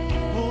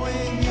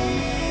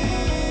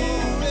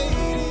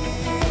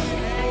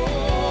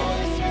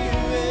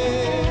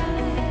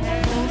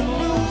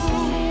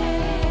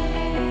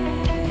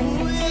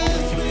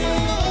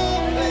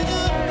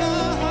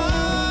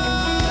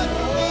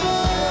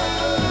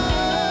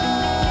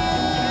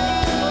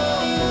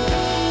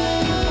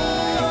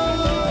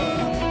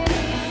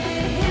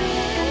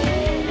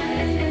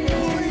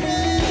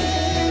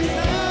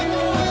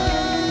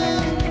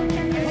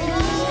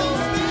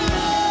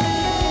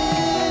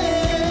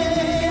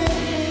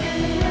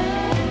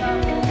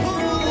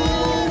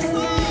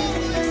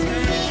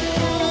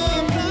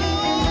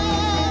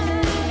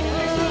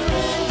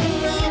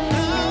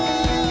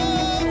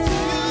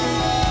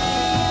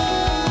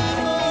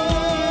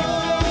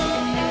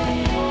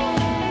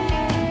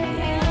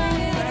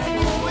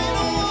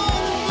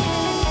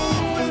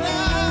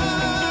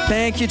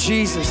 Thank you,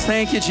 Jesus.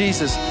 Thank you,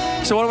 Jesus.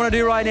 So what I want to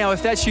do right now,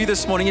 if that's you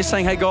this morning, you're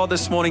saying, hey, God,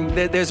 this morning,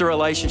 there's a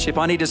relationship.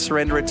 I need to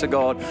surrender it to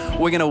God.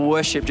 We're going to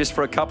worship just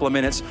for a couple of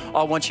minutes.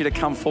 I want you to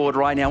come forward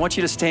right now. I want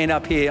you to stand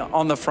up here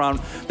on the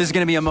front. There's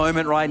going to be a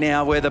moment right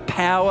now where the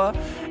power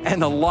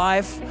and the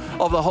life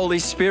of the Holy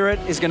Spirit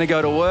is going to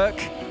go to work.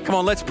 Come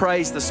on, let's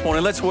praise this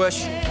morning. Let's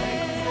worship.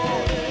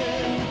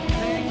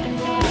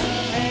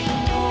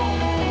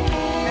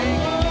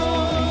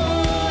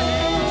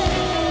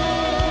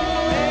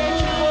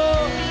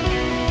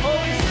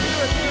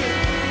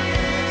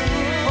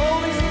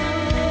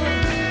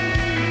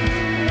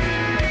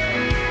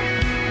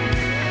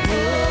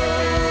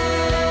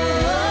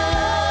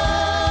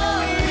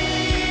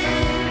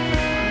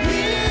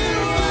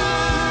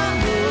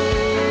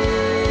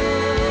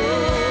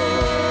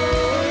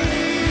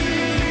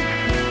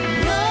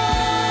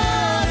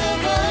 Lord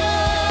of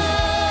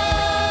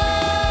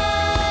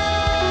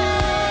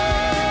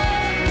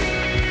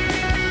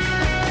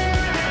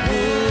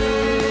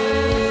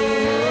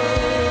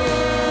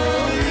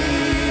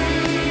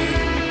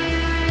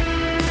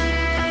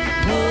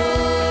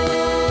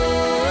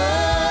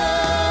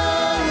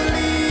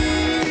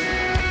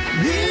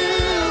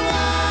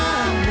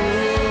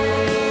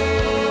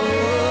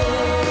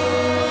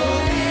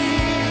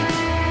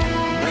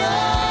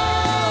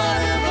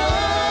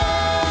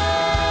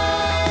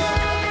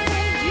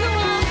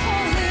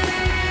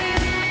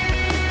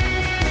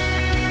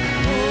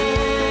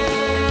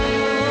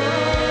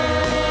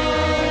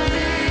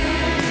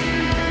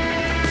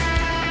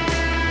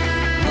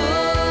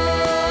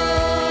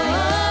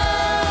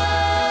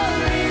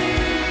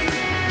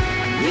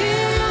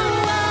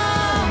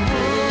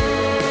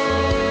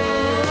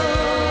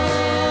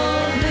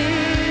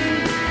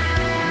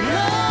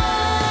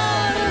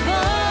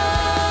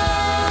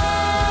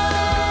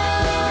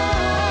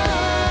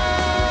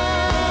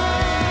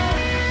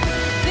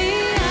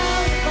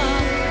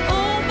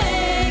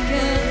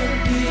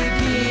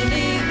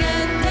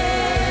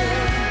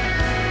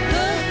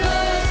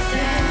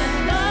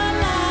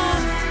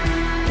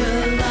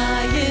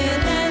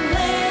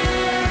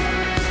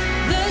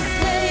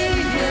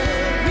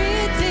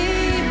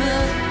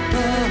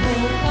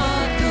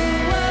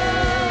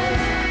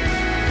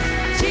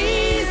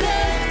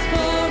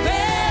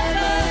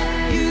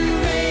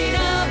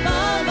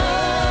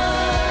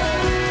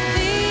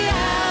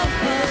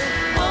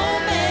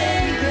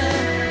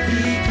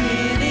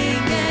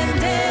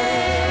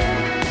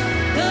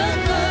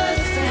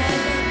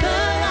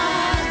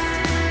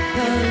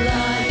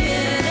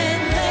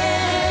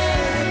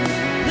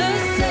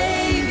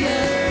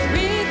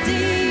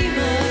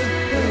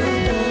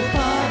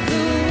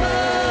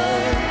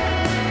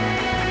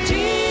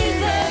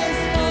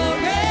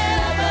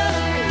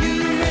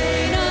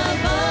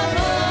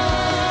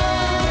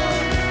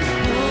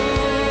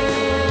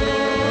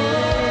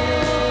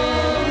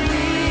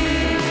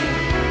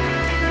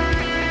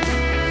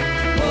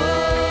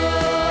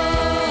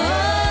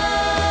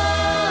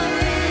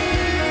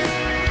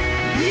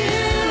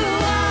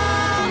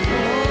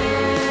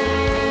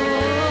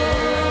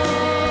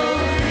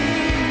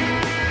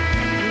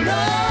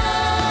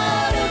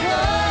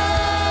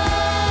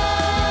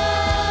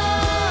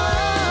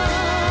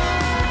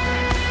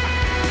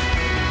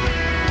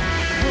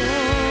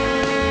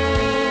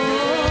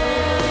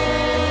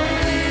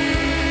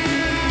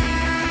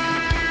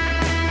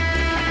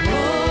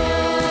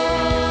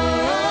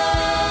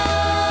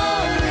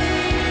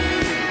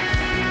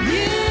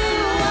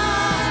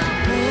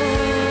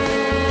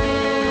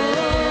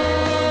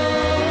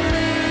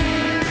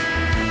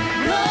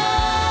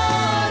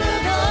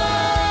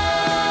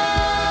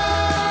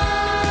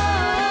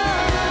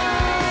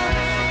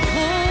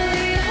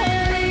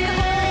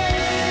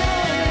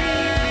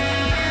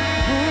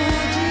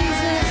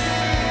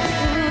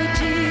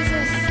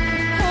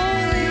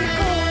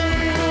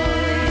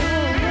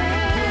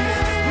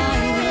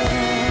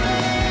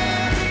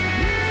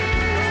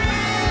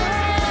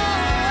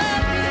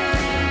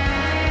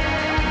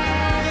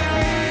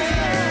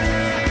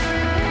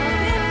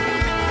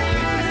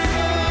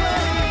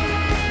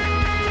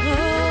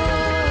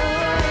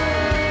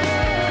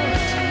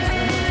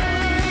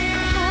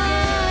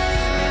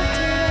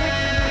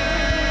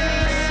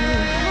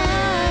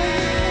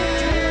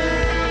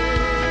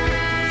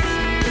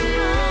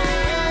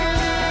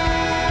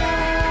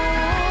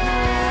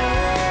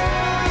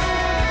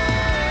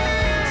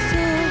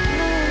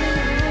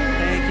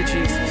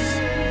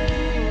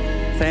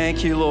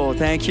Thank you, Lord.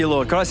 Thank you,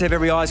 Lord. Can I just have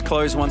every eyes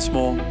closed once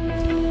more?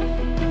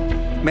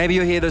 Maybe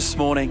you're here this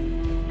morning.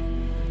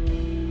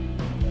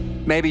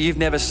 Maybe you've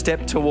never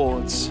stepped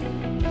towards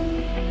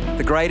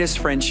the greatest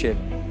friendship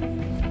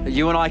that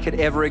you and I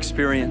could ever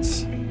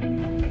experience.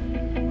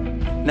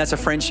 And that's a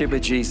friendship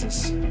with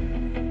Jesus.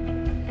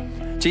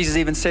 Jesus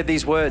even said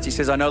these words. He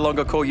says, I no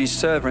longer call you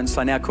servants,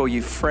 I now call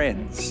you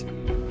friends.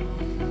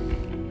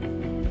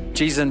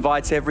 Jesus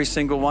invites every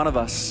single one of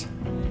us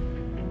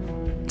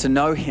to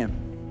know him,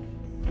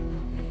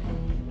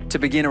 to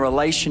begin a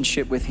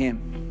relationship with him.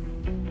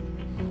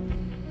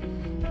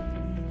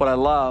 What I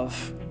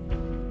love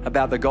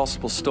about the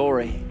gospel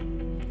story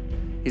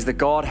is that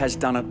God has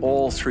done it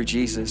all through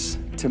Jesus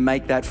to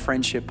make that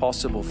friendship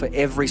possible for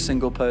every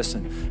single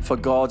person. For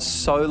God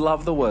so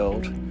loved the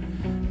world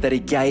that he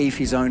gave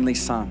his only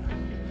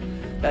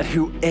son, that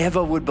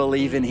whoever would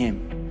believe in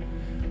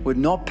him would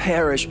not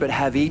perish but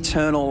have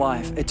eternal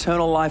life.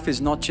 Eternal life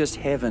is not just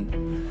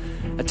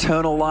heaven.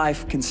 Eternal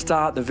life can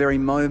start the very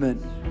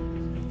moment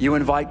you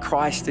invite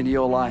Christ into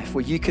your life,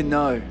 where you can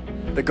know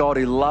the God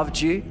who loved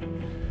you,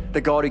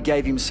 the God who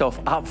gave himself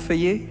up for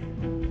you,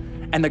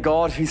 and the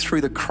God who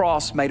through the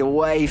cross made a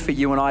way for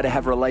you and I to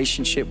have a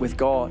relationship with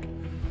God.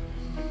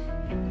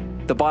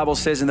 The Bible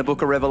says in the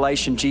book of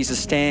Revelation, Jesus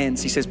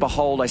stands. He says,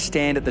 behold, I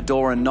stand at the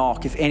door and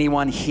knock. If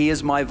anyone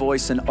hears my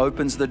voice and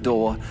opens the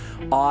door,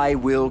 I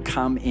will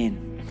come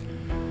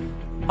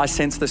in. I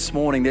sense this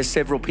morning, there's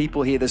several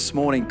people here this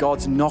morning.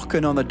 God's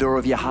knocking on the door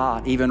of your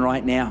heart, even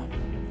right now.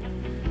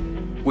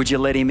 Would you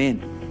let him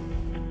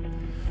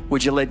in?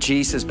 Would you let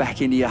Jesus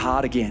back into your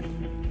heart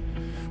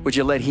again? Would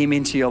you let him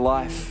into your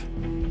life?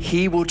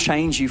 He will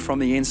change you from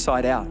the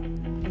inside out.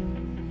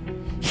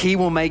 He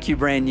will make you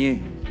brand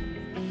new.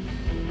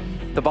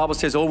 The Bible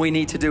says all we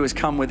need to do is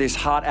come with this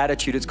heart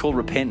attitude. It's called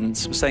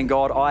repentance. We're saying,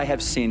 God, I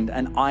have sinned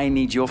and I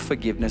need your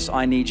forgiveness.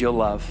 I need your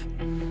love.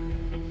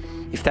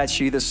 If that's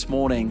you this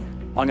morning,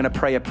 I'm going to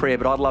pray a prayer,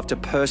 but I'd love to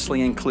personally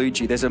include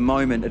you. There's a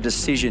moment, a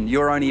decision.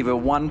 You're only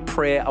even one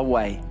prayer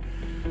away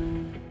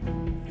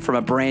from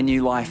a brand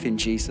new life in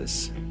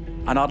Jesus.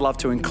 And I'd love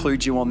to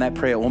include you on that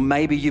prayer. Or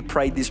maybe you've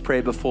prayed this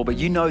prayer before, but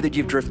you know that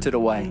you've drifted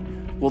away.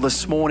 Well,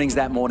 this morning's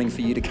that morning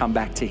for you to come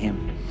back to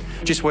him.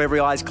 Just where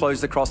every eye's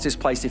closed across this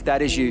place, if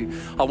that is you,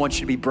 I want you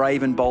to be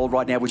brave and bold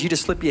right now. Would you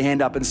just slip your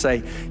hand up and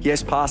say,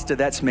 yes, Pastor,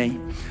 that's me.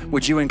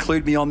 Would you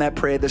include me on that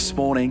prayer this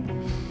morning?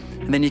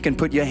 And then you can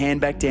put your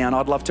hand back down.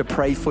 I'd love to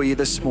pray for you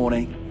this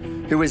morning.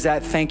 Who is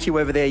that? Thank you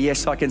over there.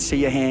 Yes, I can see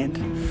your hand.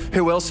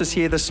 Who else is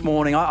here this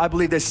morning? I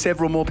believe there's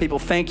several more people.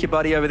 Thank you,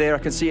 buddy, over there. I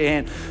can see your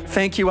hand.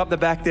 Thank you up the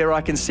back there.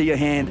 I can see your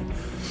hand.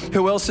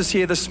 Who else is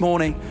here this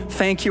morning?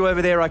 Thank you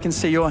over there. I can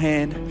see your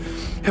hand.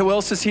 Who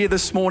else is here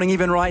this morning,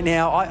 even right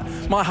now?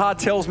 My heart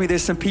tells me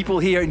there's some people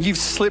here and you've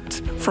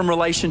slipped from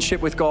relationship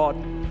with God.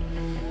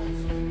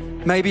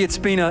 Maybe it's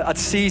been a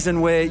season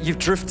where you've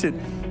drifted,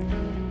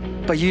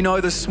 but you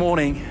know this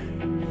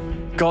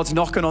morning, God's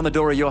knocking on the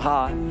door of your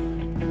heart.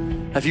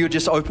 If you would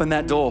just open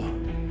that door,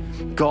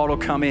 God will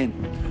come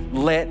in.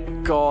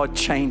 Let God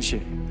change you.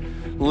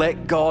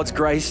 Let God's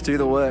grace do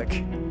the work.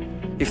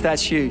 If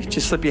that's you,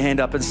 just slip your hand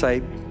up and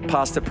say,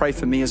 Pastor, pray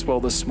for me as well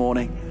this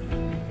morning.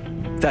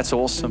 That's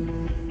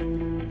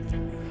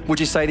awesome. Would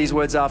you say these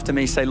words after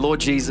me? Say, Lord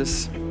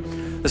Jesus,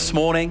 this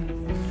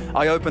morning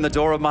I open the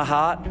door of my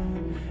heart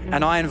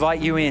and I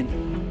invite you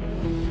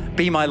in.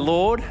 Be my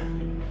Lord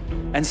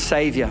and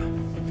Savior.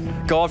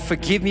 God,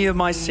 forgive me of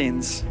my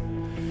sins.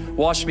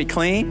 Wash me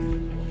clean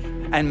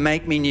and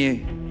make me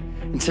new.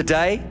 And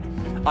today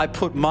I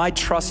put my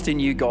trust in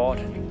you, God,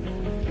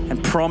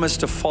 and promise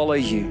to follow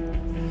you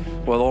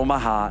with all my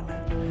heart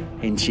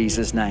in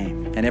Jesus'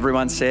 name. And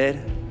everyone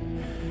said,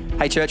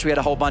 hey church, we had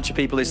a whole bunch of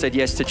people who said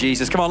yes to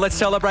Jesus. Come on, let's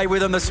celebrate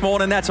with them this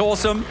morning. That's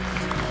awesome.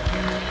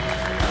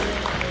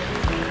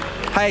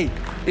 Hey,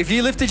 if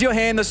you lifted your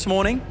hand this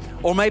morning,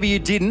 or maybe you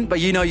didn't, but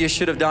you know you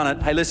should have done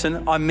it. Hey,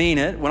 listen, I mean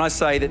it when I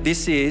say that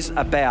this is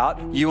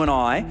about you and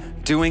I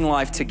doing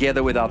life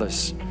together with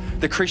others.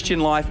 The Christian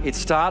life, it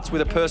starts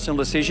with a personal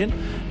decision,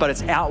 but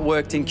it's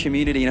outworked in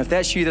community. And if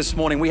that's you this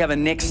morning, we have a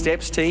Next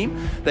Steps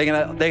team. They're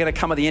gonna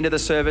come at the end of the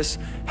service,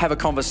 have a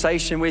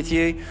conversation with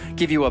you,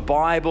 give you a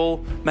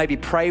Bible, maybe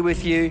pray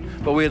with you,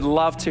 but we'd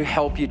love to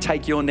help you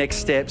take your next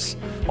steps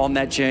on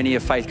that journey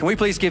of faith. Can we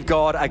please give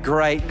God a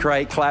great,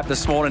 great clap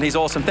this morning? He's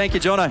awesome. Thank you,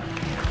 Jono.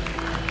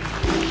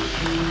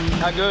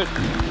 How good.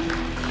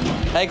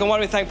 Hey, come on,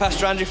 we thank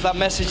Pastor Andrew for that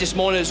message this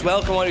morning as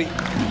well. Come on, we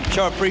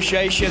show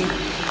appreciation.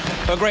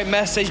 A great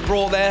message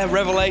brought there,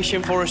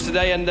 revelation for us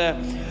today. And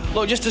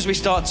look, just as we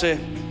start to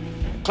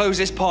close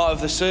this part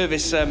of the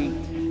service, you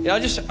know, I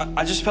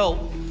just felt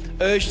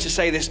urged to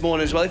say this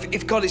morning as well,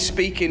 if God is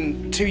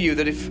speaking to you,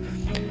 that if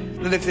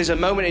there's a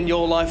moment in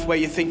your life where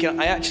you're thinking,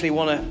 I actually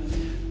want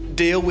to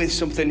deal with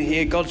something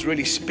here, God's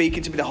really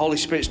speaking to me, the Holy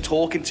Spirit's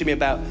talking to me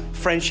about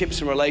friendships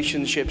and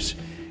relationships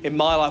in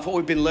my life, what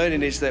we've been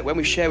learning is that when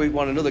we share with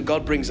one another,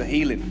 God brings a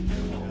healing.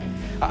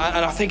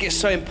 And I think it's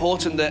so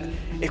important that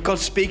if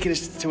God's speaking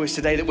to us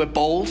today, that we're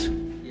bold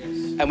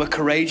and we're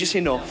courageous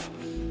enough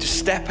to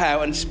step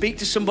out and speak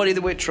to somebody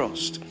that we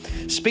trust.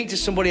 Speak to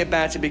somebody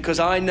about it, because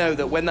I know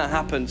that when that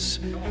happens,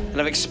 and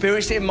I've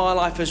experienced it in my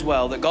life as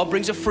well, that God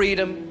brings a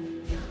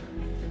freedom,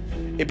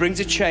 it brings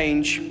a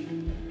change,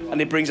 and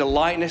it brings a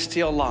lightness to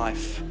your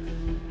life.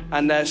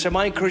 And so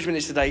my encouragement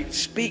is today,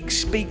 speak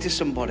to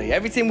somebody.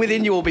 Everything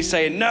within you will be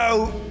saying,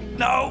 no.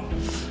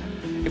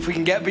 If we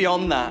can get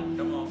beyond that.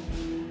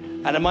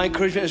 And my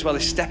encouragement as well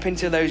is step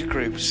into those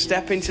groups,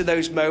 step into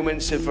those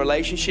moments of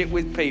relationship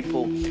with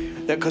people,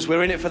 because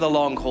we're in it for the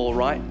long haul,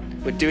 right?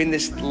 We're doing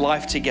this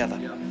life together.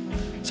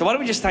 So why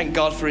don't we just thank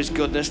God for his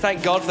goodness,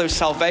 thank God for those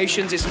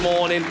salvations this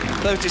morning,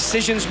 those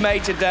decisions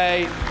made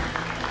today.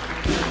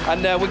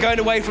 And we're going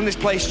away from this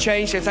place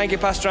changed. So thank you,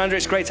 Pastor Andrew.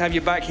 It's great to have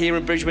you back here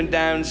in Bridgeman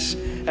Downs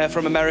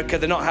from America.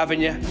 They're not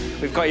having you.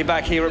 We've got you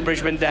back here at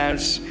Bridgeman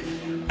Downs.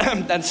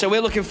 And so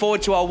we're looking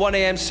forward to our 1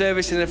 a.m.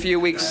 service in a few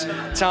weeks'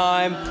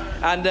 time.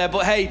 And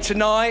but hey,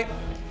 tonight,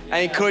 I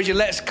encourage you,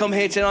 let's come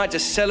here tonight to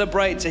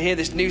celebrate, to hear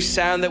this new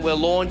sound that we're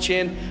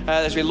launching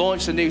as we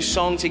launch the new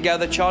song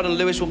together. Chad and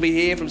Lewis will be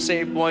here from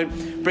City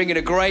Point, bringing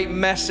a great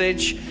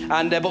message.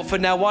 And but for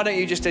now, why don't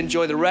you just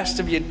enjoy the rest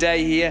of your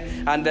day here,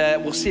 and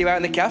we'll see you out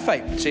in the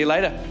cafe. See you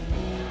later.